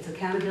 It's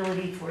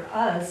accountability for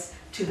us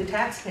to the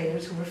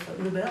taxpayers who are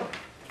footing the bill.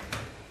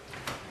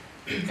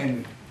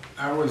 And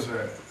I was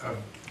a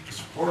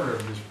supporter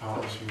of this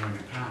policy when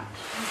it passed.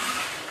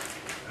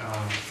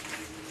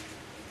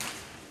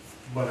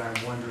 But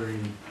I'm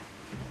wondering,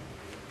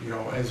 you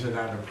know, is it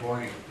at a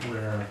point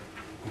where,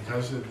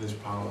 because of this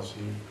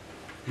policy,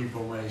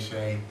 people may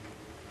say,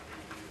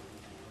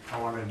 I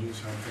want to do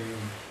something,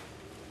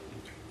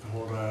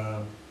 hold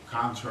a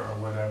concert or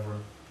whatever,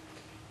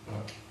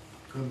 but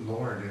good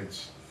Lord,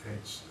 it's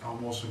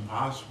almost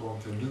impossible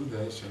to do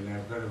this, and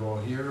I've got to go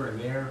here and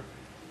there,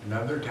 and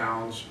other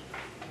towns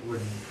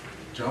would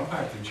jump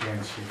at the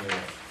chance to do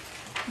it.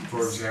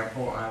 For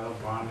example, Isle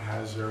of Bond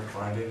has their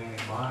Friday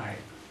Night Live.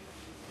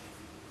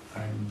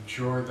 I'm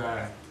sure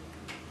that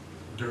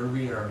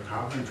Derby or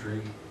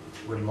Coventry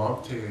would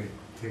love to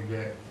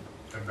get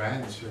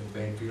events if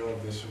they feel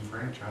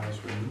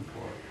disenfranchised with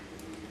Newport.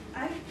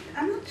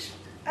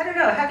 I don't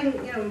know,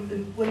 having, you know,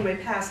 in one of my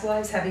past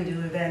lives having to do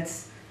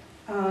events,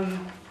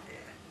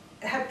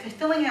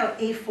 filling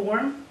out a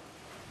form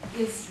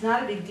is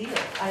not a big deal,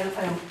 I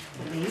don't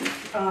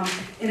believe.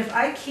 And if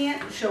I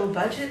can't show a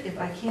budget, if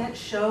I can't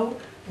show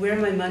where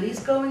my money's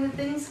going and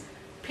things,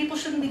 people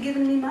shouldn't be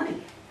giving me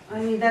money. I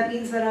mean, that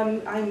means that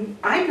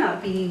I'm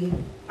not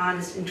being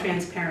honest and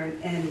transparent,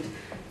 and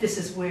this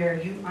is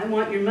where I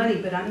want your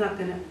money, but I'm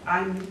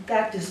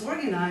that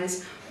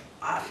disorganized.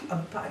 A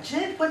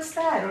budget? What's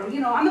that? Or, you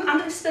know, I'm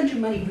going to spend your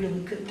money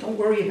really good. Don't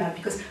worry about it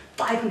because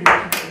 500 people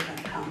are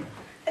going to come.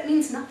 That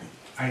means nothing.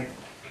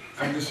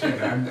 I'm just saying,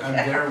 I'm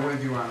there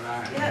with you on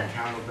that, and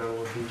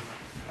accountability.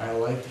 I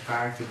like the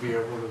fact to be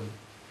able to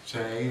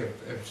say,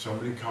 if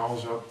somebody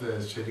calls up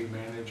the city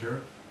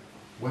manager,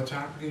 what's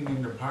happening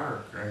in the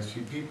park? I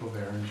see people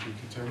there, and she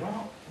can say,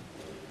 well,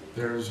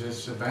 there's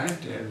this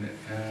event,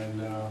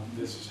 and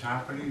this is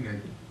happening.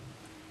 It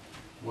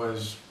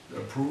was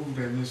approved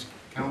in this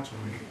council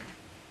meeting.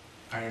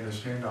 I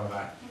understand all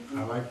that.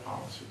 I like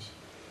policies.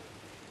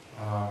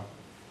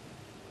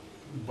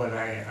 But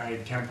I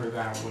temper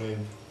that with,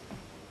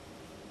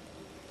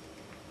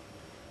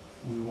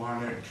 we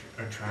want to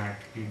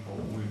attract people,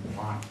 we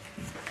want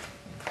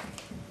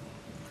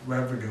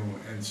revenue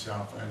and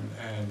stuff,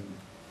 and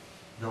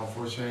you know, if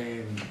we're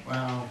saying,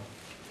 well,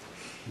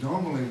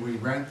 normally we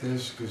rent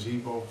this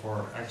gazebo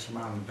for X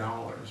amount of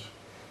dollars,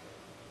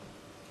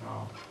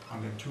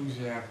 on a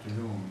Tuesday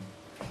afternoon,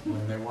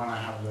 when they want to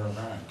have their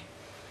event,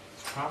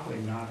 it's probably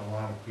not a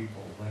lot of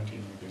people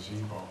renting the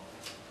gazebo.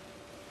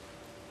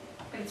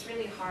 But it's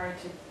really hard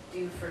to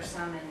do for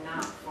some and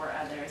not for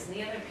others. And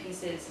the other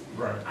piece is,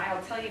 Right.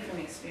 I'll tell you from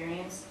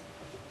experience,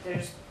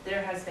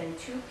 there has been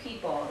 2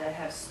 people that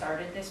have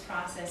started this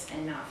process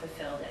and not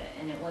fulfilled it.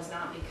 And it was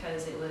not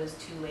because it was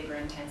too labor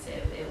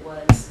intensive. It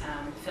was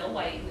Phil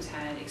White, who's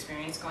had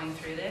experience going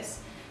through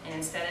this. And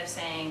instead of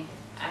saying,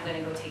 I'm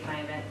gonna go take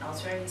my event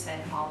elsewhere, he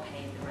said, I'll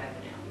pay the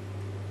revenue.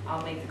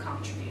 I'll make the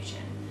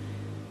contribution.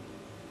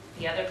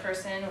 The other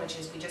person, which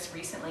is we just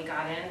recently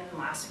got in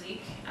last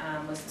week,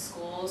 was the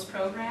schools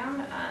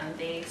program.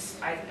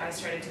 I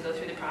started to go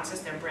through the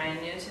process. They're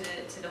brand new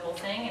to the whole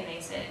thing, and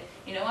they said,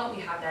 you know what,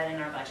 we have that in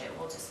our budget.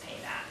 We'll just pay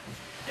that.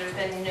 There's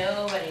been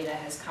nobody that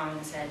has come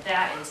and said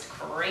that is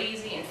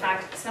crazy. In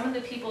fact, some of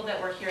the people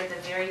that were here at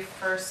the very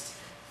first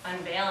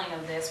unveiling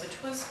of this,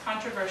 which was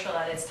controversial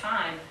at its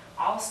time,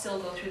 all still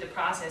go through the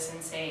process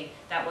and say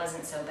that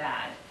wasn't so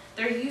bad.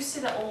 They're used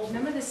to the old,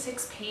 remember the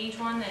 6-page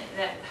one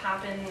that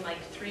happened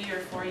like 3 or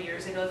 4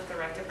 years ago that the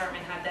rec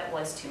department had? That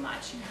was too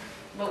much.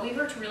 But we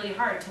worked really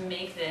hard to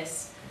make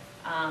this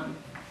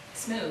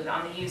smooth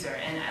on the user.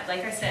 And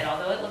like I said,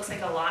 although it looks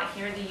like a lot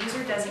here, the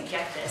user doesn't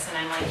get this. And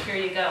I'm like, here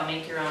you go,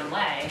 make your own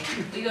way.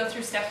 We go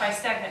through step by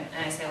step and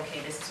I say, okay,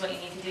 this is what you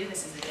need to do.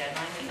 This is the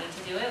deadline that you need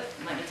to do it.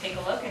 Let me take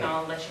a look and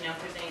I'll let you know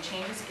if there's any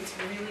changes. It's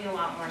really a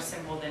lot more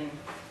simple than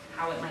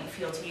how it might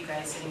feel to you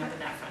guys sitting up at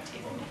that front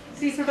table making this.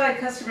 So you provide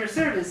customer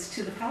service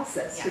to the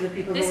process, to the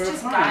people who are This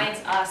just applying.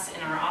 guides us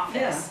in our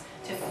office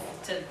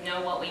to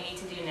know what we need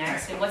to do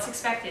next and what's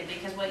expected,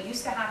 because what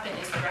used to happen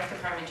is the rec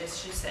department just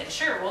said,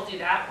 sure, we'll do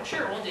that,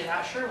 sure, we'll do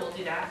that, sure, we'll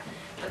do that.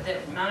 But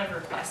the amount of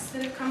requests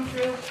that have come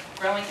through,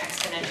 growing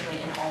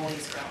exponentially and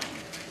always growing.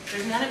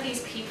 There's none of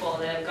these people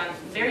that have gone,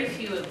 very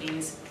few of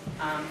these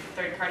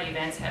third-party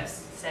events have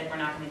said, we're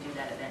not gonna do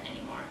that event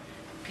anymore.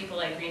 People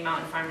like Green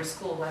Mountain Farmers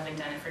School who haven't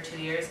done it for 2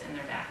 years and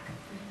they're back.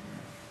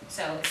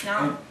 So it's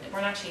not, we're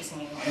not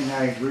chasing anyone. And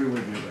I agree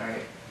with you.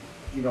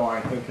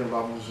 I think it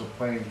levels the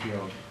playing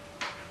field.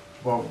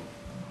 Well,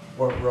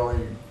 what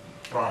really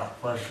brought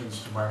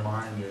questions to my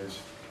mind is,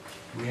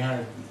 we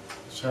had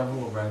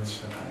several events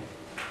tonight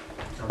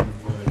come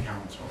before the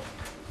council.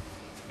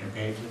 They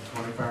paid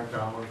the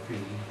 $25 fee,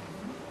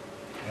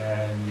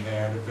 and they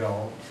had a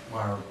bill,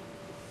 well,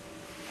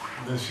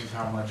 this is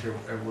how much it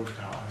would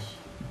cost,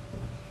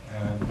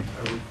 and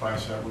a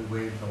request that we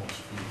waive those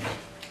fees.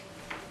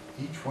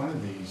 Each one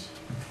of these,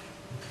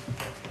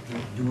 they're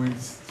doing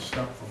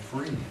stuff for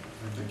free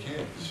for the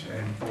kids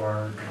and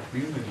for the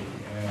community,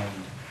 and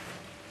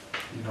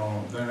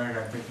then I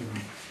got thinking,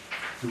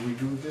 do we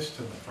do this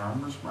to the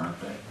farmers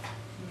market?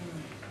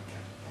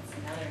 That's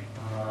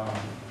another.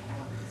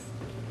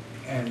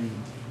 And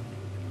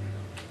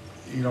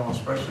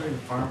especially the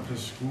farm to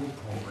school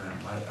program,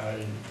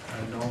 I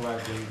know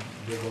that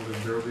they go to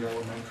Derby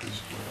Elementary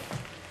School,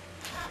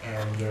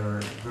 and they're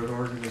a good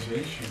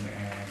organization,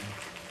 and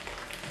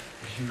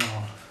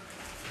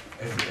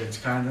it's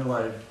kind of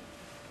like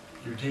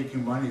you're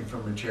taking money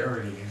from a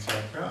charity. It's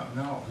like, oh,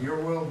 no, here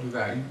we'll do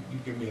that. You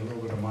give me a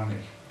little bit of money.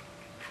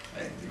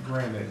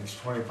 Granted, it's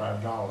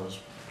 $25.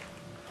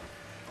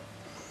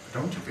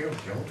 Don't you feel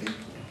guilty?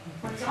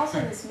 Well, there's also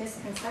this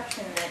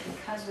misconception that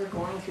because we're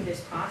going through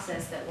this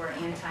process that we're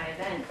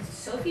anti-event.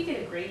 Sophie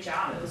did a great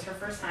job. It was her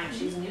first time.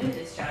 She's new to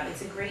this job.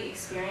 It's a great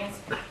experience.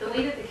 The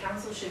way that the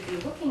council should be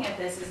looking at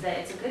this is that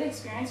it's a good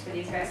experience for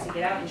these guys to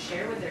get out and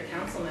share with their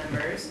council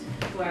members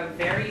who have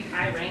very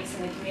high ranks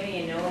in the community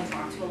and know and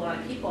talk to a lot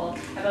of people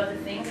about the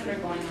things that are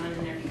going on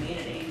in their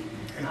community.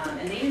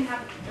 And they didn't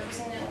have,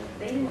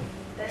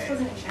 this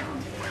wasn't a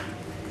challenge for them.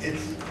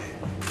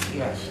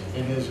 Yes,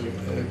 it is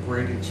a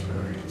great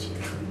experience.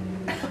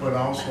 But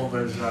also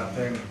there's that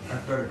thing,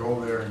 I've got to go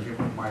there and give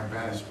it my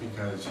best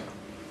because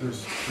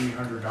there's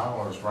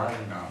 $300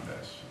 riding on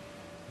this,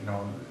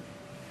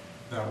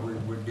 that we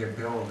would get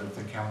billed if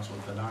the council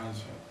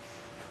denies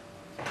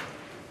it.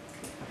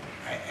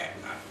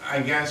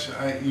 I guess,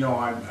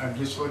 I'm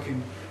just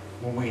looking,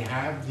 when we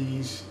have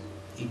these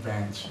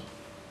events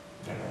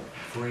that are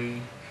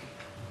free,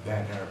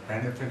 that are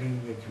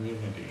benefiting the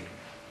community.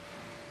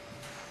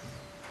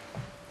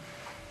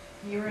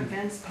 Your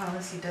events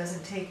policy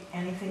doesn't take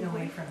anything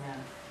away from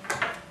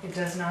that. It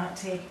does not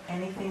take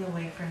anything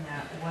away from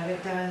that. What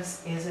it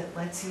does is it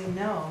lets you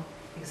know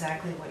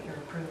exactly what you're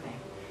approving.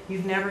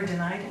 You've never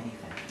denied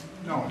anything.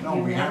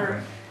 No, we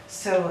haven't.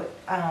 So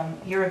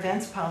your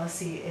events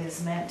policy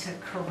is meant to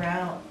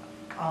corral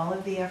all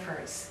of the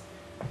efforts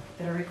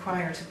that are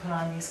required to put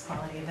on these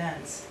quality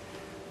events.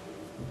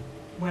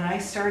 When I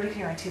started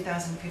here in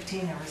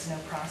 2015, there was no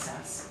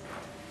process,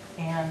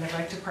 and the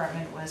rec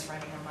department was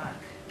running amok.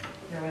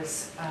 There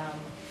was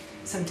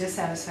some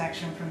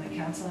dissatisfaction from the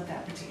council at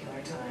that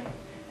particular time,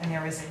 and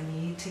there was a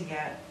need to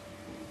get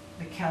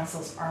the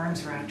council's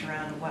arms wrapped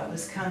around what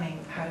was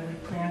coming. How do we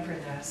plan for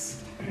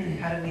this?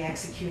 How do we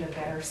execute a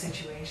better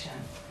situation?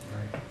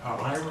 Right.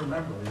 I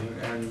remember,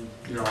 and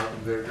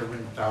they're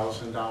giving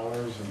 $1,000 and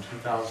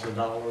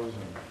 $2,000, and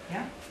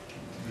Yeah.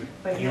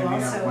 But you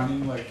handing also, out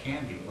money like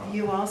candy. Well,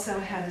 you also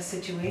had a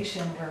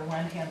situation where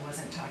one hand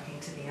wasn't talking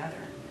to the other.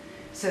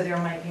 So there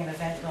might be an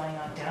event going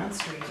on down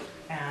street,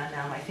 and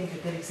I think a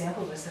good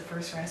example was the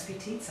first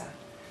Rasputitsa.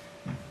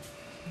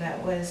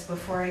 That was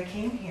before I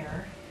came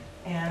here,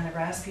 and the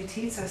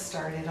Rasputitsa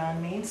started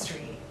on Main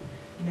Street.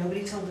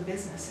 Nobody told the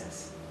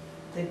businesses.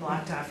 They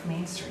blocked off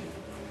Main Street,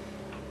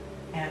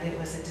 and it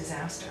was a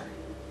disaster.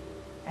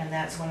 And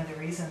that's one of the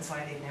reasons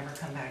why they've never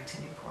come back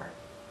to Newport.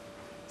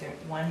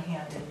 One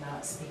hand did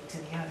not speak to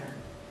the other.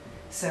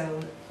 So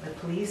the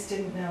police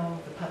didn't know,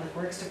 the Public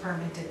Works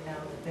Department didn't know,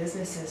 the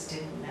businesses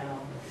didn't know.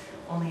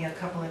 Only a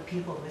couple of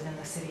people within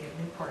the city of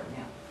Newport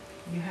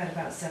knew. You had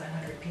about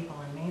 700 people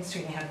on Main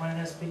Street, and you had one of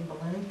those big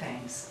balloon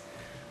things.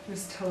 There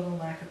was total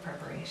lack of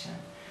preparation.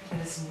 It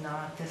is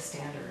not the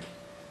standard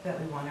that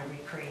we want to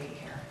recreate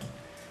here.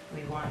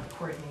 We want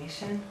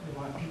coordination, we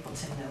want people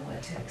to know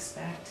what to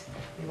expect.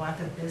 We want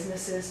the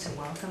businesses to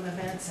welcome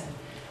events, and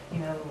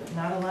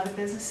not a lot of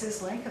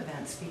businesses like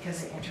events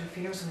because it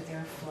interferes with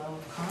their flow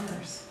of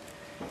commerce.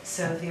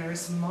 So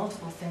there's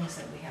multiple things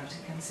that we have to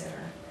consider.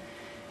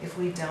 If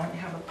we don't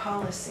have a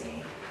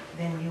policy,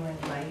 then you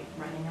invite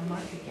running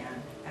amok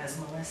again. As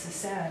Melissa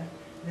said,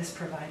 this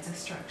provides a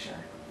structure.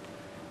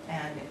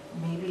 And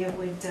maybe it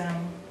would,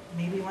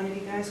 maybe one of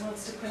you guys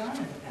wants to put on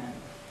an event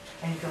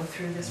and go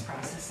through this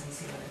process and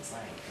see what it's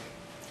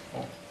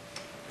like.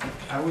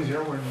 I was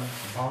there when the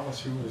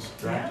policy was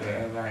drafted,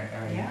 and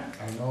Yeah.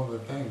 I know the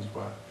things,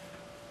 but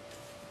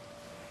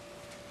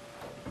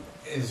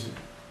is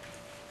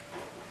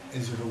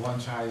it a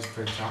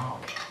one-size-fits-all?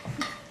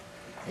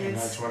 And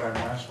that's what I'm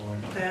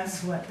wrestling with.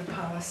 That's what the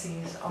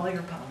policies, all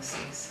your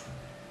policies,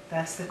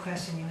 that's the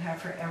question you have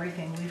for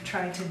everything. We've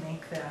tried to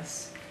make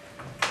this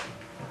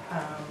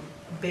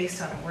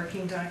based on a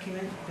working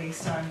document,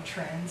 based on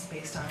trends,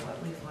 based on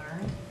what we've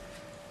learned.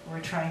 We're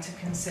trying to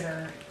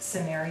consider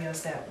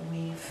scenarios that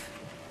we've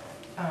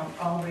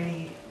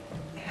already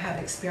had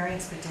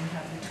experience but didn't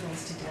have the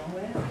tools to deal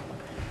with.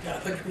 Yeah,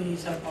 other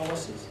communities have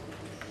policies.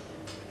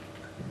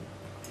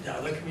 Yeah,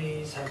 other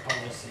communities have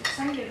policies.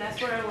 Some do, that's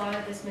where a lot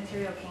of this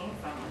material came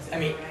from, was a I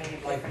mean, variety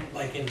of different.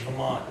 like in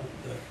Vermont,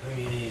 the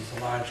communities,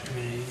 the large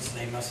communities,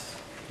 they must,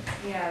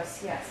 Yes,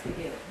 they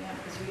do, yeah,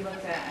 because we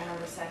looked at, I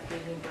remember Seth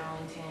gave me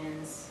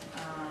Burlington's,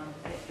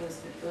 it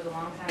was a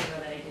long time ago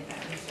that I did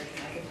that research,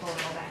 and I could pull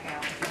it all back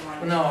out if you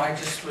wanted. well, no, I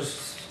just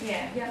was,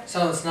 Yeah.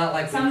 so it's not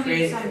like we Some do,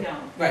 created. some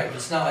don't. Right,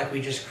 it's not like we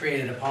just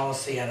created a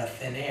policy out of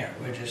thin air,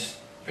 we're just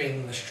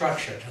bringing the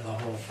structure to the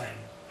whole thing.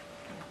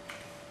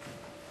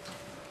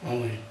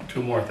 Only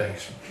two more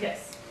things.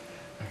 Yes.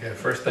 Okay,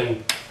 first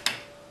thing,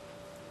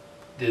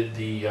 did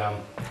the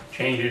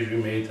changes you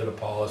made to the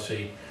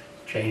policy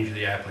change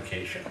the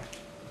application?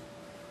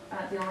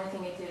 The only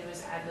thing it did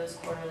was add those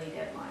quarterly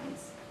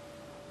deadlines.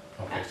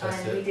 Okay, so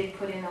that's And we it. did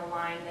put in a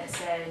line that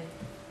said,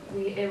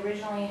 we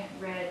originally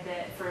read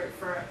that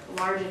for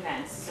large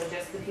events, so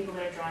just the people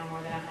that are drawing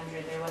more than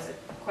 100, there was a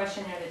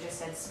question there that just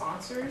said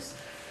sponsors.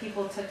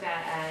 People took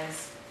that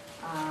as,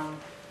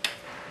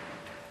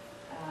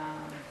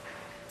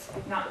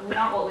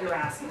 not what we were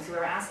asking. So we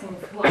were asking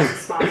who else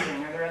is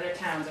sponsoring, are there other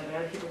towns, are there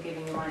other people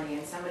giving you money?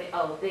 And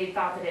they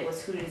thought that it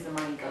was who does the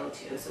money go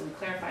to. So we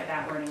clarified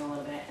that wording a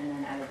little bit and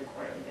then added the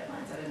quarterly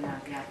deadlines. Other than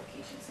that, the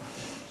application's not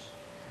changed.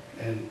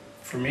 And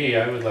for me,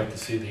 I would like to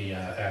see the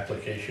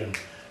application,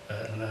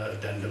 an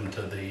addendum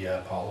to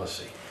the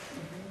policy,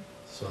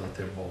 so that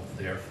they're both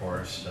there for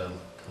us to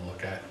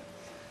look at.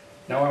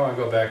 Now I want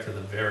to go back to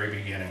the very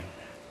beginning,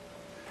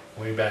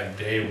 way back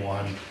day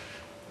one,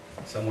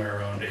 somewhere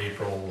around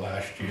April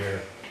last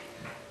year,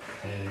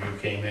 and you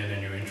came in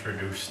and you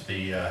introduced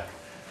the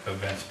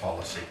events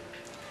policy.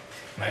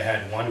 And I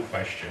had one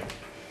question.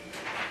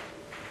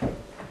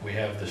 We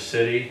have the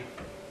city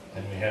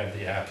and we have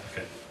the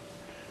applicant.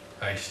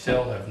 I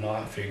still have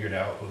not figured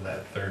out who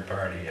that third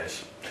party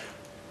is.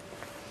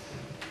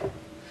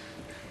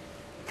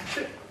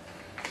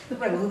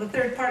 Right, well, the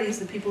third party is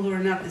the people who are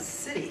not the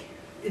city.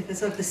 If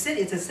it's not the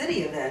city, it's a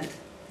city event.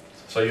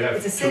 So you have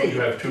It's a city. you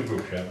have two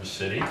groups. You have the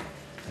city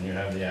and you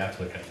have the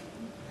applicant.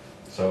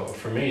 So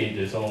for me,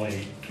 there's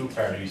only two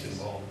parties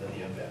involved in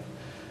the event.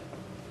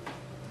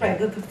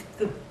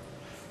 Right,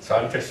 So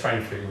I'm just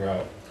trying to figure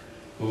out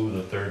who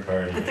the third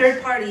party is. the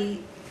third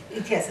party,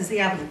 yes, is the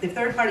applicant. The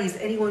third party is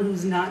anyone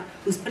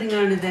who's putting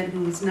on an event,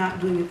 who's not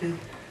doing it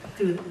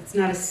through, it's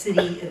not a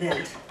city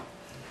event.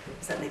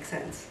 Does that make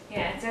sense?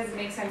 Yeah, it does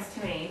make sense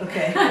to me.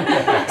 Okay.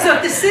 So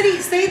if the city,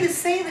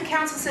 say the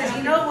council says,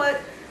 you know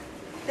what,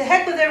 the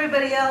heck with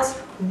everybody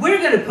else, we're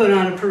gonna put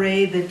on a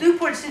parade, the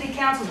Newport City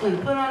Council's gonna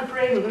put on a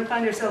parade, we're gonna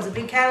find ourselves a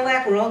big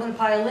Cadillac, we're all gonna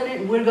pile in it,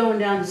 and we're going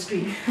down the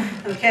street,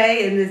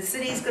 okay? And the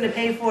city's gonna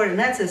pay for it, and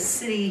that's a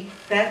city,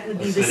 that would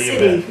be A the city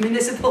city event.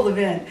 municipal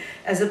event,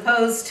 as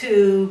opposed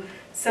to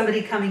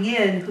somebody coming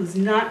in who's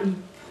not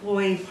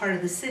employed part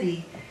of the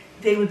city,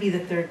 they would be the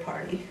third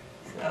party.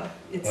 So,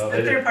 it's, Well, the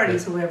they- third party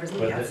is whoever's But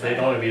looking they'd outside.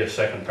 only be a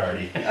second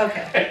party.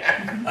 Okay.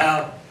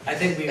 I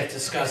think we've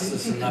discussed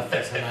this enough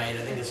for tonight,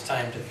 I think it's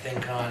time to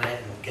think on it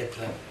and get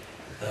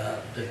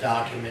the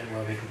document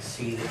where we can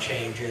see the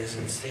changes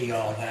and see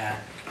all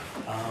that.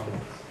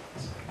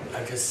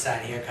 I've just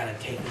sat here kind of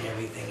taking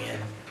everything in,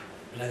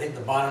 but I think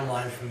the bottom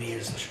line for me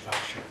is the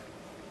structure.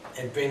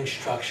 It brings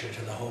structure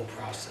to the whole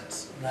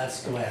process, and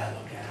that's the way I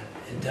look at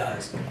it, it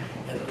does.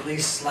 It at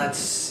least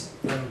lets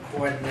them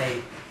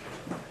coordinate.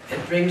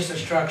 It brings the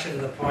structure to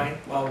the point,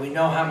 well, we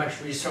know how much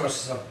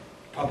resources of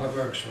public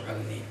works we're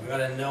gonna need. We're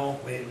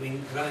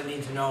gonna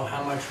need to know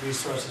how much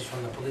resources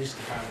from the police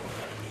department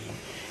we're gonna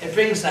need. It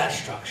brings that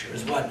structure,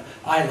 is what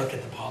I look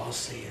at the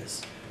policy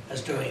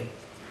as doing.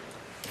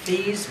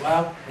 Fees,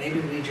 well, maybe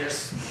we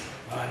just,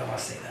 well, I don't wanna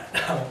say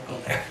that, I won't go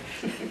there.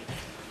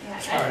 Yeah,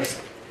 As far as,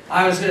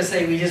 I was gonna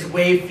say we just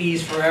waive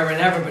fees forever and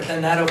ever, but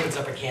then that opens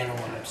up a can of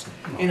worms.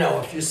 You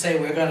know, if you say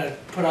we're gonna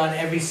put on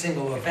every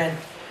single event,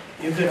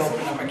 you could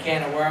open up a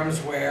can of worms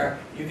where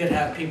you could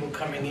have people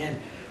coming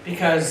in.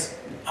 Because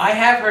I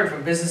have heard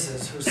from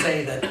businesses who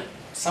say that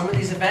some of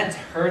these events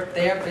hurt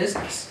their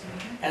business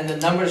and the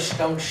numbers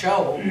don't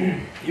show.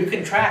 You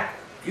can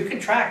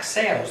track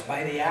sales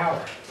by the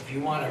hour if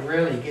you want to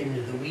really get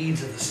into the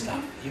weeds of the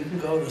stuff. You can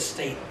go to the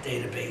state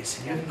database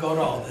and you can go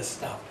to all this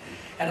stuff.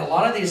 And a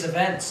lot of these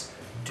events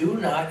do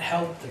not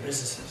help the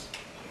businesses,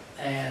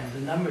 and the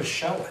numbers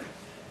show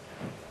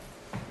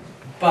it.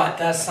 But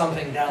that's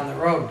something down the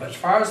road. But as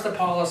far as the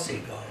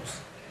policy goes,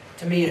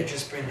 to me, it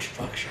just brings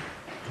structure.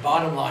 The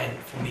bottom line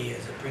for me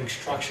is it brings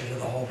structure to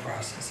the whole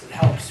process. It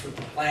helps with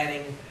the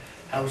planning,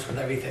 helps with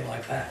everything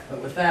like that.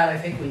 But with that, I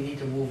think we need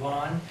to move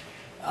on.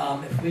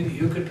 If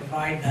you could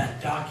provide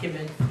that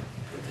document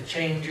with the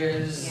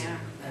changes Yeah.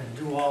 and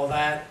do all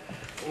that,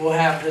 we'll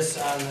have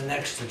this on the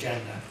next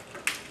agenda.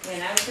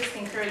 And I would just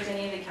encourage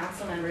any of the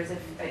council members,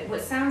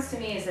 what sounds to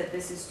me is that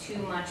this is too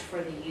much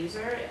for the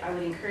user. I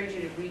would encourage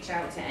you to reach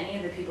out to any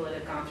of the people that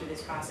have gone through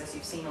this process.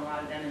 You've seen a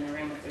lot of them in the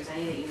room. If there's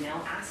any that you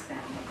know, ask them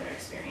what their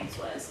experience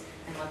was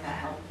and let that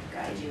help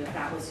guide you if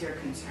that was your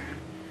concern.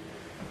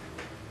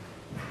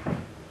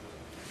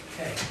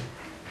 Okay.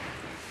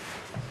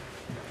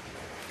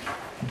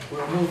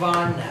 We'll move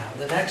on now.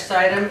 The next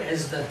item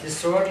is the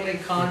disorderly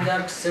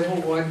conduct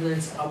civil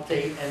ordinance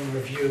update and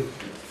review.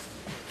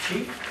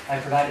 Chief? I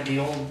provided the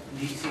old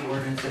DC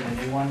ordinance and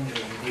the new one. It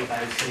was reviewed by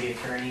the city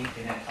attorney,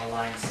 and it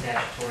aligns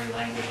statutory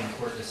language and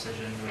court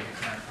decision with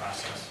the current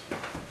process.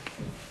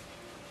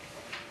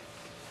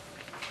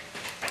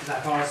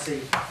 That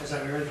policy, as I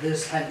heard,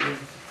 this had been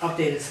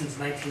updated since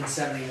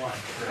 1971,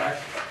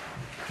 correct?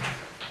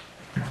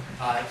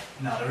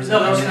 No, there was No,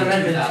 there was an in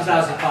amendment in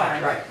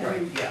 2005,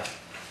 right, yeah.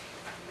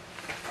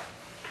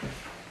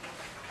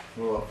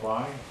 Will it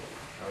fly,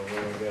 or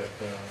will it get,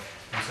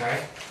 I'm sorry?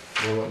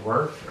 will it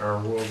work, or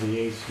will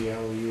the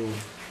ACLU?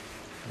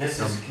 This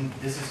is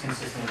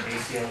consistent with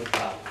ACLU,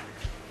 well,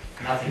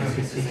 nothing is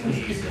consistent with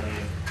the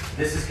ACLU.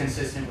 This is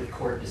consistent with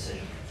court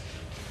decision.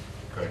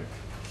 Good.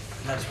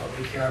 And that's what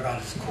we care about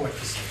is court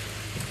decision.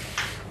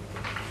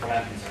 What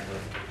I'm concerned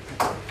with.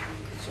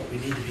 That's what we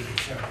need to be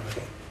concerned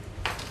with.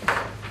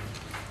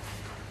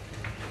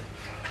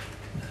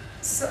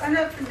 So I'm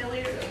not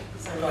familiar,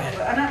 sorry, Go ahead.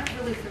 I'm not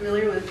really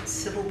familiar with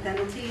civil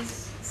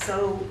penalties.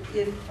 So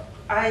if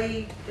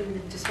I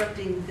am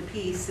disrupting the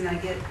peace and I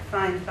get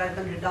fined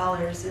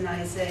 $500 and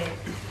I say,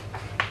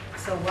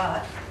 so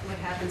what? What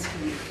happens to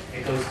me?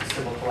 It goes to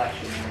civil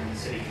collection, and then the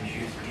city can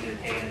choose to either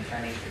pay an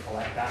attorney to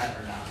collect on it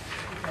or not.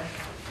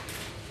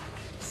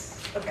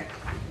 Okay.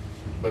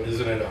 But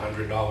isn't it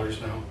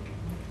 $100 now?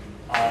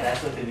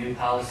 That's what the new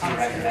policy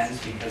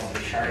recommends because the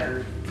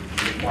charter,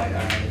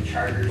 the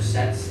charter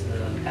sets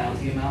the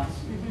penalty amounts.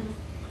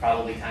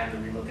 Probably time to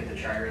relook at the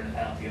charter and the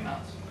penalty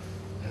amounts.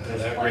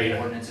 There's That plenty rate,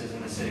 of ordinances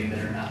in the city that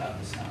are not up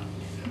to snuff,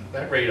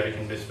 that rate I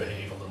can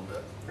misbehave a little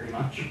bit. pretty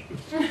much.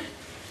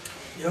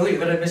 You're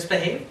gonna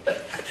misbehave?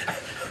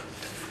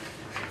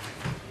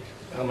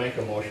 I'll make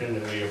a motion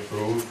that we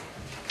approve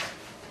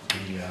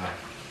the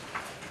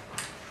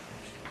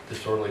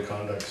disorderly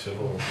conduct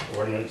civil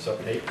ordinance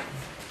update.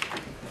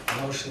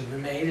 Motion's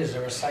been made, is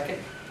there a second?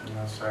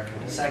 I'll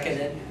second it.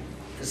 Seconded,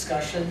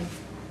 discussion?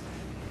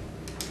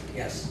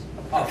 Yes.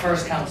 Oh,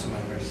 first council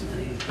members,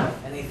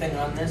 anything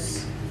on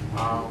this?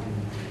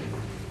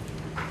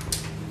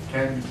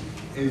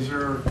 Is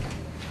there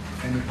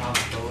any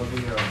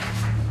possibility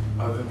of,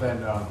 other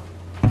than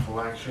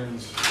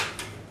collections?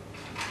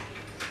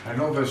 I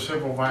know there's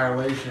civil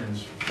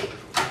violations.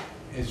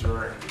 Is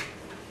there,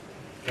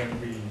 can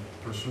be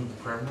pursued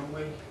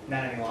criminally?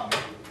 Not any longer.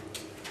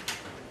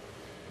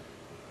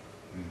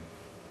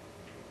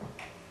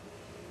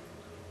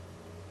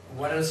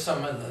 What are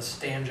some of the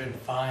standard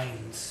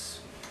fines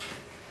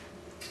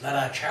that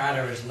our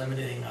charter is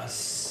limiting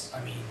us?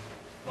 I mean,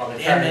 Well,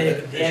 the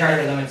Yeah,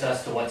 charter limits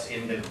us to what's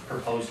in the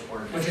proposed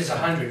ordinance. which is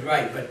 100,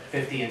 right, but,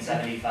 50 and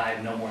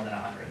 75, no more than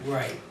 100.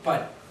 right,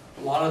 but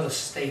a lot of the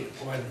state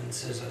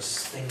ordinances are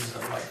things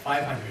that are like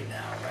 500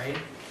 now, right?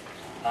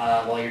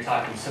 Well, you're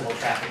talking civil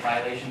traffic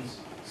violations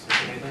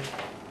specifically?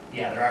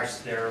 Yeah, there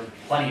are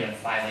plenty of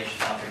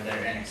violations out there that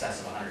are in excess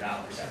of $100,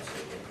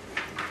 absolutely.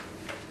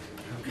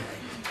 Okay.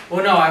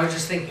 Well, no, I was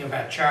just thinking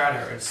about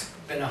charter, it's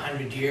been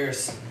 100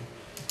 years.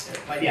 And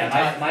it might be Yeah,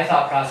 time- my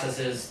thought process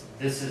is,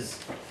 this is,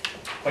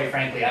 quite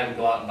frankly, I would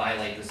go out and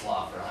violate this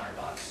law for $100.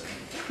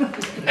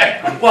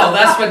 Well,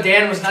 that's what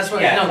Dan was, that's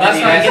what, Yeah, no, I that's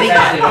mean, what I'm getting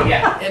exactly at. what-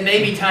 yeah. It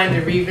may be time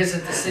to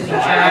revisit the city So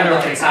I charter. would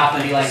look or at the top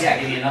and be like, something. yeah,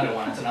 give me another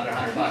one, it's another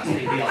 $100,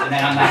 big deal. And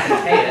then I'm not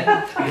gonna pay it,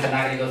 because I'm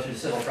not gonna go through the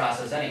civil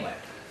process anyway.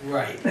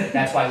 Right.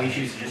 That's why we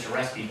choose to just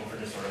arrest people for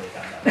disorderly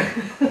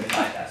conduct. We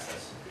bypass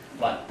this.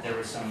 But there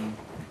was some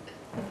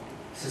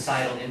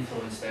societal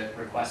influence that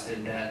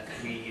requested that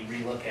we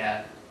relook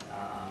at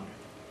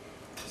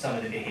some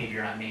of the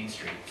behavior on Main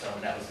Street. So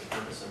that was the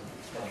purpose of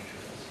going through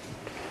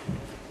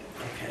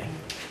this. Okay.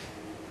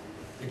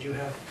 Did you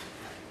have?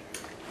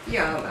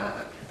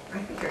 Yeah, I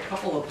think a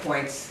couple of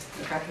points,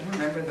 if I can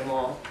remember them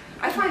all.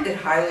 I find it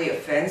highly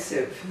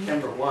offensive,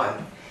 number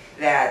one,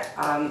 that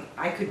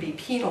I could be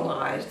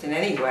penalized in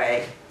any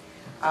way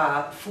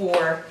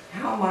for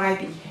how my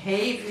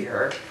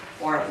behavior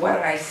or what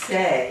I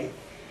say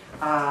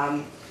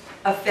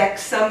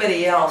affects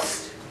somebody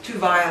else to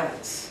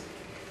violence.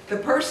 The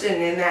person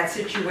in that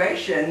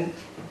situation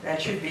that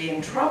should be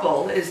in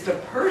trouble is the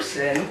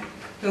person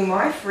who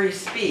my free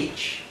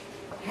speech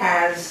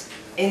has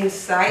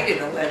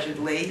incited,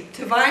 allegedly,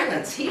 to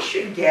violence. He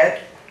should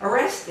get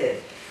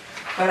arrested.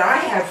 But I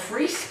have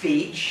free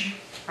speech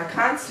a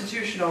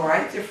constitutional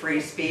right to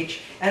free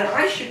speech, and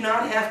I should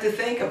not have to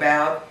think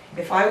about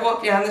if I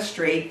walk down the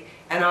street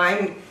and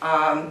I'm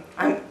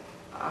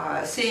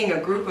seeing a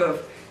group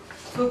of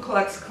Ku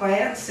Klux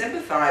Klan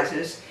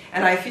sympathizers,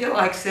 and I feel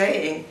like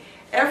saying,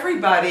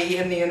 everybody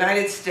in the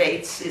United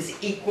States is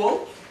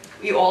equal.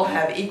 We all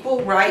have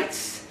equal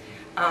rights.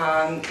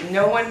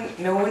 No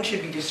one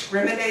should be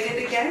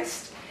discriminated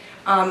against.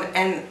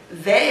 And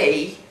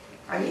they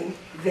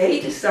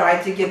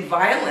decide to get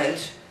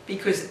violent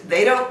because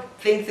they don't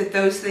think that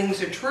those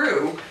things are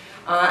true,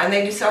 and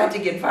they decide to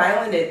get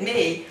violent at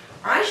me.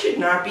 I should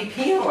not be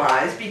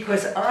penalized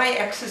because I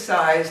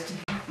exercised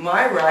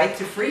my right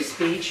to free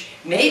speech.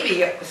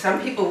 Maybe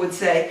some people would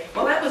say,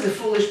 well, that was a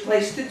foolish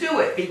place to do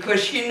it,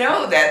 because you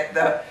know that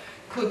the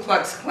Ku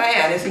Klux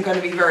Klan isn't going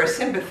to be very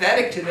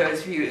sympathetic to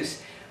those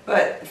views.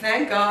 But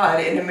thank God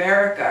in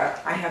America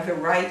I have the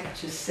right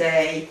to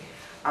say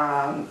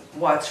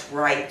what's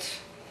right,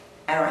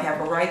 and I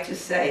have a right to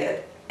say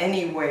it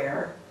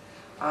anywhere.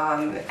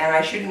 And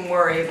I shouldn't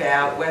worry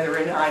about whether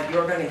or not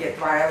you're going to get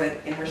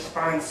violent in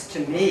response to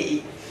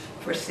me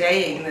for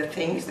saying the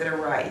things that are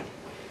right.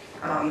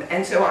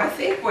 And so I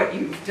think what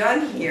you've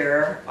done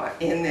here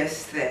in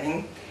this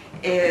thing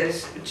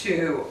is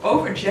to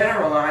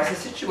overgeneralize a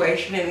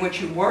situation in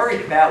which you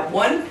worried about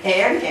one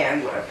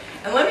panhandler.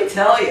 And let me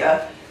tell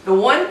you, the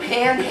one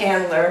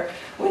panhandler,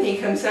 when he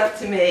comes up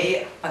to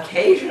me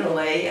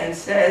occasionally and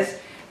says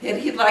that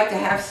he'd like to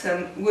have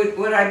some,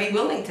 would I be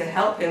willing to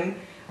help him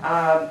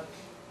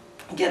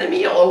get a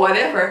meal or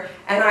whatever,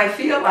 and I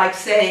feel like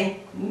saying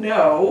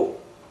no,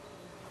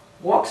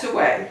 walks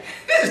away.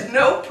 There's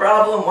no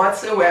problem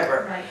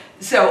whatsoever. Right.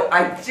 So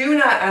I do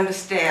not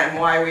understand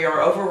why we are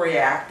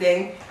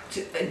overreacting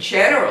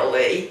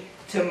generally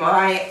to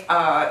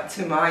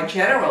my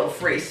general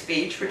free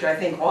speech, which I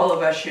think all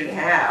of us should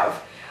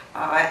have,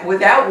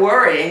 without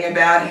worrying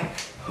about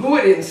who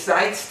it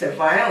incites to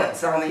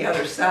violence on the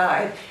other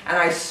side. And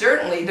I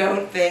certainly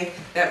don't think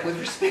that with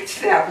respect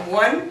to that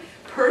one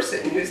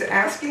person who's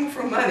asking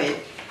for money,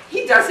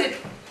 he does it,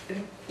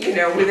 you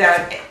know,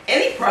 without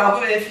any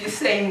problem. And if you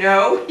say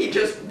no, he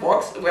just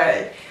walks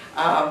away.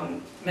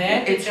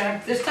 May I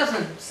interject? This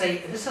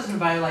doesn't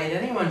violate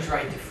anyone's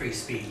right to free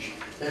speech.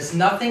 There's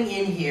nothing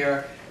in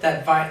here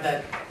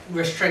that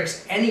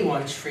restricts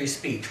anyone's free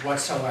speech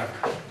whatsoever.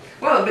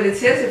 Well, but it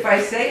says if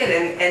I say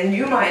it and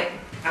you might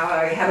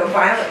have a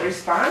violent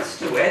response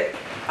to it,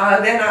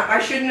 then I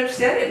shouldn't have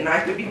said it and I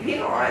could be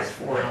penalized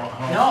for it.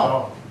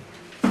 No.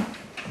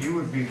 You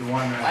would be the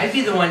one that... I'd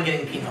be the one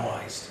getting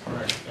penalized.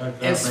 Right. That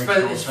It's makes for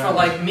no it's for sense.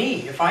 like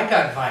me. If I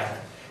got violent,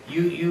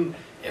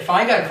 if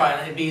I got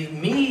violent, it'd be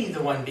me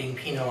the one being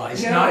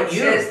penalized, No, not it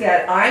you. says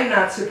that I'm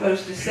not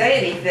supposed to say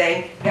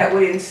anything that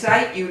would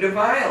incite you to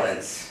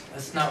violence.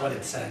 That's not what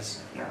it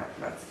says. No,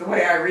 that's the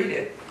way I read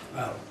it.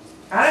 Well,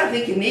 I don't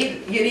think you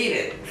need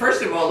it.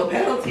 First of all, the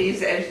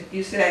penalties, as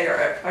you say,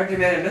 are de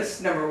minimis,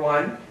 number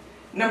one.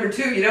 Number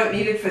two, you don't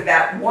need it for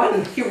that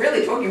one. You're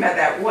really talking about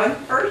that one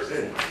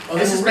person. well,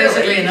 this And is really,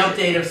 basically an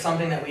update of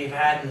something that we've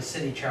had in the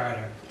city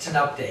charter. It's an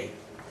update.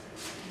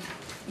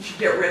 You should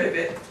get rid of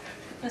it.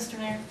 Mr.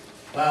 Mayor?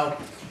 Well,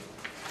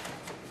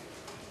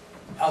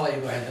 I'll let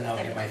you go ahead and I'll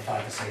get my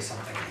thought to say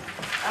something.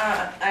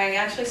 I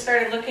actually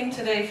started looking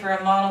today for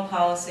a model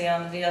policy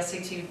on the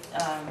VLCT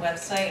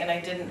website, and I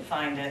didn't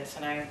find it,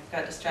 and I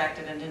got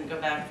distracted and didn't go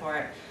back for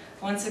it.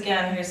 Once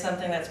again, here's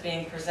something that's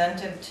being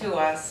presented to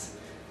us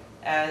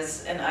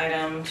as an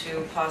item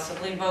to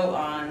possibly vote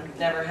on,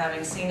 never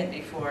having seen it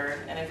before.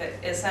 And if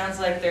it sounds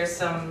like there's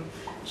some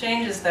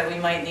changes that we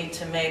might need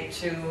to make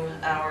to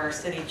our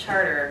city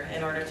charter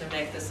in order to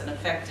make this an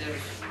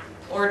effective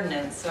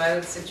ordinance. So I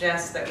would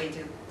suggest that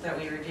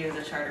we review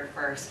the charter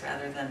first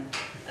rather than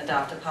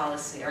adopt a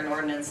policy or an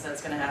ordinance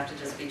that's going to have to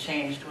just be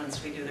changed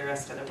once we do the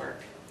rest of the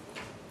work.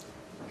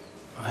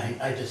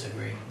 I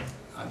disagree.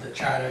 The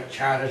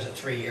charter's a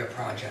 3-year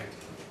project,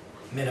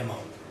 minimum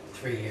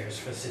 3 years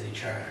for city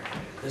charter.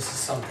 This is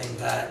something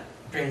that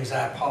brings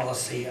our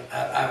policy,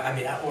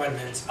 our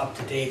ordinance up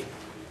to date.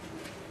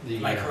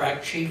 Am I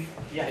correct, Chief?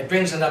 Yeah. It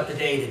brings it up to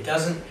date. It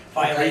doesn't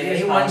violate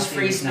Previous anyone's policy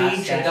free was not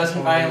speech. It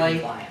doesn't statutorily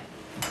violate. compliant.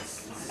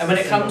 And when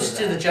it Simple comes as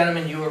to the that.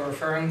 gentleman you were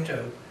referring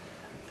to,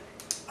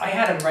 I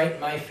had him right in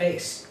my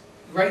face.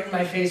 Right in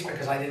my face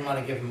because I didn't want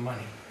to give him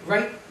money.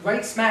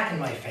 Right smack in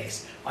my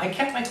face. I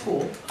kept my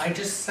cool. I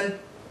just said,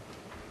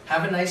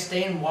 have a nice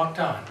day and walked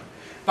on.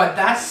 But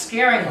that's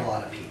scaring a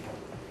lot of people.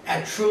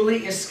 It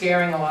truly is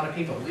scaring a lot of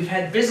people. We've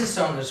had business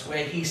owners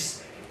where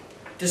he's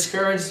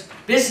discouraged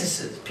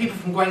businesses, people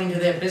from going into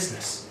their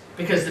business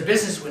because the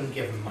business wouldn't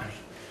give them money.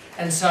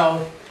 And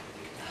so,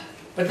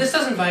 but this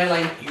doesn't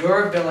violate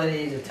your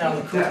ability to tell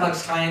the Ku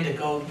Klux Klan to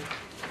go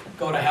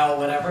to hell,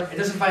 whatever. It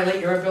doesn't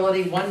violate your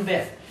ability one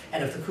bit.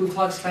 And if the Ku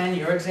Klux Klan,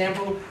 your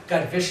example,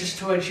 got vicious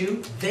towards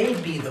you,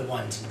 they'd be the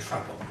ones in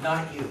trouble,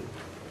 not you.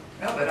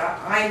 No, but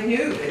I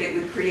knew that it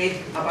would create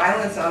a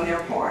violence on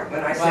their part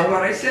when I said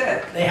what I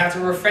said. They have to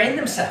refrain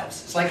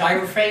themselves. It's like I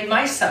refrained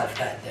myself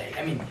that day.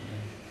 I mean,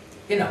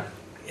 you know,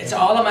 it's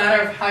all a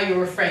matter of how you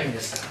refrain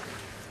yourself.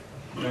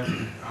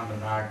 Then on the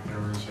back,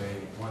 there is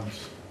a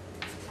once,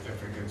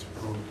 if it gets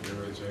approved,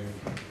 there is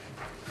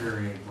a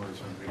period where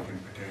somebody can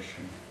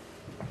petition.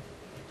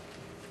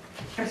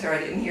 I'm sorry, I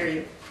didn't hear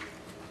you.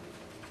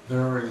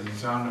 There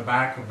is, on the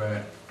back of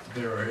it,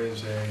 there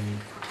is a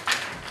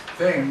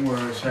thing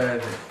where it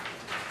said,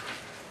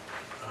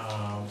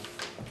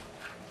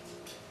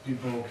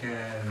 people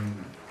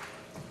can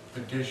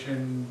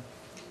petition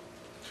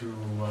to,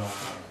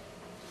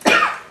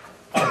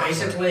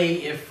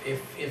 Basically,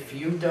 if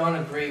you don't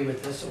agree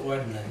with this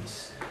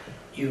ordinance,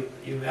 you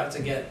have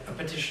to get a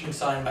petition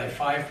signed by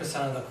 5%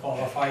 of the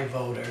qualified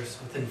voters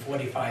within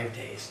 45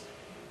 days.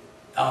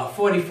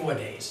 44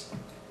 days.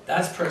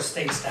 That's per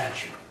state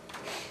statute.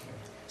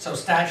 So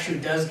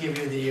statute does give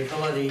you the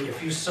ability,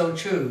 if you so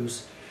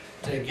choose,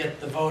 to get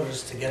the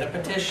voters to get a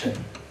petition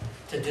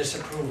to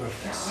disapprove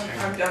of this.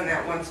 I've done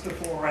that once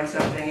before on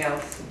something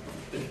else,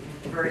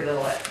 very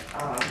little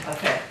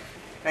effect.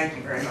 Thank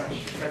you very much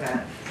for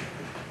that.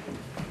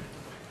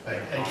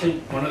 I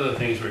think one of the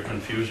things we're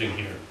confusing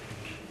here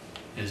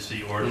is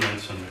the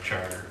ordinance and the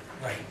charter.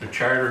 Right. The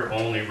charter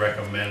only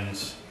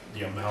recommends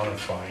the amount of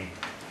fine.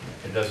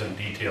 It doesn't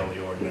detail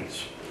the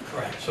ordinance.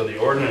 Correct. So the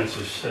ordinance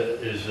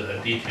is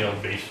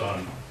detailed based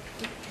on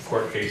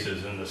court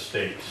cases in the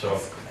state.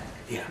 So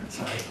Yeah,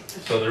 sorry.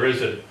 So there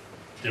is a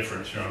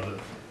difference, you know, the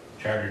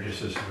charter just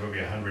says it's gonna be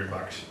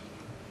 $100.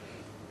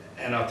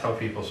 And I'll tell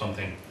people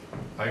something,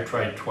 I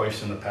tried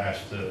twice in the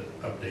past to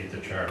update the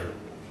charter,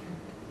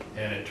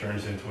 and it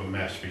turns into a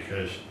mess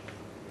because,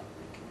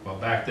 well,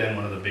 back then,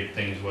 one of the big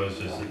things was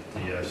is that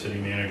the city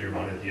manager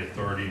wanted the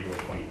authority to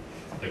appoint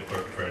the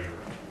clerk treasurer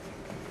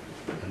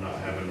and not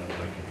have an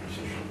elected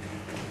position.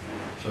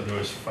 So there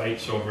was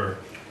fights over,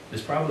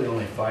 there's probably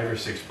only 5 or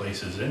 6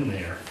 places in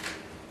there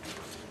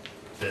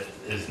that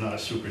is not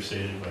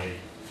superseded by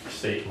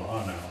state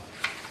law now.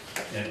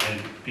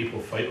 And people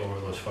fight over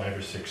those 5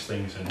 or 6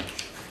 things, and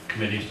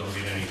committees don't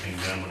get anything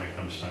done when it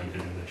comes time to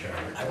do the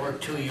charter. I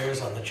worked 2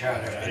 years on the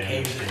charter. I It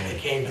understand.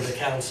 came to the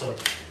council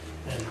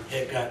and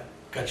it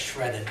got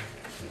shredded.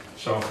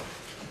 So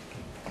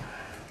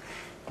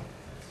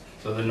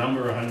the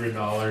number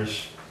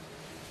 $100,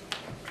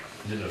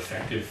 is it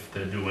effective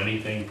to do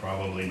anything?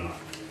 Probably not.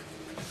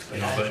 You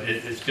know, but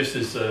it's just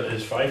as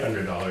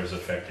 $500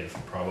 effective?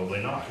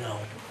 Probably not. No.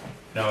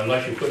 Now,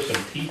 unless you put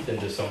some teeth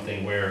into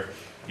something where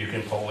you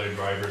can pull a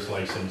driver's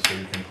license or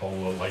you can pull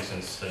a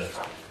license to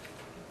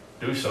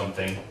do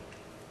something,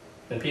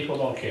 then people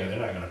don't care. They're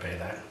not gonna pay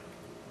that.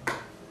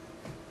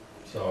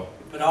 So.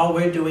 But all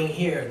we're doing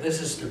here,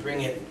 this is to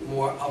bring it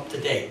more up to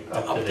date.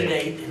 Up to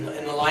date.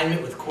 In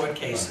alignment with court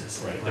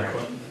cases. Right. Right.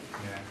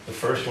 Yeah. The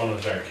first one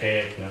was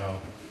archaic now.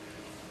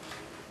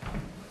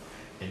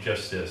 It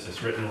just is.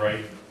 It's written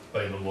right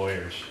by the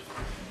lawyers.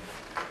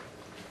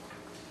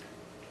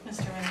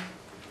 Mr. Wynn,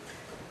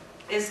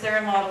 is there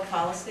a model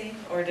policy,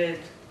 or did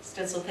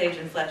Stitzel, Page,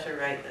 and Fletcher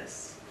write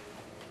this?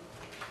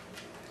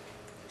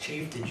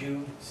 Chief, did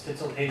you?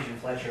 Stitzel, Page, and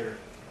Fletcher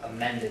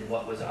amended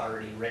what was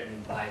already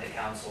written by the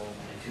council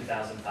in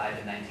 2005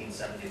 and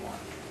 1971.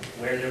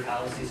 Where their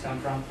policies come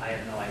from, I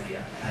have no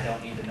idea. And I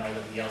don't need to know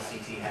that the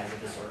LCT has a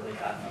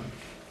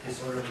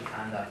disorderly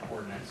conduct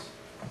ordinance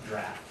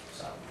draft,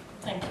 so.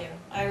 Thank you.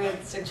 I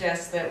would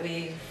suggest that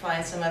we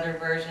find some other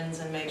versions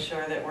and make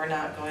sure that we're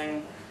not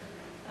going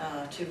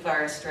too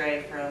far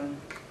astray from.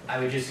 I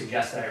would just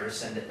suggest that I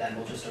rescind it then.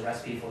 We'll just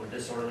arrest people for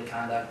disorderly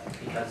conduct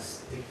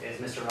because, as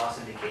Mr. Ross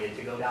indicated,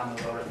 to go down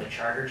the road of the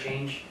charter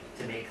change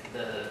to make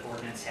the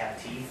ordinance have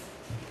teeth,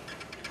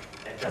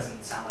 it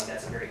doesn't sound like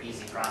that's a very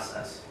easy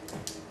process.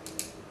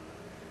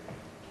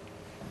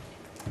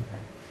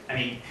 I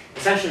mean,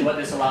 essentially what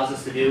this allows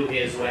us to do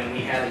is when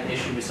we have an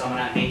issue with someone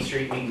on Main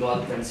Street, we can go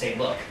up to them and say,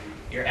 look,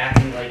 you're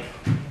acting like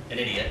an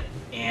idiot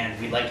and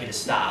we'd like you to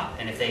stop.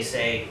 And if they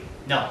say,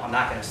 no, I'm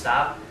not gonna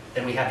stop,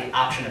 then we have the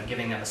option of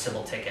giving them a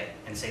civil ticket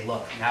and say,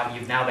 look, now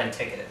you've now been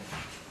ticketed.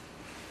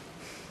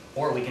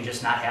 Or we can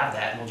just not have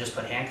that and we'll just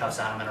put handcuffs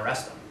on them and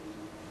arrest them.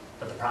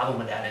 But the problem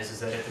with that is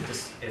that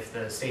if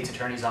the state's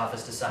attorney's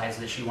office decides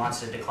that she wants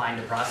to decline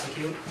to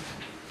prosecute,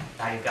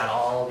 now you've got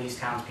all these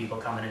townspeople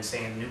coming and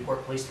saying the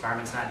Newport Police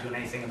Department's not doing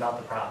anything about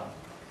the problem.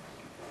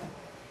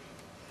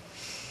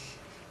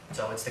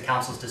 So it's the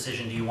council's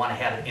decision, do you want to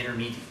have an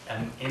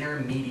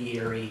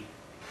intermediary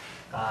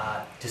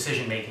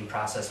decision-making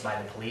process by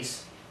the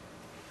police,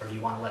 or do you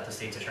want to let the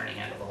state's attorney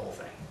handle the whole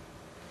thing?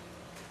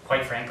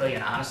 Quite frankly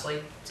and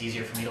honestly, it's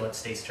easier for me to let the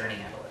state's attorney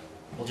handle it.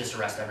 We'll just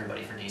arrest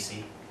everybody for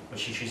DC. When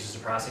she chooses to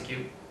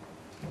prosecute,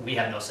 we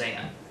have no say in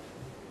it.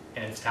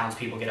 And if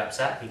townspeople get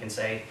upset, we can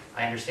say,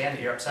 I understand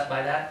that you're upset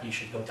by that, you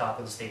should go talk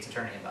with the state's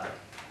attorney about it.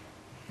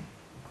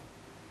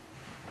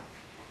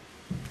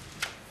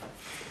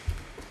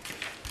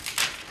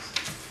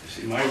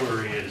 See, my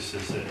worry is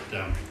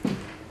that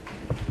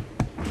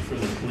for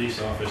the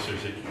police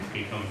officers, it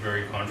becomes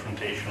very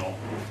confrontational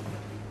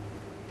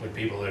with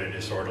people that are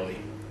disorderly.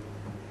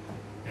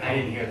 You know? I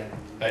didn't hear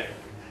that.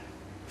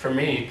 For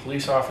me,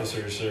 police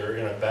officers are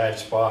in a bad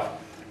spot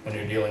when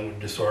you're dealing with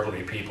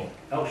disorderly people.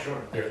 Oh,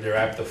 sure. They're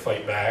apt to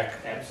fight back.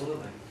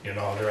 Absolutely. You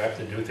know, they're apt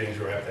to do things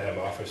where they have to have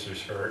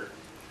officers hurt.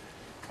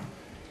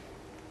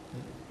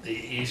 the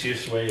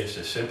easiest way is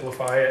to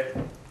simplify it.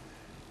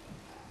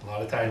 A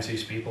lot of times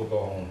these people go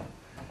home.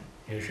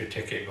 Here's your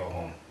ticket, go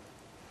home.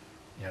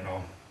 You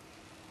know?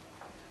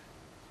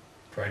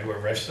 Try to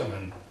arrest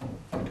them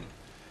and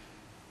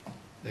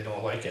they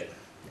don't like it.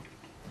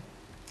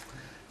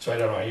 So I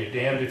don't know, you're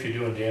damned if you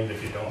do and damned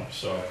if you don't,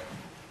 so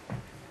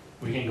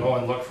we can go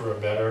and look for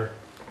a better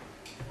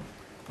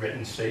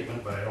written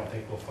statement, but I don't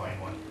think we'll find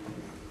one.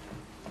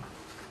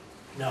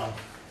 No.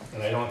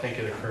 And I don't think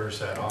it occurs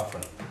that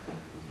often.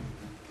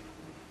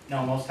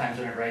 No, most times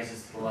when it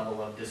rises to the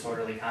level of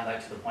disorderly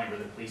conduct to the point where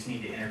the police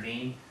need to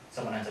intervene,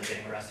 someone ends up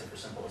getting arrested for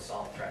simple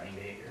assault, threatening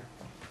behavior.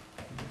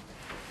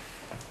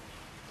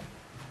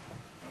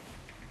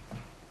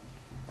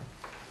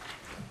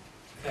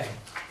 Okay.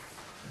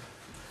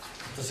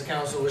 Does the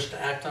council wish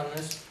to act on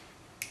this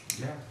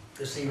Yeah,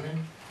 this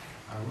evening?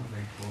 I would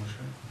make a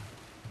motion.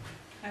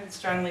 I would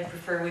strongly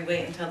prefer we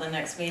wait until the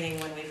next meeting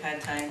when we've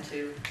had time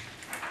to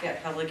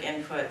get public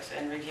input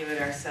and review it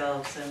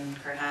ourselves and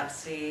perhaps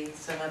see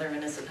some other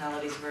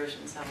municipalities'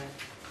 versions of it.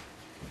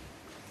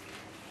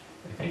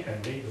 I think I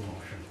made the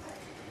motion.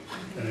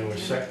 And it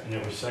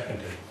was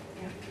seconded.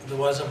 There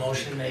was a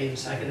motion made and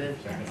seconded?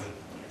 Seconded.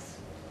 Yes.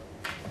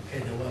 Okay,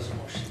 there was a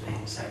motion made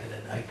and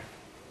seconded.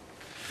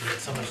 We had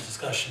so much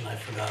discussion, I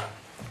forgot.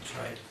 That's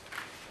right.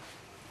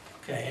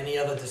 Okay, any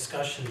other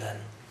discussion then?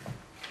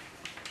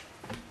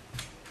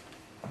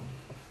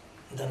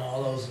 Then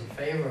all those in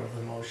favor of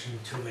the motion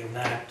to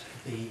enact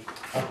the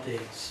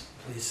updates,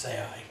 please say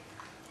aye.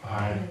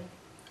 Aye.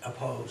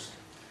 Opposed?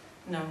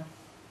 No.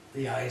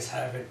 The ayes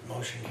have it,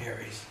 motion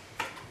carries.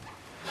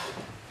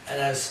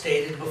 And as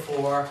stated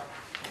before,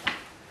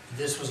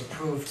 this was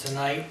approved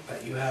tonight,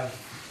 but you have,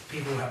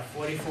 people have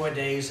 44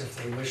 days if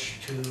they wish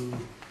to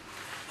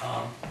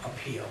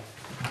appeal.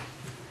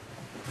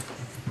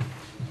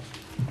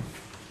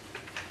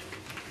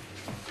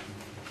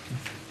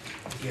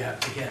 You have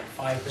to get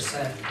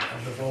 5%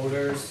 of the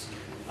voters,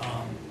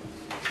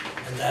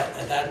 and that,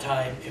 at that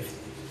time, if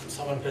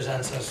someone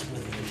presents us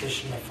with a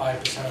petition of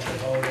 5% of the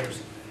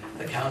voters,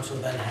 the council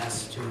then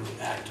has to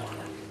act on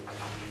it.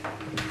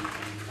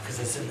 Because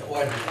it's in the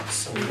ordinance,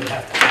 so we would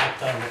have to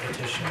act on the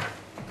petition.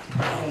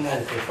 I don't know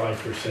if the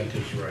 5%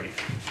 is right.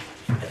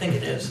 I think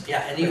it is,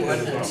 yeah, any It's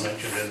ordinance, not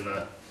mentioned in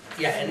the,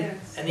 yeah,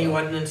 any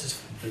ordinance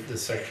is, the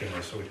section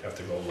is, so we'd have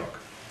to go look.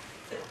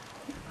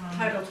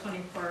 Title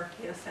 24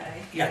 PSA.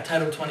 yeah,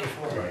 Title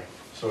 24. Right,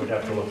 so we'd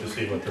have to look to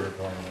see what the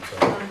requirements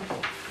are.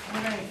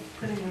 What I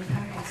put in your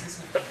packets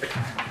is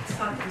it's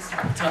on this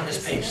one. It's on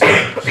this page,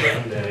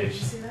 7 days. You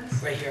see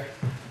this? right here.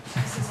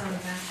 This is on the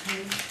back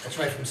page, That's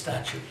right from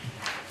statute.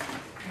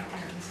 right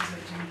there, this is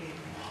what Jim gave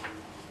me.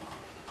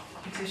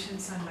 Petition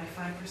signed by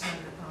 5% of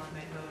the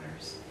Parliament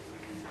voters.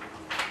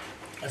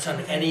 That's on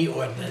any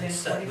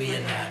ordinance that we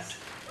enact.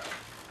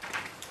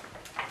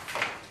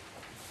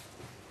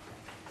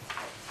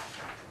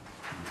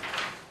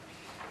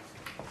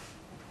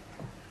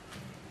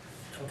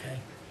 Okay.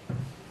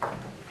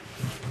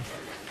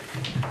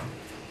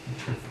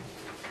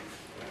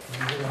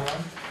 Moving on.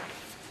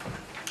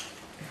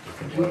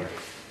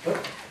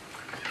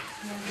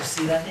 You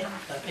see that name?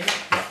 That page?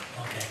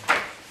 Okay.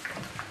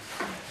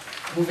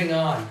 Moving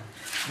on,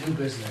 new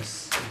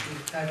business. Do you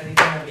have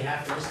anything on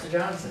behalf of Mr.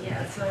 Johnson?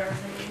 Yeah, so there was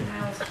a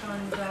house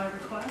fund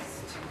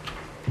request.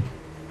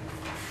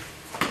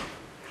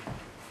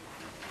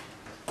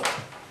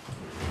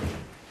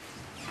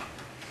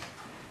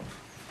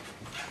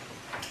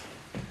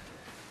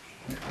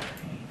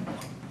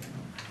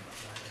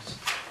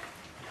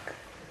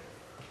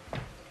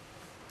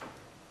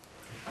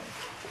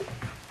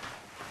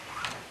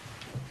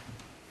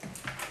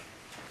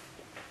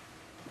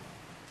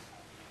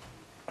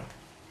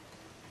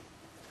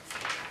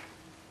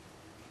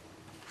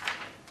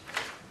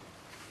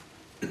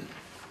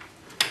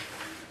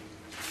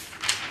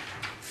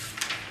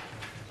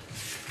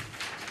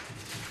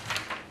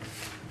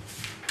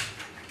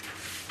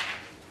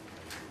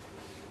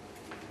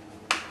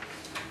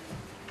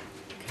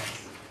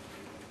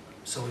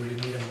 So we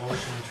would need a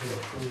motion to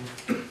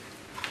approve,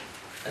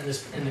 and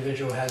this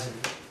individual hasn't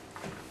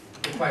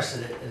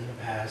requested it in the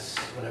past,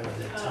 whatever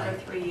the Over time.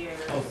 3 years.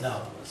 Oh,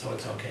 no, so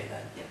it's okay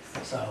then. Yes.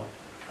 So,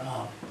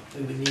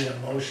 we would need a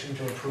motion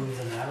to approve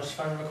the house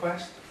fund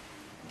request.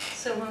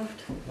 So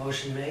moved.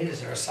 Motion made, is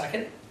there a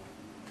second?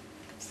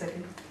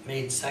 Second.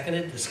 Made,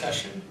 seconded,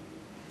 discussion?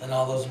 Then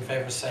all those in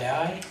favor say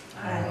aye.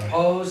 Aye.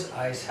 Opposed,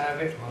 ayes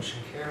have it, motion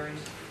carries.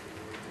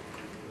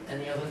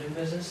 Any other new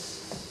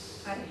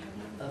business? I have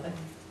none. Nothing?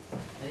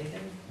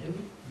 Anything new?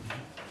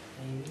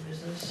 Any new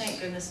business? Thank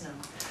goodness, no.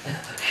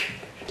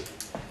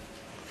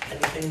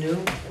 Anything new?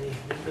 Any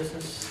new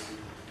business?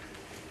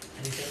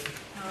 Anything?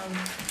 I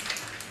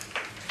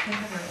think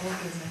under old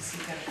business,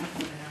 you've got a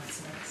couple of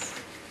announcements.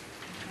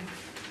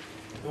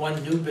 The one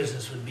new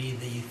business would be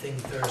the thing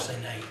Thursday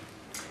night.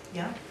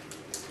 Yeah,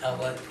 I'll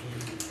let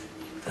you,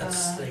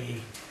 that's the,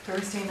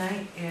 Thursday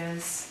night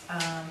is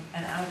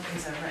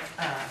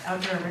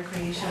outdoor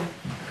recreation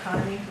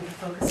economy with a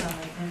focus on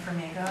Lake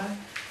Nymphomagog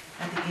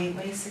at the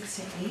Gateway, 6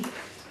 to 8.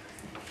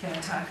 can I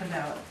talk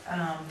about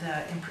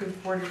the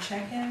improved border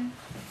check-in,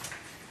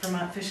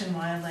 Vermont Fish and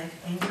Wildlife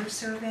Angler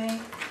Survey,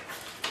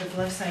 the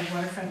Bluffside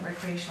Waterfront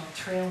Recreational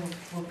Trail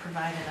will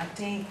provide an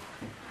update.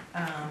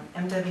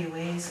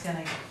 MWA is going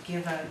to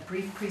give a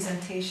brief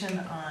presentation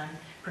on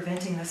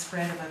preventing the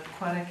spread of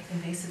aquatic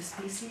invasive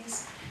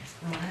species.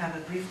 And we'll have a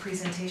brief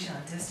presentation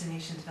on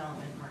destination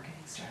development and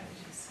marketing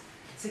strategies.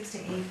 6 to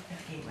 8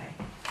 at Gateway.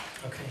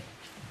 Okay,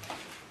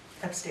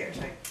 Upstairs,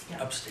 right?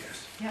 Yeah.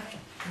 upstairs. Yep.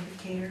 Maybe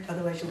catered.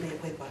 Otherwise you'll be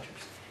at Weight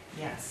Watchers.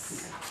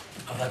 Yes.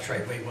 Oh, that's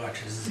right, Weight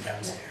Watchers is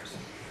downstairs.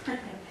 Okay.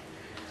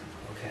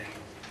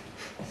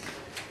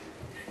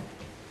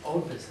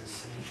 Old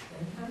business,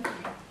 anything?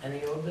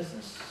 Any old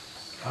business?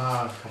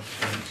 A couple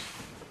things.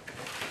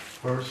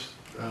 First,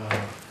 I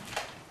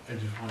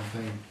just want to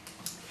thank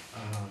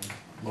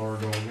Laura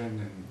Dogan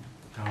and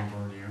Tom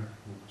Bernier,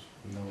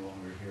 who's no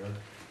longer here,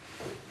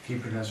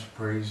 keeping us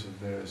appraised of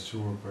the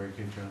sewer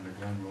breakage on the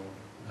Glen Road.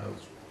 That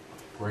was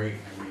great.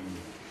 I mean,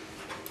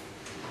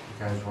 you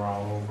guys were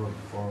all over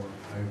before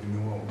I even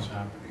knew what was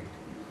happening.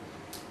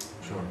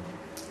 Sure,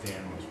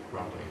 Dan was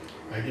probably.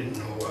 I didn't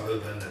know other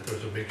than that there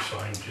was a big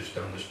sign just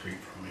down the street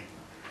from me.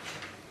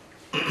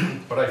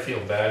 What I feel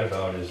bad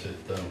about is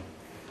that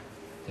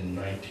in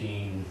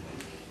 1990,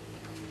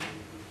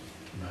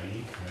 I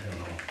don't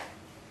know,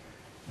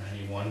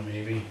 91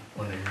 maybe,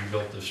 when they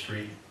rebuilt the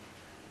street,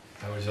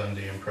 I was under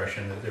the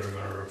impression that they were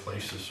going to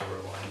replace the sewer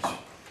lines.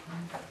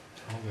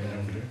 Oh, they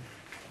never did?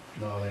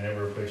 No, they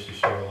never replaced the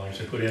sewer lines.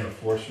 They put in a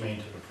force main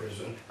to the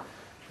prison,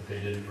 but they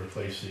didn't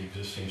replace the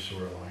existing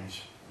sewer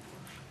lines.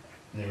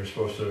 And they were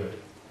supposed to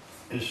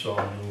install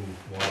new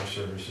water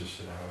services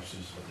to the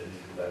houses, but they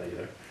didn't do that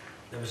either.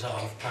 That was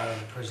all part of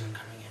the prison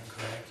coming in,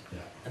 correct? Yeah.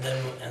 And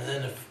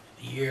then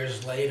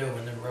years later,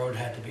 when the road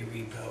had to be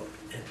rebuilt,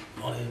 it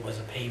only was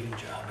a paving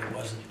job, it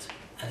wasn't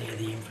any of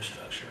the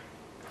infrastructure.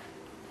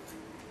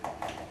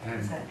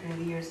 Is that during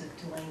the years of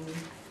delaying?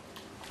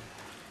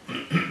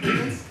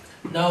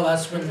 No,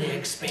 that's when they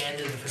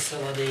expanded the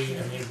facility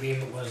and the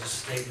agreement was the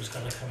state was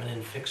gonna come in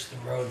and fix the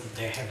road that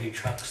their heavy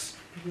trucks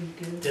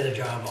did a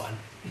job on.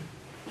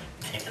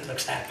 Dan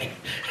looks happy.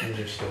 And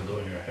they're still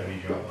doing a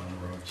heavy job on the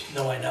roads.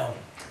 No, I know,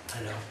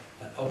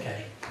 but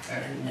okay.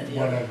 And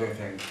one other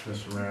thing,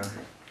 Mr. Mayor.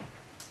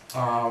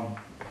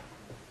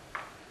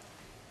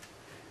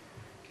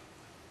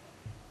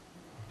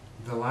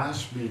 The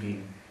last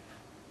meeting,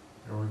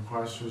 a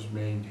request was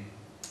made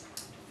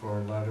for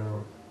a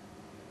letter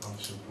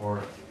of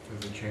support for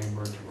the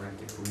chamber to rent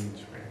the green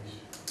space.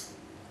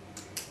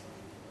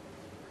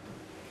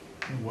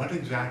 What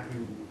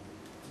exactly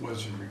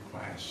was the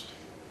request?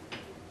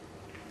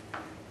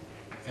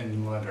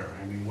 In the letter,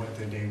 I mean, what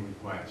did they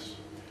request?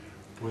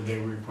 Were they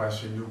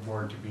requesting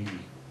Newport to be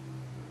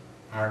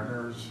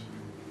partners?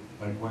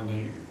 Like when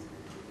they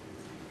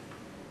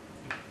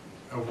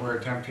were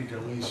attempting to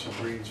lease a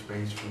green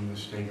space from the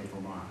state of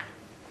Vermont?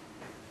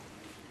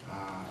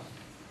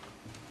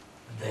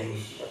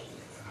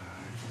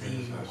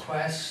 The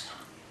request,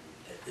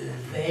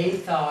 they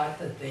thought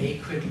that they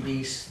could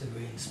lease the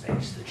green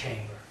space, the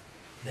chamber.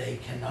 They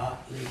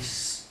cannot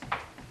lease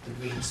the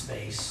green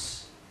space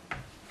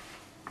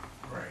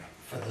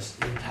for the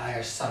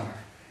entire summer.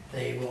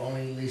 They will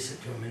only lease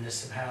it to a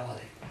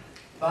municipality.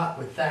 But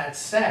with that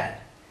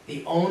said,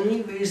 the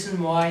only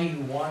reason why you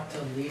want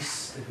to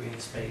lease the green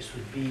space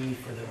would be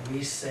for the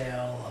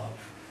resale of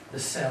the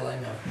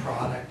selling of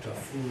product or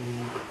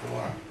food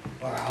or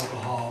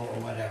alcohol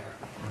or whatever.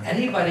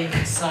 Anybody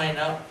can sign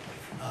up,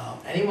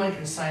 anyone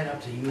can sign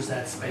up to use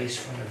that space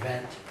for an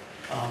event.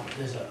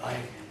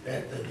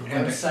 The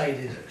website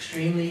is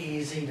extremely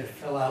easy to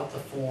fill out the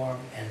form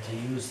and to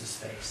use the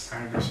space.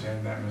 I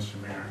understand that, Mr.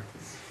 Mayor.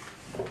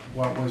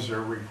 What was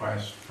their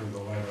request for the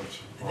letter of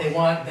support?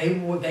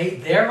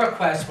 Their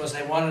request was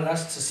they wanted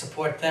us to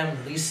support them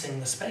leasing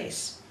the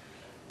space.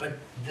 But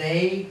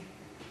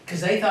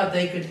because they thought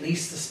they could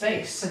lease the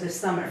space. For the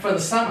summer. For the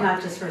summer.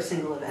 Not just for a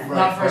single event.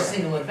 Not for a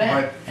single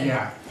event. But,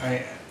 yeah,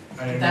 I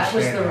understand that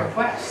was the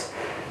request.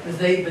 But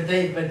they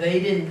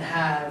didn't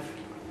have,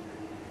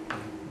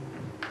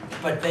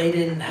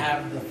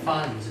 the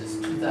funds, it's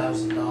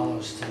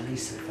 $2,000 to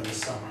lease it for the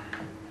summer.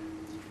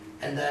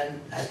 And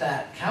then at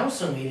that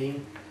council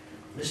meeting,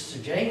 Mr.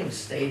 James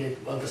stated,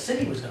 well, the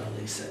city was gonna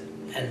lease it.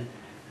 And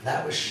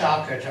that was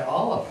shocker to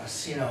all of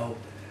us,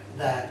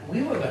 that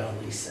we were gonna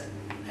lease it.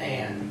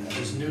 And it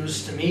was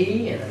news to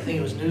me, and I think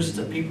it was news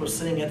to people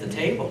sitting at the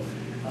table,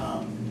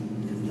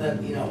 that,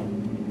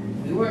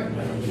 we weren't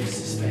gonna lease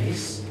the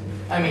space.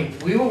 I mean,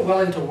 we were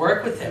willing to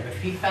work with him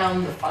if he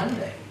found the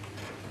funding.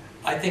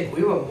 I think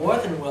we were more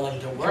than willing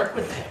to work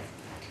with him.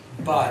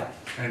 But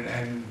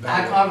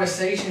our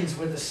conversations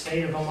with the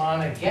state of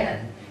Vermont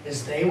again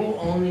is they will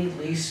only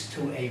lease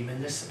to a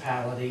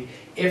municipality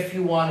if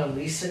you want to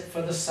lease it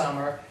for the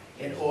summer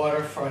in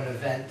order for an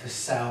event to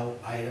sell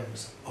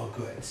items or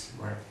goods.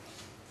 Right.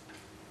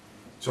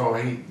 So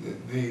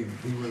the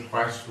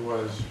request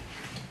was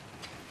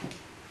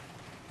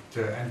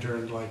to enter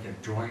into like a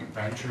joint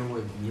venture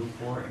with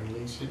Newport and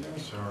leasing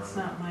this, or? It's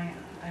not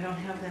I don't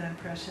have that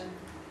impression.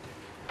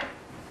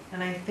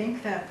 And I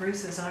think that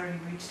Bruce has already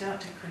reached out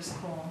to Chris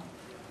Cole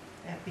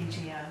at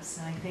BGS,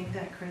 and I think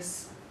that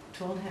Chris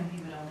told him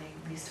he would only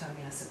lease to a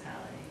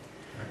municipality.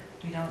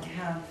 We don't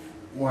have,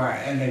 Well,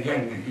 and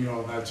again, you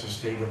know, that's the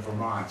state of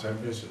Vermont.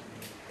 I'm just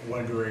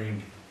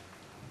wondering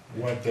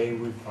what they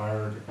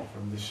required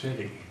from the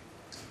city.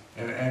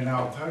 And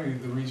I'll tell you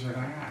the reason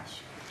I ask.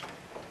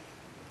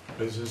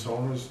 Business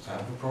owners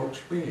have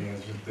approached me as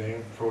if they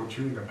have approached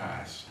you in the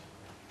past.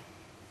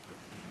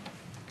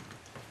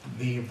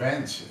 The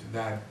events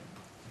that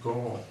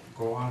go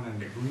on in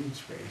the green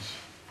space,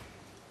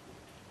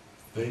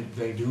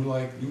 they do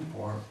like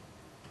Newport.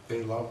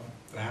 They love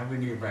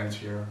having the events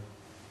here,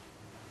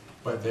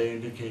 but they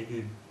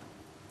indicated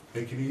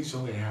they could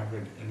easily have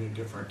it in a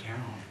different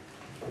town,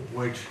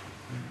 which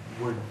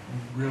would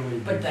really be.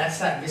 But that's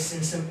that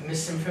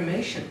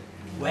misinformation.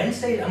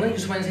 Wednesday, I'm gonna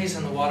use Wednesdays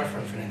on the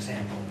waterfront for an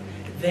example.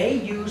 They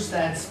used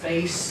that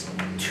space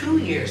 2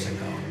 years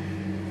ago,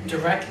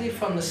 directly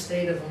from the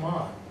state of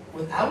Vermont,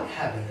 without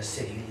having the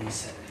city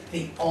lease it.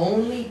 The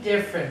only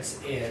difference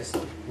is,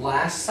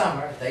 last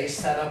summer, they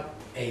set up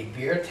a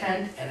beer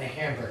tent and a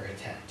hamburger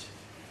tent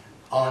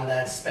on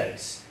that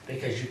space,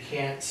 because you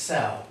can't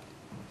sell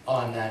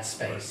on that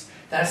space.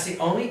 That's the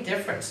only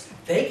difference.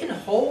 They can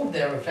hold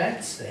their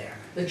events there.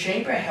 The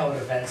chamber held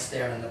events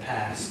there in the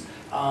past.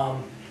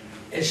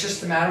 It's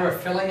just a matter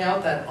of filling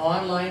out that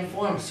online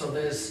form, so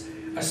there's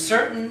a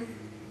certain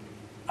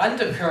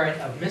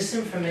undercurrent of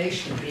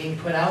misinformation being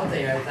put out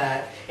there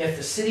that if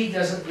the city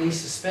doesn't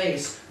lease a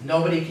space,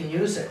 nobody can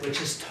use it,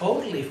 which is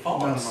totally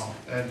false.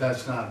 No,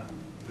 that's not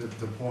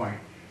the point.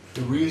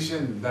 The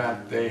reason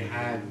that they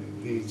had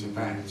these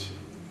events,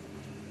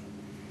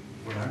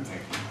 what I'm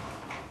thinking,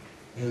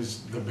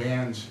 is the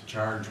bands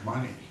charge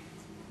money.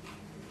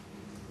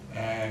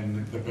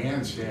 And the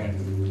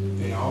bandstand,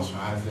 they also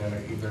had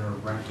to either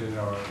rent it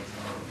or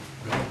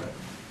build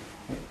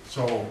it.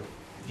 So,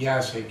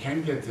 yes, they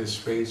can get this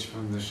space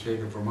from the state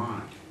of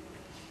Vermont,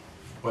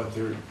 but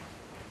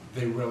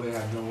they really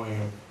have no way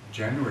of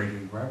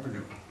generating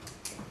revenue.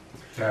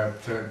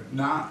 To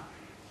not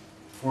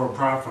for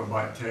profit,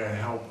 but to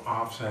help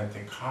offset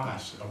the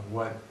cost of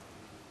what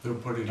they're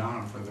putting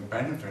on for the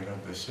benefit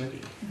of the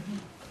city.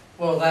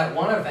 Well, that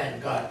one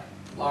event got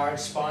large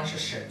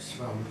sponsorships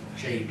from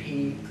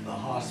JP, the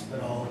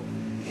hospital,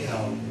 you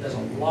know, there's a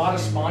lot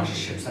of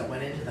sponsorships that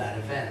went into that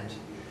event.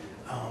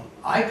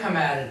 I come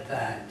at it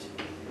that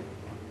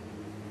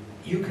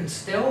you can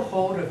still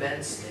hold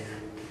events there.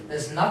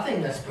 There's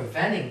nothing that's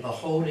preventing the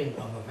holding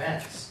of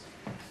events.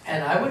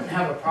 And I wouldn't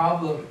have a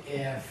problem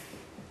if,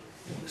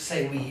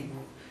 say,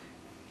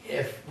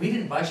 if we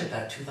didn't budget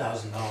that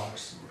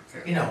 $2,000,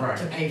 you know, Right.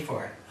 to pay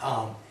for it.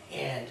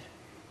 And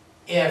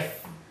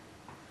if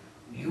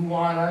you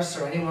want us,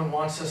 or anyone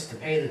wants us to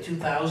pay the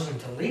 $2,000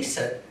 to lease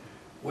it,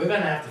 we're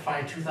gonna have to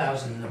find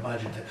 $2,000 in the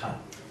budget to cut.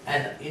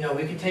 And, you know,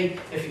 we could take,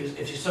 if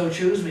you so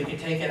choose, we could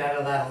take it out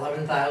of that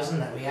 $11,000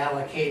 that we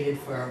allocated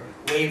for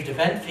waived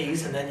event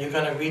fees, and then you're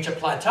gonna reach a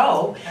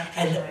plateau,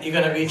 and you're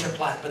gonna reach a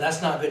but that's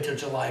not good till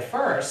July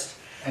 1st.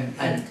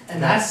 And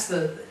that's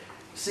the,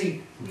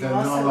 see. The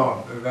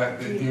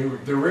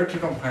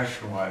original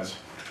question was,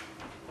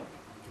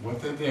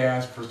 what did they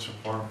ask for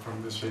support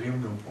from the city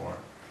of Newport?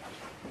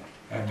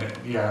 And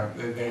yeah,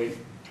 they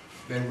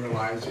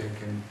realize they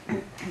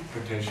can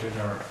petition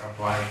or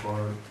apply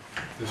for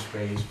the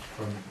space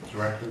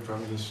directly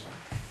from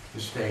the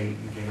state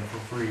and get it for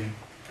free.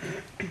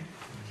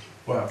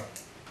 But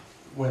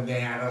when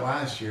they had it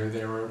last year,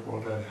 they were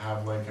able to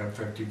have like a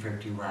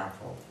 50-50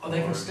 raffle. Oh,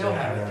 they can still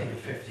have it, I think,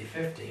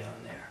 50-50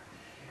 on there.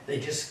 They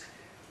just.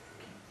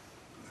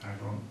 I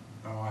don't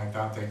know, I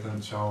thought they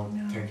couldn't sell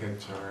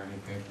tickets or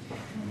anything.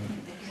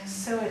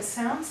 so it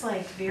sounds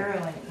like Vero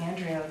and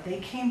Andrea, they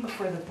came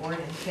before the board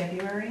in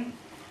February.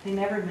 They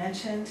never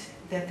mentioned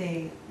that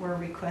they were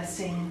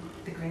requesting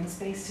the green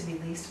space to be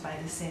leased by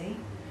the city.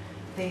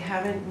 They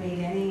haven't made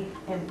any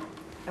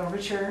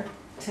overture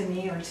to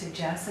me or to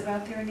Jess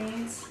about their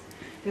needs.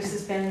 This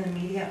has been in the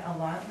media a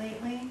lot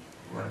lately.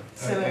 Right.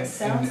 So it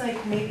sounds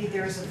like maybe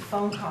there's a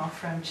phone call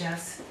from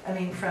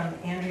from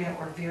Andrea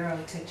or Vero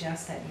to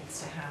Jess that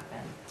needs to happen.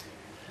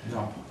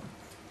 No.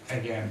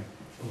 Again,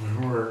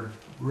 we were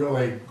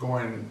really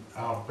going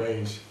off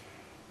base.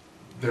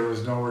 There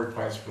was no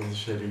request for the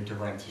city to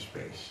rent the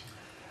space.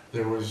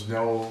 There was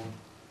no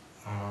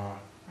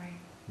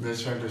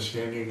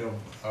misunderstanding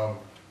of,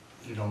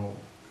 you know,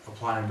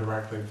 applying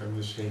directly from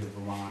the state of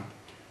Vermont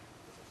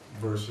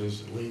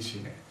versus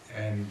leasing it.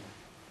 And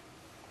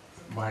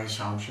my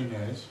assumption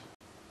is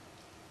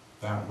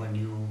that when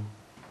you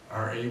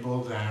are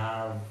able to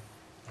have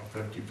a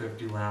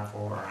 50-50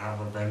 raffle or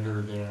have a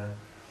vendor there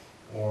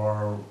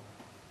or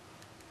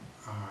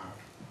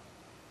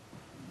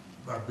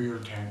a beer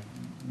tent,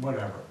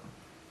 whatever,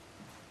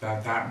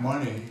 that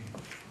money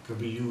could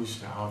be used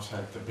to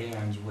offset the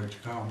bands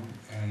which come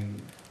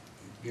and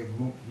give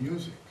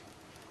music.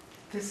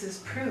 This is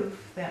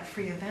proof that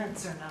free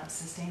events are not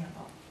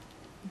sustainable.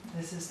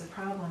 This is the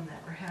problem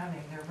that we're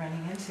having. They're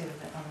running into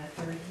that on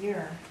the third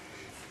year.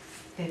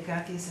 They've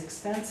got these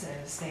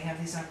expenses, they have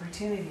these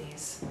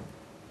opportunities,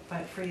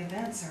 but free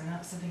events are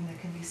not something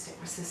that can be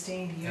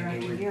sustained year And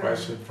after he year.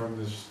 requested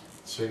from the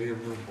city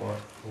of Newport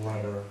a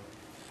letter.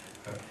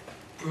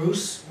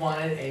 Bruce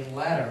wanted a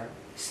letter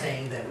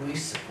saying that we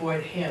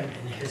support him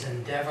in his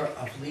endeavor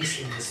of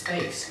leasing the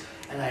space.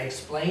 And I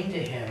explained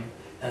to him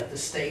that the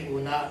state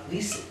will not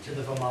lease it to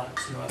the Vermont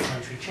North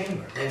Country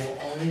Chamber. They will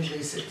only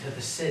lease it to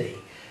the city.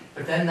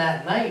 But then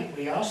that night,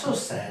 we also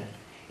said,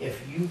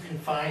 if you can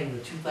find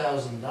the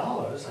 $2,000,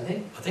 I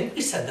think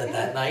we said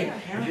that night,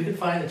 if you can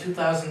find the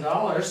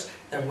 $2,000,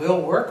 then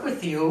we'll work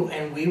with you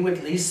and we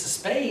would lease the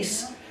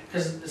space.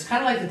 Because it's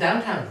kind of like the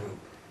downtown group.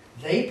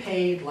 They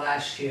paid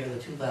last year the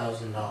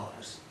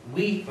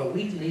 $2,000. But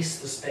we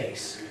leased the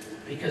space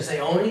because they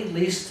only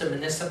lease to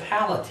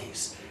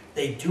municipalities.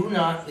 They do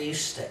not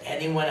lease to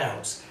anyone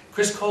else.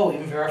 Chris Cole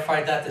even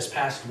verified that this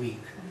past week.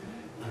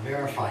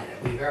 Verified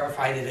it. We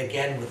verified it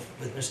again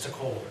with Mr.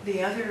 Cole.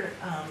 The other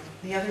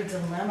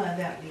dilemma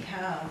that we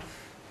have,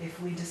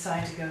 if we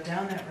decide to go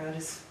down that road,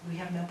 is we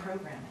have no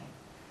programming.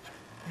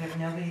 We have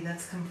nobody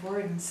that's come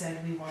forward and said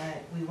we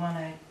want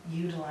to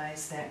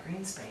utilize that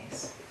green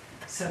space.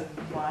 So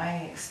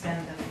why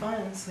expend the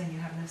funds when you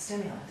have no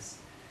stimulus?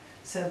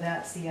 So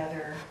that's the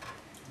other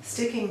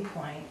sticking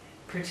point,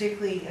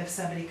 particularly if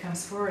somebody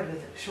comes forward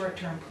with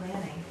short-term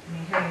planning. I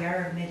mean, here we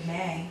are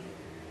mid-May,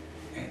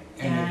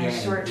 and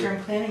again,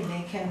 short-term planning,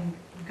 they can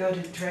go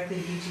directly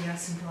to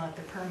BGS and fill out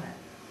the permit.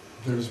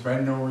 There's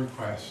been no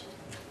request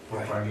for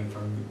Right. funding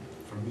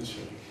from the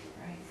city.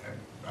 Right. And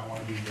I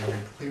want to be very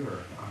clear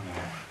on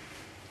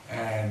that.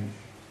 And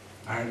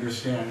I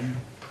understand,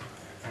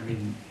 I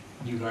mean,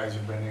 you guys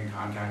have been in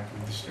contact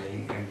with the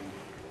state, and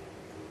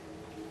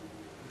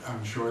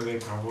I'm sure they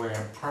probably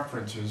have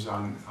preferences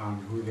on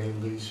who they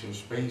lease their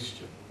space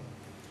to.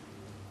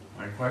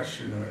 My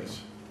question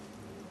is,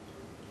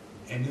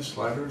 in this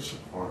letter of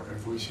support,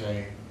 if we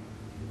say,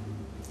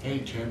 hey,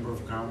 Chamber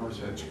of Commerce,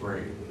 that's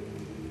great.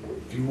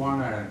 If you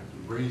want to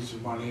raise the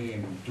money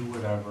and do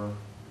whatever,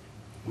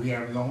 we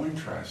have no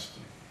interest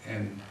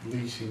in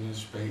leasing this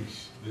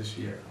space this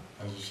year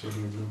as a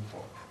city of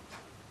Newport.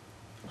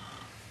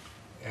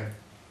 If,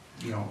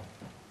 you know,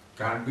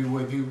 God be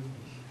with you,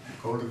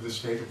 go to the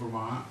state of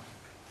Vermont,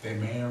 they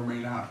may or may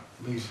not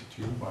lease it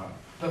to you,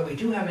 But we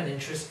do have an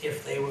interest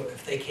if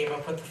they came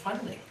up with the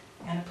funding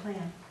And a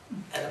plan.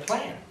 and a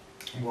plan.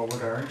 what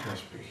would our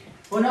interest be?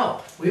 Well,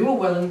 no, we were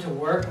willing to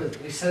work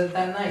with, we said it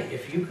that night,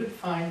 if you could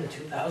find the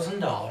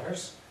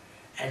 $2,000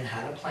 and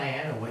had a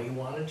plan of what you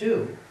want to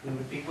do, we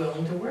would be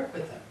willing to work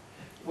with them.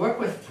 Work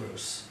with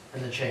Bruce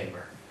in the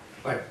chamber.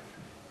 But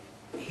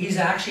he's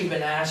actually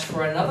been asked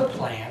for another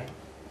plan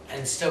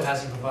and still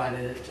hasn't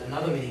provided it.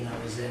 Another meeting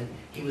I was in,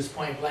 he was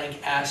point blank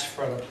asked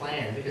for the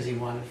plan because he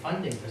wanted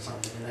funding for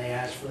something and they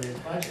asked for his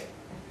budget.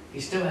 He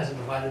still hasn't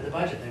provided the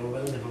budget. They were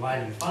willing to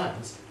provide him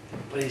funds,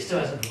 but he still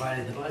hasn't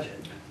provided the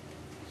budget.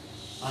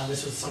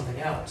 This was something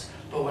else.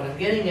 But what I'm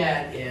getting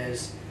at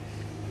is,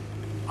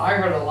 I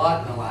heard a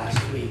lot in the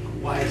last week,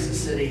 why is the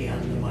city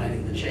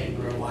undermining the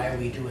chamber? Why are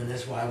we doing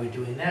this? Why are we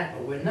doing that?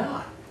 But we're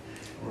not.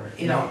 Right.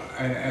 You know,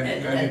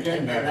 and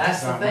again,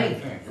 that's the not my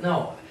thing.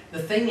 No,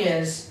 the thing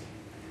is,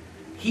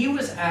 he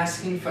was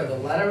asking for the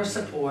letter of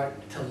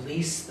support to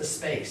lease the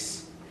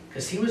space,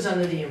 because he was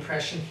under the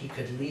impression he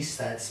could lease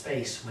that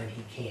space when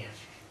he can.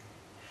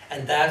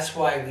 And that's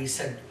why we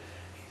said,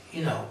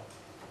 you know,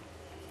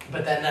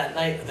 but then that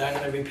night, I'm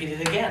gonna repeat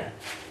it again.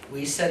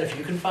 We said if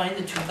you can find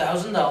the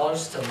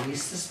 $2,000 to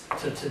lease this,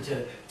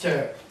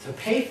 to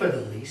pay for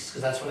the lease,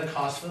 because that's what it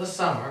costs for the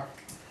summer.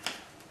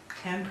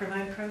 Can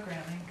provide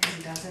programming, because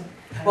he doesn't.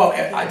 Well,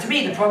 to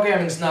me, the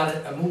programming's not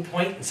a moot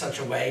point in such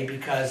a way,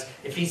 because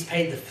if he's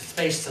paid the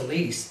space to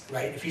lease,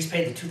 right? If he's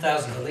paid the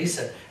 $2,000 to lease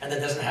it, and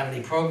then doesn't have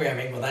any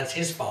programming, well, that's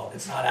his fault,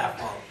 it's not our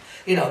fault.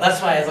 You know,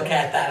 that's why I look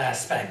at that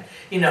aspect.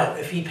 You know,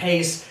 if he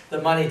pays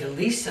the money to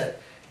lease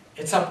it,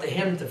 it's up to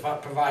him to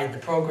provide the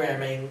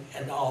programming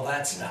and all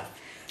that stuff.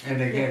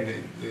 And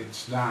again,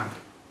 it's not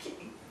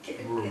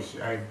Bruce.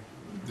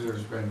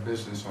 There's been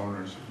business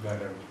owners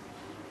that have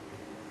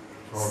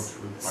approached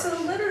requests. So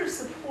the letter of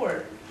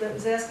support that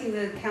was asking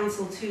the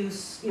council to,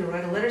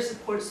 write a letter of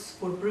support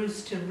for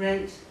Bruce to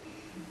rent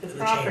the For the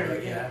property.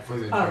 chamber, yeah. For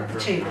the The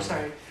chamber,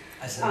 sorry.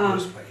 I said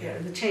Bruce, but yeah.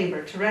 The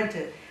chamber, to rent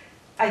it.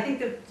 I think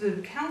that the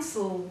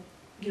council,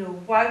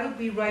 why would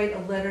we write a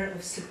letter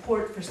of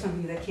support for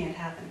something that can't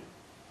happen?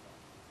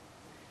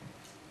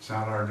 It's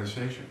not our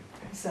decision.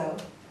 So,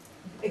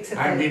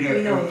 except I that mean,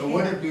 we know it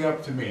would can't. it be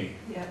up to me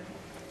Yeah.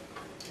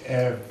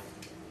 if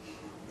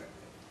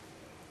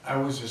I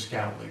was a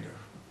scout leader?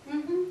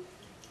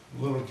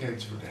 Little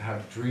kids would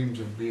have dreams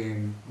of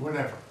being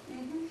whatever.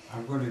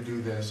 I'm going to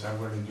do this, I'm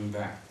going to do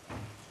that.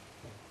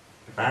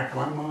 The back of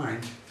my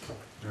mind,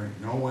 there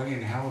ain't no way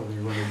in hell are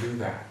you going to do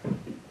that.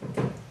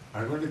 Am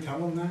I going to tell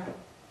them that?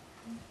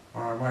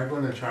 Or am I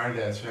going to try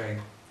to say,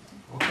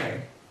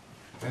 okay,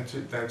 that's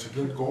a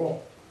good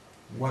goal.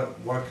 What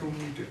can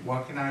we do?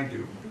 What can I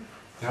do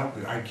to help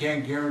you? I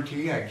can't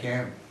guarantee, I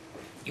can't.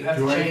 You have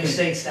to do change anything.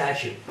 state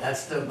statute.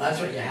 That's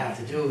what you have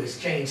to do, is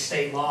change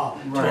state law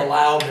Right. to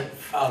allow,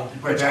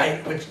 But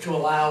to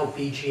allow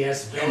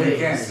BGS And buildings.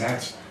 again,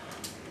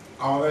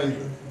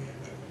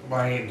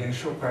 my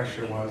initial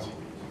question was,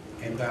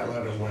 in that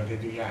letter, what did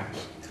he ask?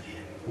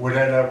 Would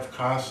it have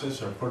cost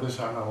us or put us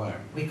on a limb?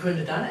 We couldn't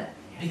have done it,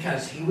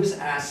 because he was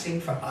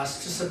asking for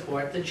us to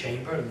support the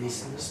chamber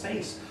leasing the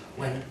space,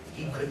 when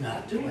he could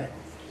not do it.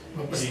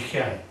 But you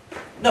can.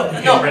 No, You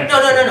no, can no, rent no,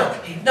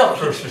 it no, no, no.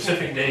 For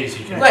specific days,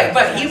 you can. Right,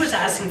 but he was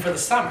asking for the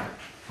summer.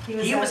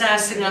 He was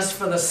asking us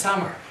for the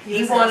summer.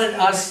 He wanted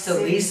us to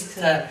lease,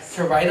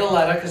 to write a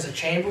letter, because the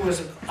chamber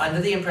was under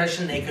the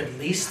impression they could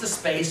lease the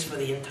space for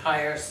the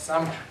entire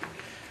summer,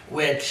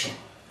 which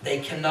they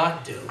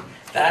cannot do.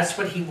 That's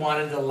what he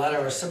wanted the letter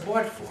of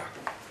support for.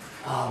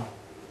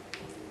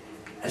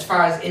 As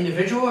far as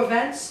individual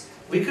events,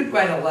 we could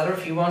write a letter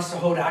if he wants to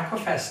hold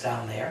Aquafest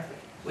down there.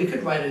 We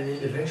could write an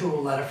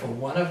individual letter for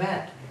one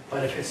event,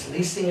 but if it's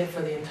leasing it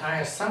for the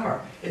entire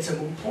summer, it's a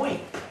moot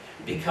point,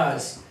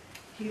 because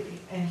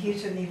And he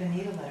shouldn't even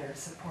need a letter of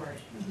support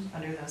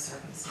under those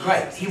circumstances.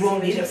 right, he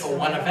won't need it for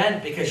one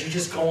event, because you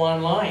just go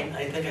online,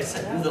 I think I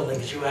sent you the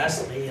links you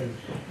asked me, and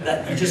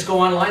that, you just go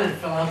online and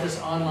fill out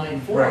this online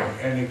form.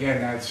 Right, and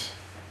again,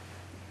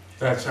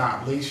 that's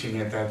not leasing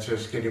it, that's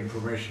just getting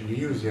permission to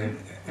use it.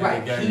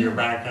 Right, And again, you're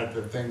back at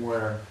the thing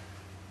where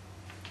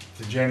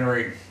to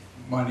generate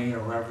money or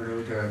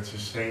revenue to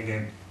sustain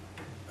it,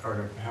 or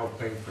to help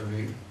pay for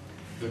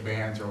the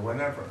bands or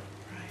whatever.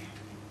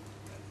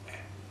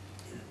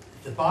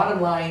 The bottom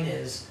line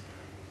is,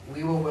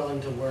 we were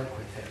willing to work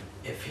with him.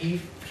 If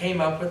he came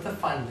up with the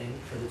funding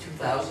for the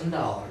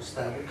 $2,000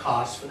 that it would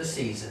cost for the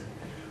season,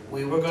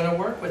 we were gonna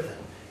work with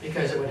him,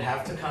 because it would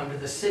have to come to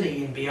the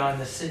city and be on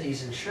the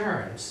city's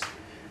insurance,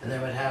 and there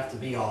would have to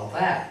be all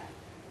that.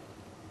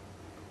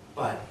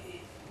 But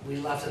we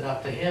left it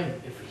up to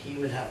him if he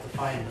would have to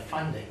find the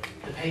funding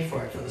to pay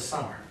for it for the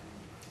summer.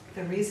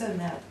 The reason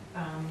that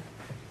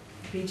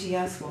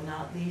BGS will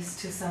not lease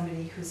to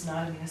somebody who's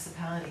not a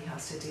municipality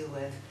has to do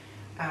with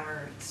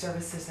our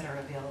services that are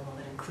available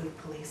that include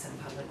police and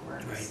public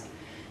works. Right.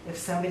 If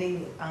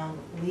somebody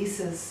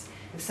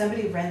if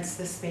somebody rents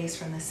the space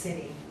from the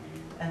city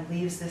and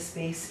leaves the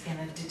space in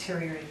a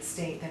deteriorated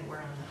state, then we're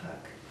on the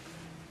hook.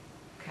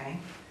 Okay?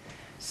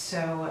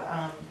 So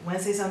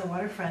Wednesdays on the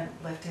Waterfront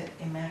left it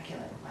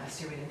immaculate.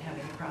 Last year we didn't have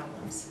any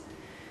problems.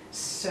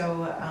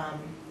 So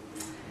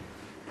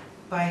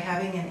by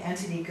having an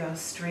entity go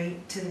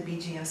straight to the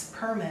BGS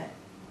permit,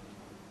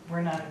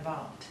 we're not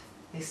involved.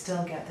 They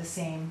still get the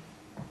same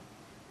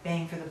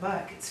bang for the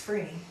buck. It's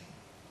free.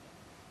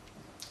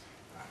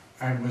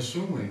 I'm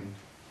assuming,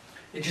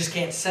 It just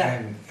can't sell.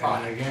 and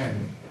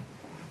again,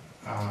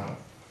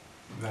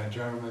 that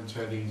gentleman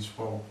said he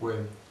spoke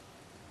with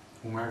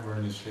whomever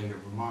in the state of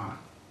Vermont.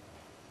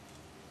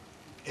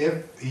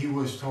 If he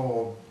was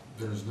told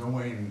there's no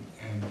way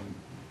in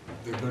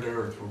the good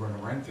earth we're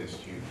gonna rent this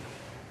to you,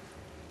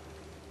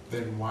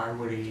 then why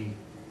would he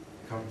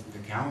come to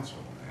the council?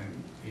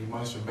 And he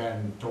must have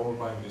been told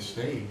by the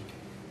state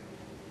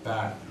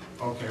that,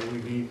 okay,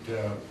 we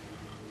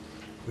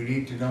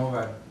need to know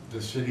that the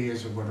city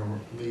isn't gonna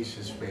lease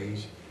the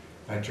space,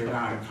 that you're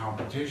not in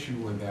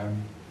competition with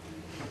them,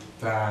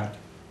 that,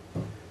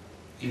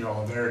 you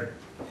know,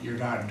 you're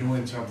not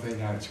doing something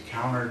that's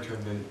counter to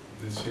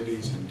the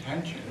city's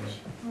intentions.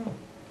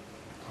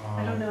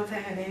 I don't know if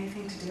that had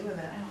anything to do with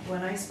it.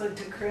 When I spoke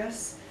to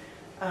Chris,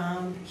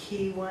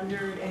 he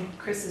wondered, and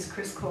Chris is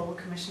Chris Cole,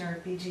 Commissioner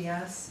of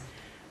BGS,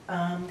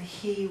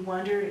 he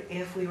wondered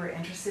if we were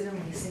interested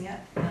in leasing it,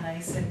 and I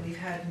said we've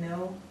had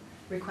no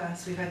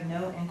requests, we've had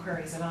no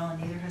inquiries at all,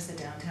 and neither has the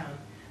downtown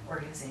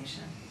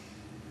organization.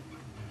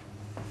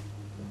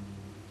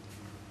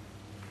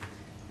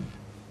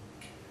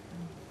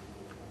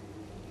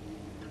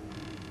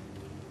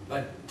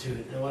 But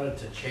in order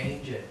to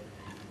change it,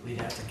 we'd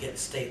have to get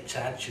state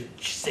statute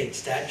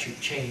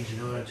changed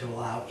in order to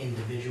allow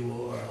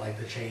individual, or like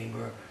the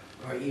chamber,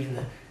 or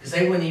even because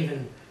they wouldn't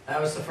even, that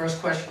was the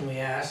first question we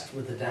asked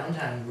with the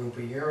downtown group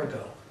a year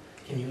ago.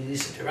 Can you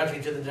lease it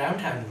directly to the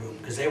downtown group?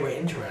 Because they were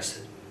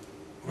interested,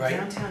 right?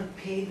 Downtown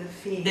paid the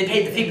fee. They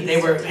paid the fee, but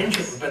they were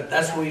interested, but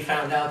that's when we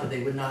found out that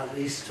they would not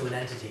lease to an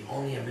entity,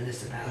 only a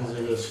municipality. Is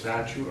it a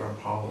statute or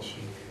policy?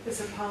 It's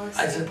a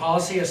policy. Is it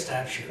policy or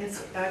statute?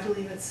 I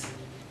believe it's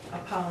a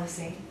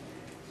policy,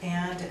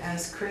 and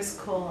as Chris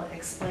Cole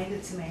explained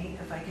it to me,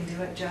 if I can do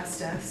it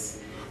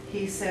justice,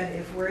 he said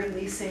if we're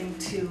leasing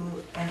to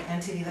an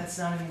entity that's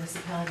not a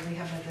municipality, we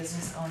have no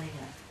business owning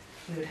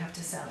it. We would have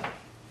to sell it.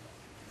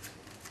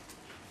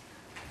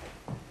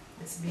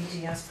 It's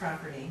BGS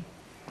property,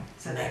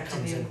 so And they that have to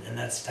comes be. in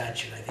that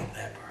statute, I think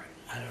that part,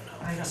 I don't know,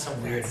 I don't there's know some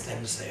if weird that's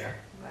things there.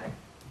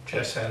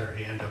 Jess had her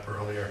hand up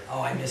earlier.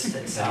 Oh, I missed it,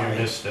 And sorry. you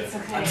missed it. It's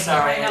okay. I'm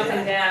sorry, Going up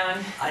and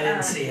down. I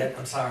didn't see it,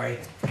 I'm sorry.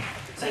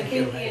 So I Thank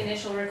you. think the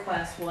initial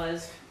request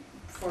was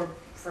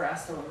for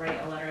us to write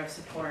a letter of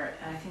support,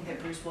 and I think that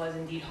Bruce was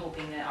indeed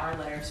hoping that our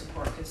letter of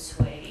support could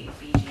sway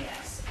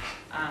BGS.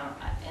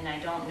 And I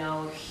don't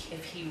know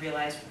if he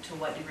realized to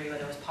what degree,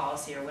 whether it was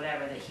policy or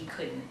whatever, that he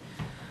couldn't.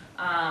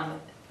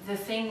 the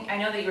thing, I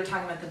know that you were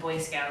talking about the Boy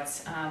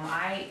Scouts.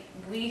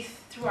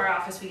 Through our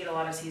office, we get a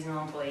lot of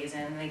seasonal employees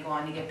and they go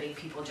on to get big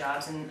people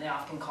jobs and they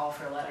often call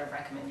for a letter of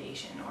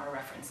recommendation or a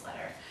reference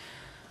letter.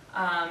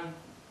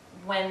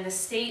 When the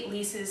state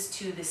leases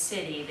to the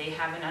city, they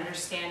have an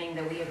understanding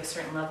that we have a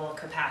certain level of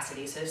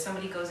capacity. So if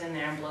somebody goes in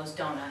there and blows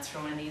donuts for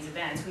one of these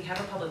events, we have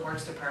a public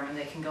works department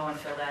that can go and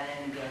fill that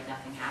in and be like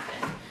nothing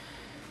happened.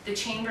 The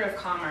Chamber of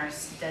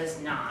Commerce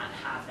does not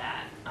have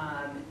that.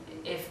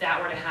 If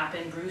that were to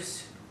happen,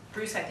 Bruce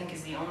I think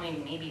is the only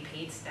maybe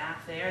paid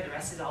staff there. The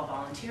rest is all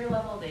volunteer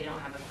level. They don't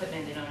have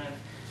equipment, they don't have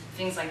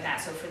things like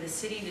that. So for the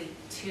city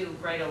to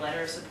write a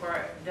letter of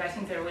support, I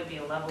think there would be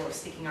a level of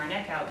sticking our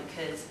neck out,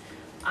 because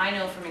I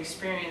know from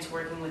experience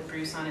working with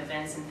Bruce on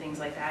events and things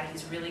like that,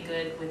 he's really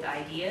good with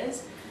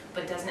ideas,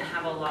 but doesn't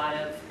have a lot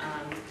of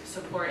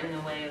support in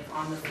the way of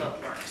on the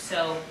foot work.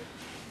 So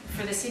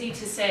for the city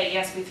to say,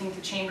 yes, we think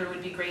the chamber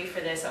would be great for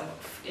this,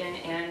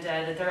 and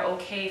that they're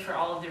okay for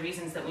all of the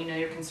reasons that we know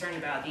you're concerned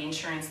about, the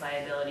insurance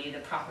liability, the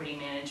property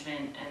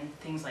management, and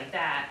things like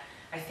that,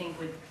 I think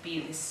would be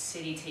the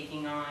city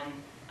taking on,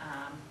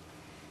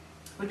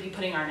 would be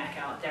putting our neck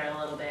out there a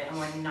little bit, and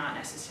we're not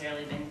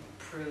necessarily been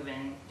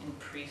proven in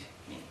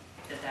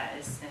that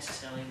is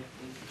necessarily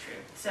would be true.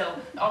 So,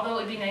 although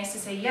it would be nice to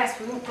say, yes,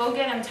 we will go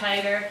get them,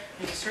 Tiger,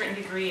 there's a certain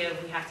degree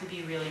of, we have to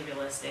be really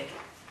realistic.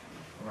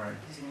 Right.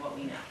 Using what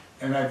we know.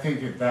 And I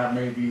think that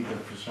may be the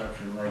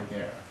perception right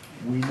there.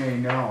 We may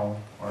know,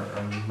 or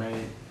we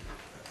may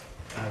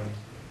have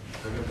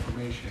good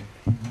information,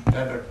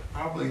 that it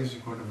probably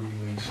isn't going to be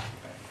released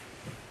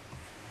today.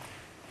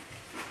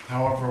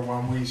 However,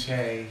 when we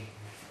say,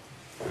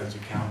 as a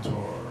council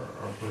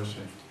or a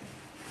person,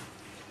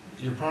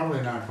 you're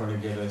probably not going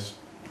to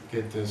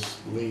get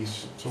this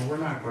lease, so we're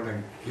not going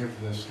to give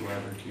this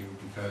letter to you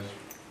because,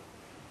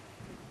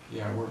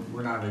 yeah,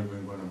 we're not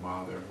even going to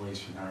bother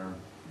wasting our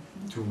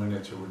 2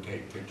 minutes it would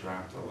take to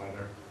draft a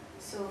letter.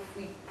 So if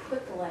we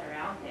put the letter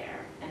out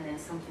there and then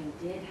something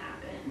did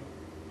happen,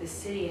 the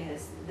city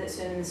has,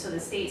 so the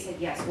state said,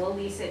 yes, we'll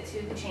lease it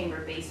to the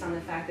chamber based on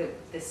the fact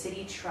that the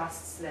city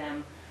trusts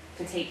them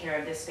to take care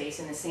of this space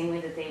in the same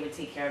way that they would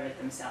take care of it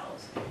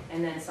themselves.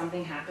 And then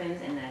something happens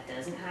and that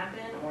doesn't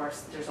happen, or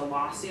there's a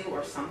lawsuit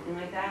or something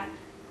like that,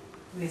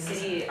 the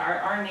city,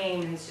 our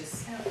name is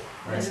just...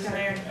 Mr.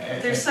 Mayor,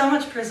 there's so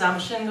much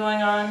presumption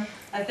going on.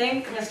 I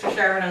think Mr.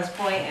 Charbonneau's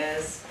point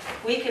is,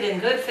 we could in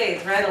good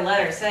faith write a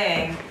letter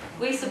saying,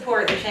 we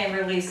support the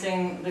chamber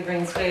leasing the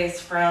green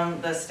space from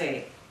the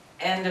state.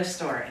 End of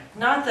story.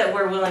 Not that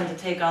we're willing to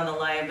take on the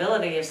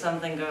liability if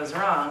something goes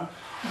wrong.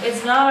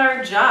 It's not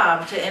our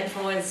job to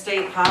influence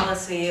state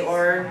policy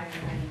or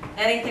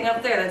anything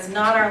up there. That's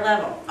not our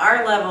level.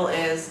 Our level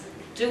is,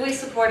 do we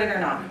support it or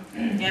not?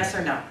 Yes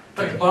or no?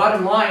 But the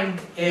bottom line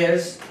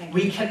is,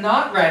 we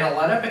cannot write a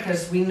letter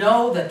because we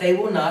know that they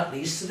will not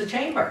lease to the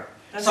chamber.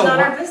 That's So not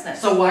why- our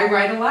business. So why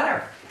write a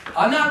letter?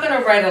 I'm not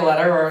gonna write a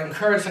letter or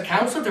encourage the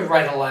council to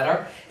write a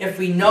letter if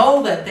we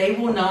know that they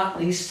will not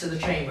lease to the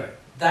chamber.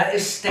 That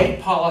is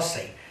state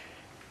policy.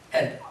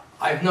 And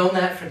I've known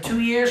that for 2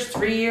 years,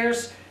 3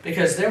 years,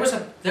 because there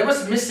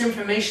was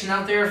misinformation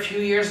out there a few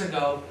years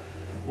ago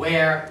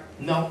where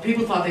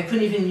people thought they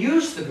couldn't even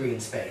use the green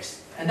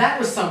space. And that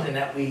was something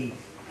that we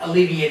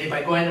alleviated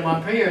by going to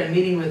Montpelier and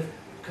meeting with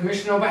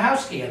Commissioner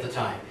Oberhowski at the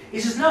time. He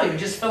says, no, you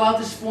just fill out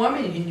this form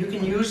and you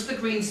can use the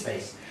green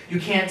space. You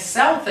can't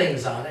sell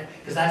things on it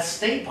because that's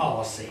state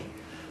policy.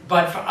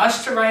 But for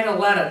us to write a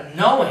letter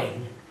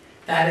knowing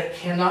that it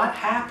cannot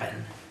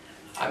happen,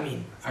 I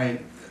mean...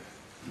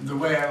 The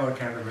way I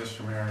look at it,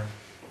 Mr. Mayor,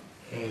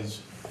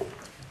 is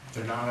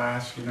they're not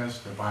asking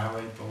us to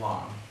violate the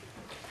law.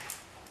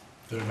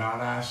 They're not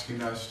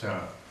asking us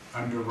to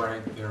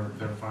underwrite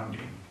their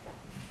funding.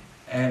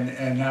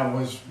 And that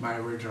was my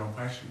original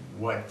question.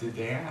 What did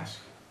they ask?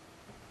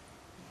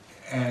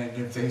 And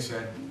if they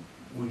said,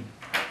 we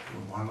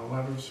want a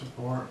letter of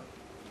support,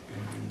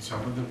 and some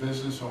of the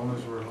business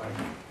owners were like,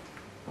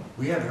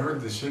 we had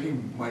heard the city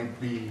might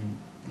be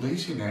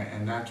leasing it,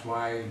 and that's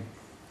why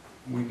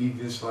we need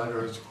this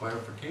letter as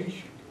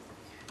clarification.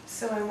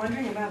 So I'm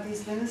wondering about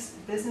these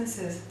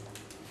businesses.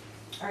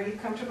 Are you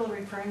comfortable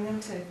referring them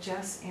to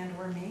Jess and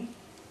or me?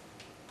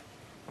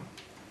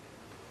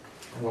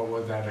 What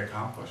would that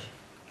accomplish?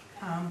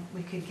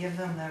 We could give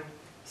them the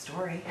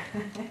story.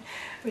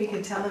 We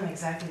could tell them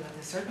exactly what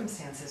the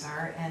circumstances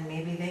are, and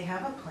maybe they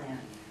have a plan.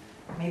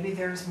 Maybe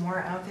there's more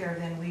out there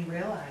than we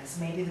realize.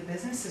 Maybe the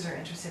businesses are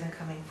interested in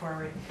coming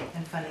forward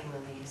and funding the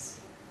lease.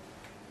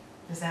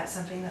 Is that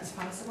something that's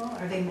possible?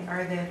 Are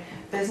the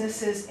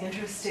businesses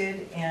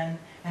interested in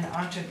an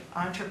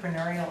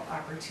entrepreneurial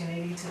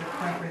opportunity to the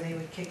point where they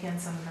would kick in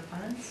some of the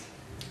funds?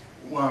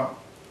 Well,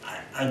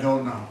 I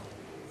don't know.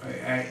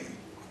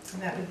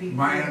 That would be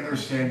my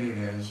understanding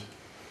is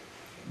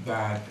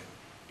that,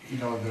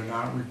 they're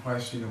not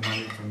requesting the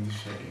money from the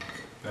city.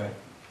 That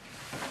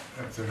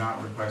if they're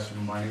not requesting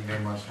the money, they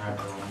must have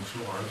their own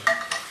source.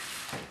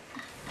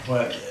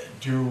 But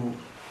to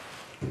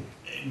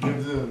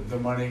give the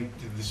money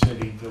to the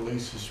city to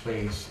lease the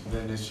space,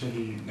 then the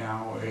city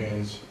now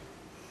is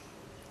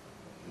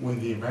with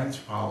the events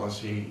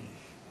policy,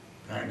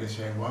 kind of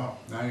say, well,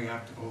 now you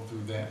have to go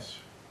through this.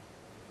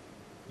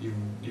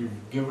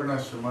 You've given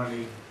us the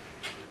money,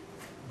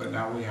 but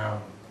now we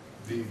have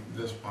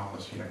this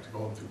policy you have to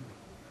go through.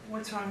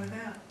 What's wrong with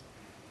that?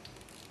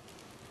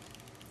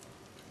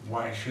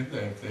 Why should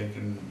they, if they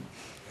can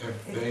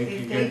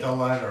If get the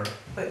letter?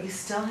 But you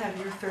still have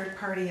your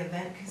third-party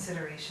event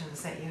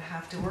considerations that you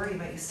have to worry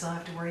about. You still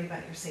have to worry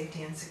about your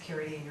safety and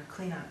security and your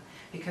cleanup.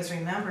 Because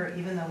remember,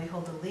 even though we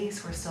hold a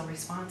lease, we're still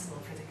responsible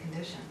for the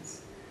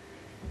conditions.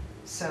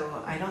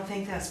 So I don't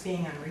think that's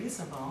being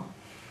unreasonable.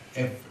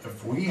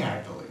 If we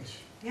had the lease,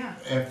 Yeah.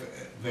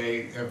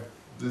 if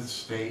the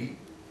state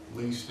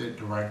leased it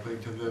directly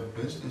to the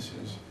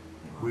businesses,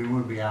 we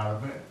would be out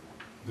of it.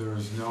 There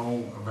is no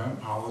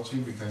event policy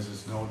because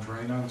it's no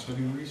drain on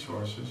city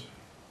resources.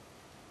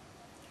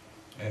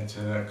 It's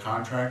a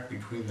contract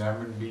between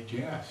them and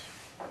BGS.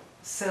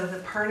 So the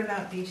part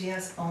about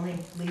BGS only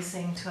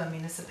leasing to a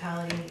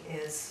municipality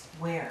is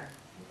where?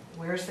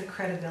 Where's the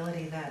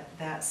credibility that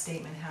that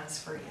statement has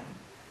for you?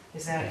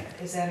 Is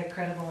that a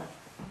credible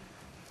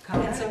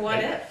comment? It's a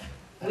what if?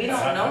 We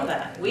don't know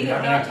that. We Do you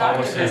have have not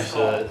any talked to Chris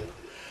policies, Cole.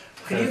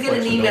 Could you get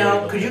an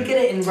email, could you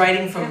get it in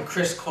writing from Yeah.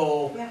 Chris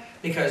Cole? Yeah.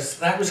 Because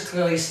that was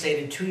clearly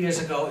stated 2 years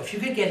ago. If you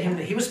could get him,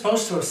 he was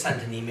supposed to have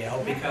sent an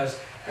email because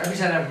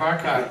Representative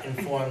Marcotte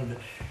informed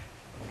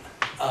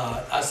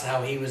us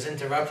how he was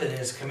interrupted in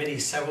his committee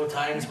several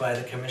times by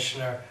the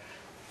commissioner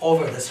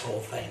over this whole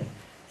thing.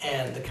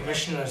 And the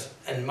commissioners,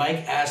 and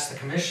Mike asked the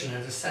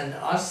commissioner to send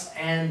us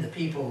and the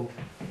people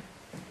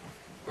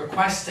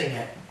requesting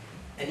it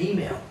an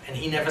email, and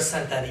he never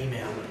sent that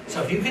email.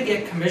 So if you could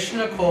get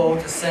Commissioner Cole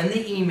to send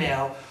the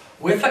email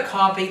with a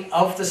copy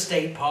of the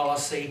state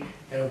policy,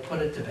 it'll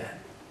put it to bed.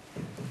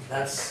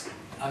 That's,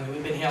 I mean,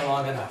 we've been here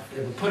long enough.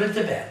 It'll put it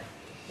to bed,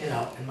 you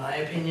know, in my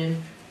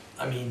opinion.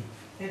 I mean,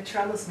 It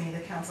troubles me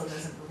the council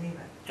doesn't believe it.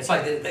 it's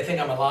like they think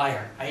I'm a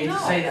liar. I hate to No.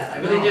 say that, I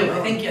really do.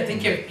 No. I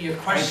think you're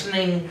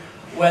questioning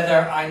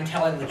whether I'm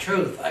telling the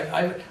truth.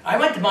 I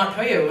went to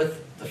Montpelier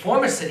with the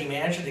former city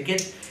manager to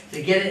get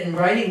it in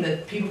writing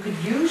that people could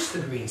use the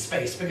green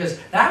space, because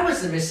that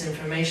was the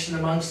misinformation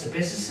amongst the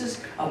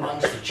businesses,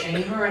 amongst the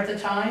chamber at the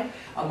time,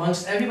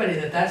 amongst everybody,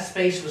 that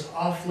space was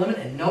off limit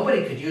and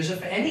nobody could use it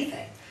for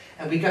anything.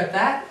 And we got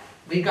that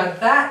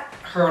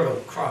hurdle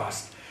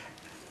crossed.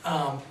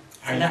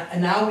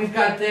 And now we've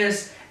got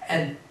this,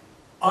 and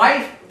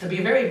to be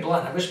very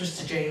blunt, I wish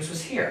Mr. James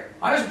was here.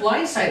 I was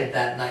blindsided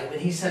that night when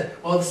he said,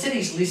 well, the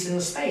city's leasing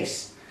the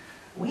space.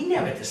 We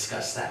never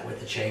discussed that with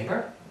the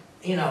chamber.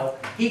 You know,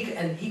 he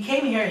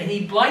came here and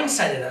he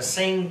blindsided us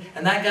saying,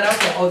 and that got out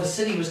there, oh, the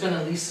city was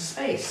gonna lease the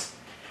space.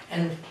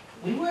 And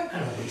we weren't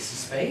gonna lease the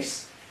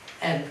space.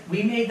 And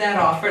we made that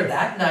offer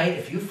that night.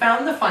 If you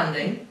found the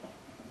funding,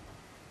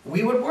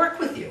 we would work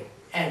with you.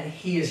 And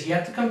he is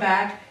yet to come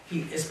back.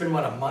 It's been,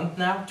 what, a month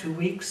now, 2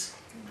 weeks?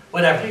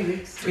 Whatever. 3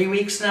 weeks. 3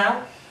 weeks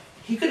now.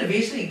 He could have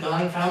easily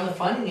gone and found the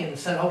funding and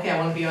said, okay, I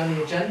want to be on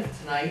the agenda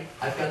tonight.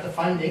 I've got the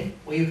funding.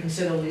 Will you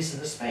consider leasing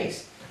the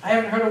space? I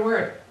haven't heard a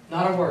word,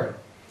 not a word.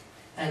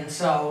 And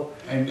so,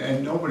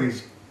 And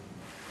nobody's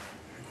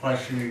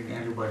questioning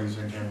anybody's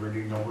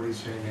integrity, nobody's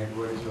saying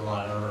anybody's a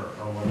liar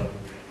or whatever.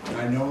 And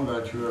I know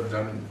that you have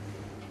done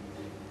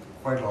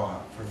quite a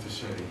lot for the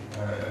city.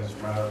 As a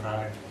matter of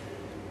fact,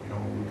 you know,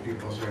 when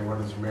people say, what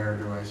does the mayor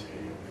do? I say,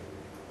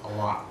 a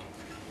lot.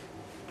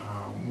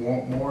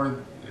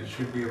 More, it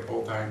should be a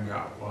full-time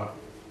job, but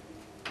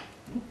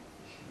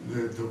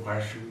the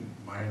question,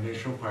 my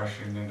initial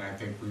question, and I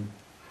think we've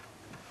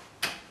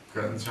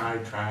gotten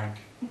sidetracked,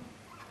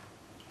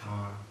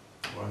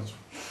 was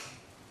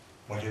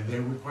what did they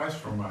request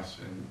from us,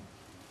 and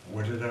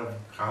would it have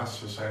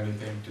cost us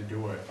anything to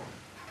do it?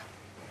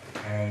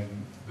 And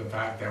the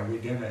fact that we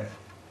didn't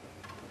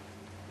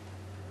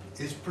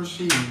is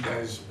perceived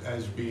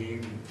as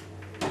being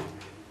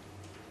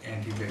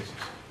anti-business.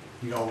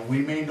 You know, we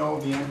may know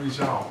the end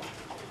result,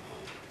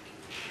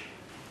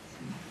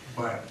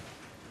 but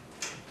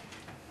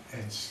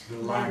it's the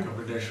lack of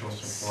additional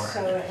support.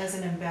 So as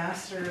an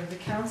ambassador of the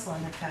council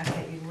and the fact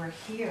that you were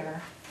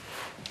here,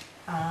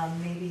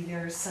 maybe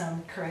there's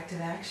some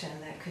corrective action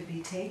that could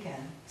be taken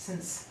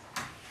since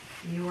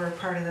you were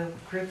part of the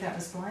group that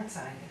was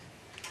blindsided.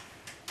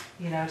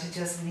 You know, to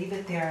just leave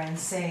it there and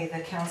say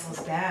the council's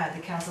bad,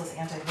 the council's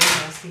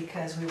anti-business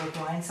because we were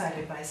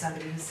blindsided by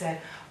somebody who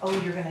said, oh,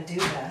 you're gonna do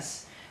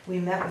this. We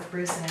met with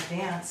Bruce in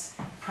advance,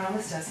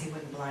 promised us he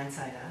wouldn't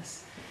blindside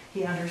us.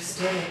 He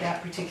understood at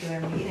that particular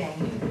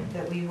meeting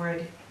that we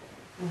would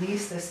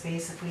lease the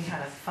space if we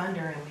had a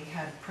funder and we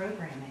had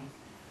programming.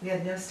 We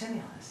had no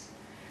stimulus.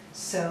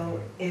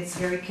 So it's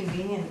very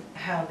convenient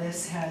how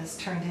this has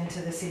turned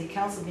into the city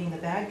council being the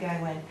bad guy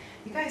when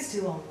you guys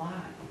do a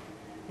lot.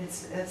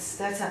 That's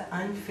an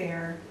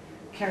unfair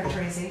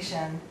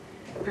characterization,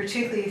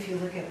 particularly if you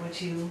look at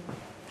what you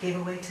gave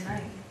away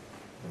tonight,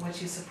 what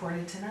you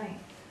supported tonight.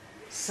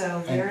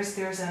 So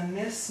there's a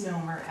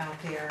misnomer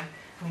out there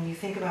when you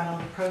think about all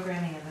the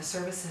programming and the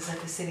services that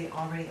the city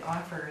already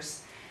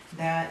offers,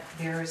 that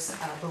there's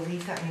a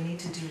belief that we need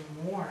to do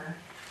more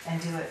and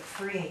do it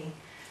free.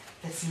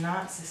 It's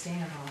not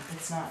sustainable,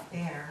 it's not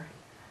fair.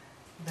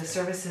 The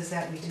services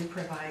that we do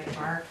provide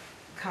are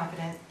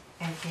competent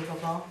and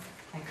capable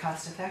and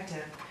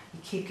cost-effective. You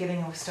keep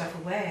giving stuff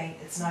away,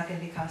 it's not gonna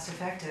be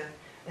cost-effective,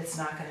 it's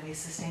not gonna be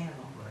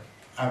sustainable.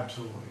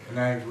 Absolutely, and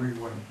I agree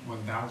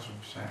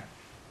 1000%.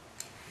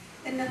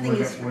 And nothing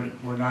is free.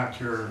 We're not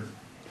your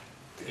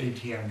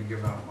ATM to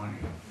give out money.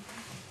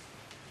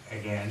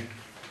 Again,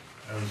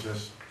 I was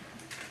just,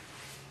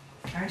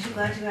 Aren't you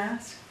glad you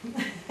asked?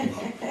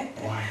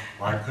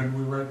 why couldn't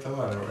we write the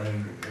letter?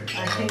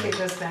 I think it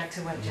goes back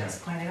to what Jess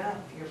pointed out,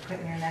 you're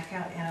putting your neck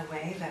out in a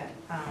way that,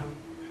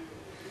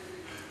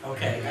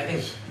 Okay, I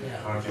think,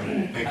 yeah.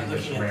 Okay, thank I'm you,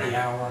 looking Mr. at the Mayor.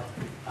 hour.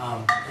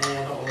 Any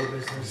other old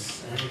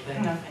business,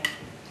 anything? Nothing.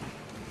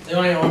 The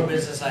only old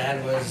business I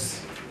had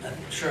was, I'm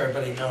sure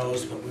everybody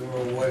knows, but we were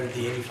awarded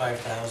the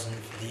 $85,000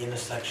 for the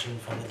intersection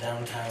from the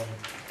downtown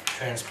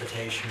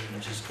transportation,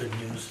 which is good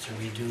news to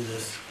redo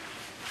this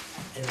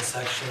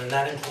intersection. And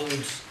that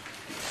includes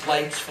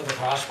lights for the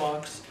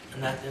crosswalks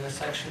in that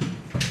intersection.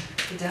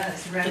 it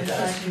does, red It does.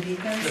 flashing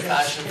beacons. The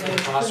flashing for the It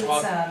includes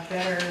crosswalk.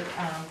 better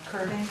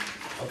curbing.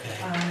 Okay.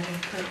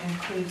 It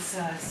includes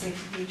safety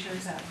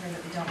features out here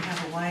that we don't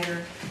have a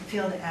wider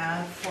field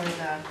ad for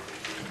the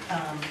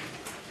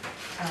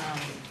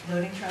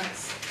loading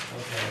trucks.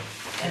 Okay.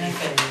 And I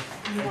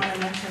Anything? You want to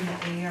mention the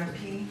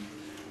AARP?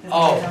 that we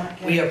Oh, don't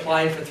get? we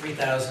applied for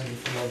 $3,000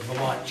 from the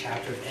Vermont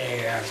chapter of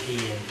AARP,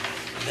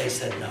 and they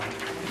said no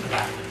for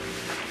that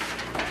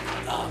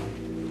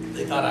one.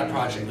 They thought our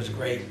project was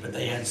great, but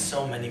they had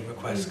so many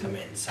requests come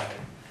in, so,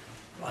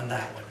 on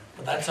that one.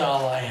 But that's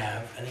all I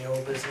have. Any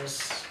old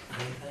business,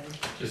 anything?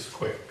 Just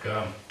quick,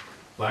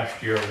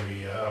 last year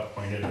we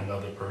appointed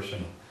another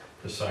person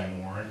to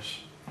sign warrants.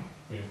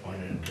 We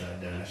appointed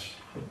Dennis.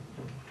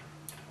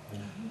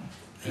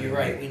 You're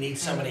right, we need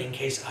somebody in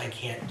case I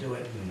can't do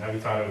it. And I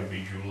thought it would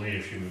be Julie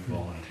if she would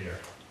volunteer.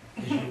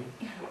 'Cause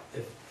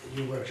if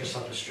you work just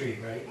up the street,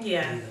 right?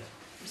 Yeah.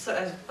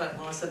 So, but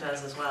Melissa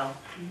does as well.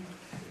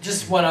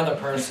 Just one other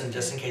person,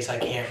 just in case I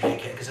can't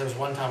make it, because there was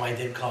one time I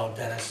did call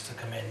Dennis to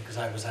come in, because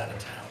I was out of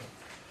town.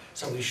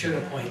 So we should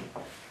appoint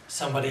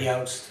somebody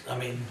else, I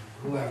mean,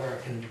 whoever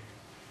can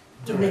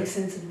do It makes it.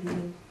 sense to be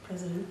the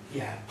president.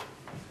 Yeah.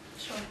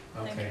 Sure.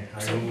 Okay,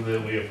 I move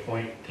that we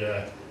appoint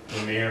the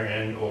mayor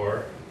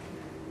and/or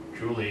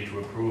Julie to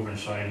approve and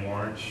sign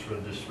warrants for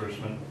the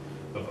disbursement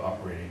of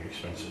operating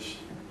expenses.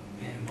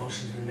 And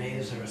motion's been made,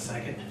 is there a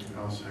second?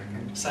 I'll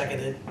second.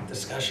 Seconded,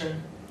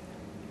 discussion?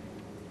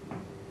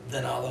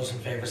 Then all those in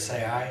favor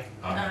say aye.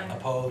 Aye.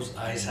 Opposed,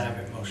 ayes have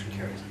it, motion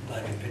carries. I'm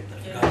glad you picked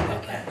that, Yeah, forgot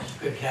about good that. catch.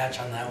 Good catch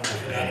on that one, I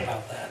forgot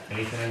about that.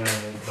 Anything,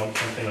 dump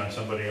something on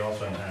somebody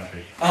else, I'm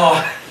happy.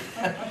 Oh,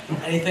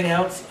 anything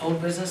else,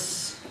 old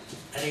business?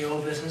 Any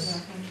old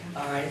business?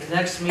 All right, the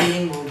next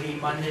meeting will be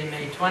Monday,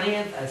 May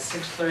 20th at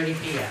 6:30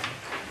 PM.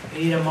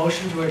 We need a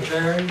motion to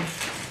adjourn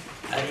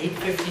at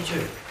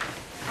 8:52.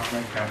 I'll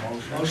make that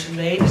motion. Motion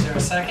made, is there a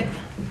second?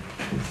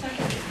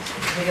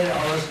 Second.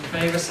 All those in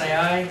favor say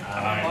aye.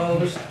 Aye.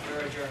 Opposed,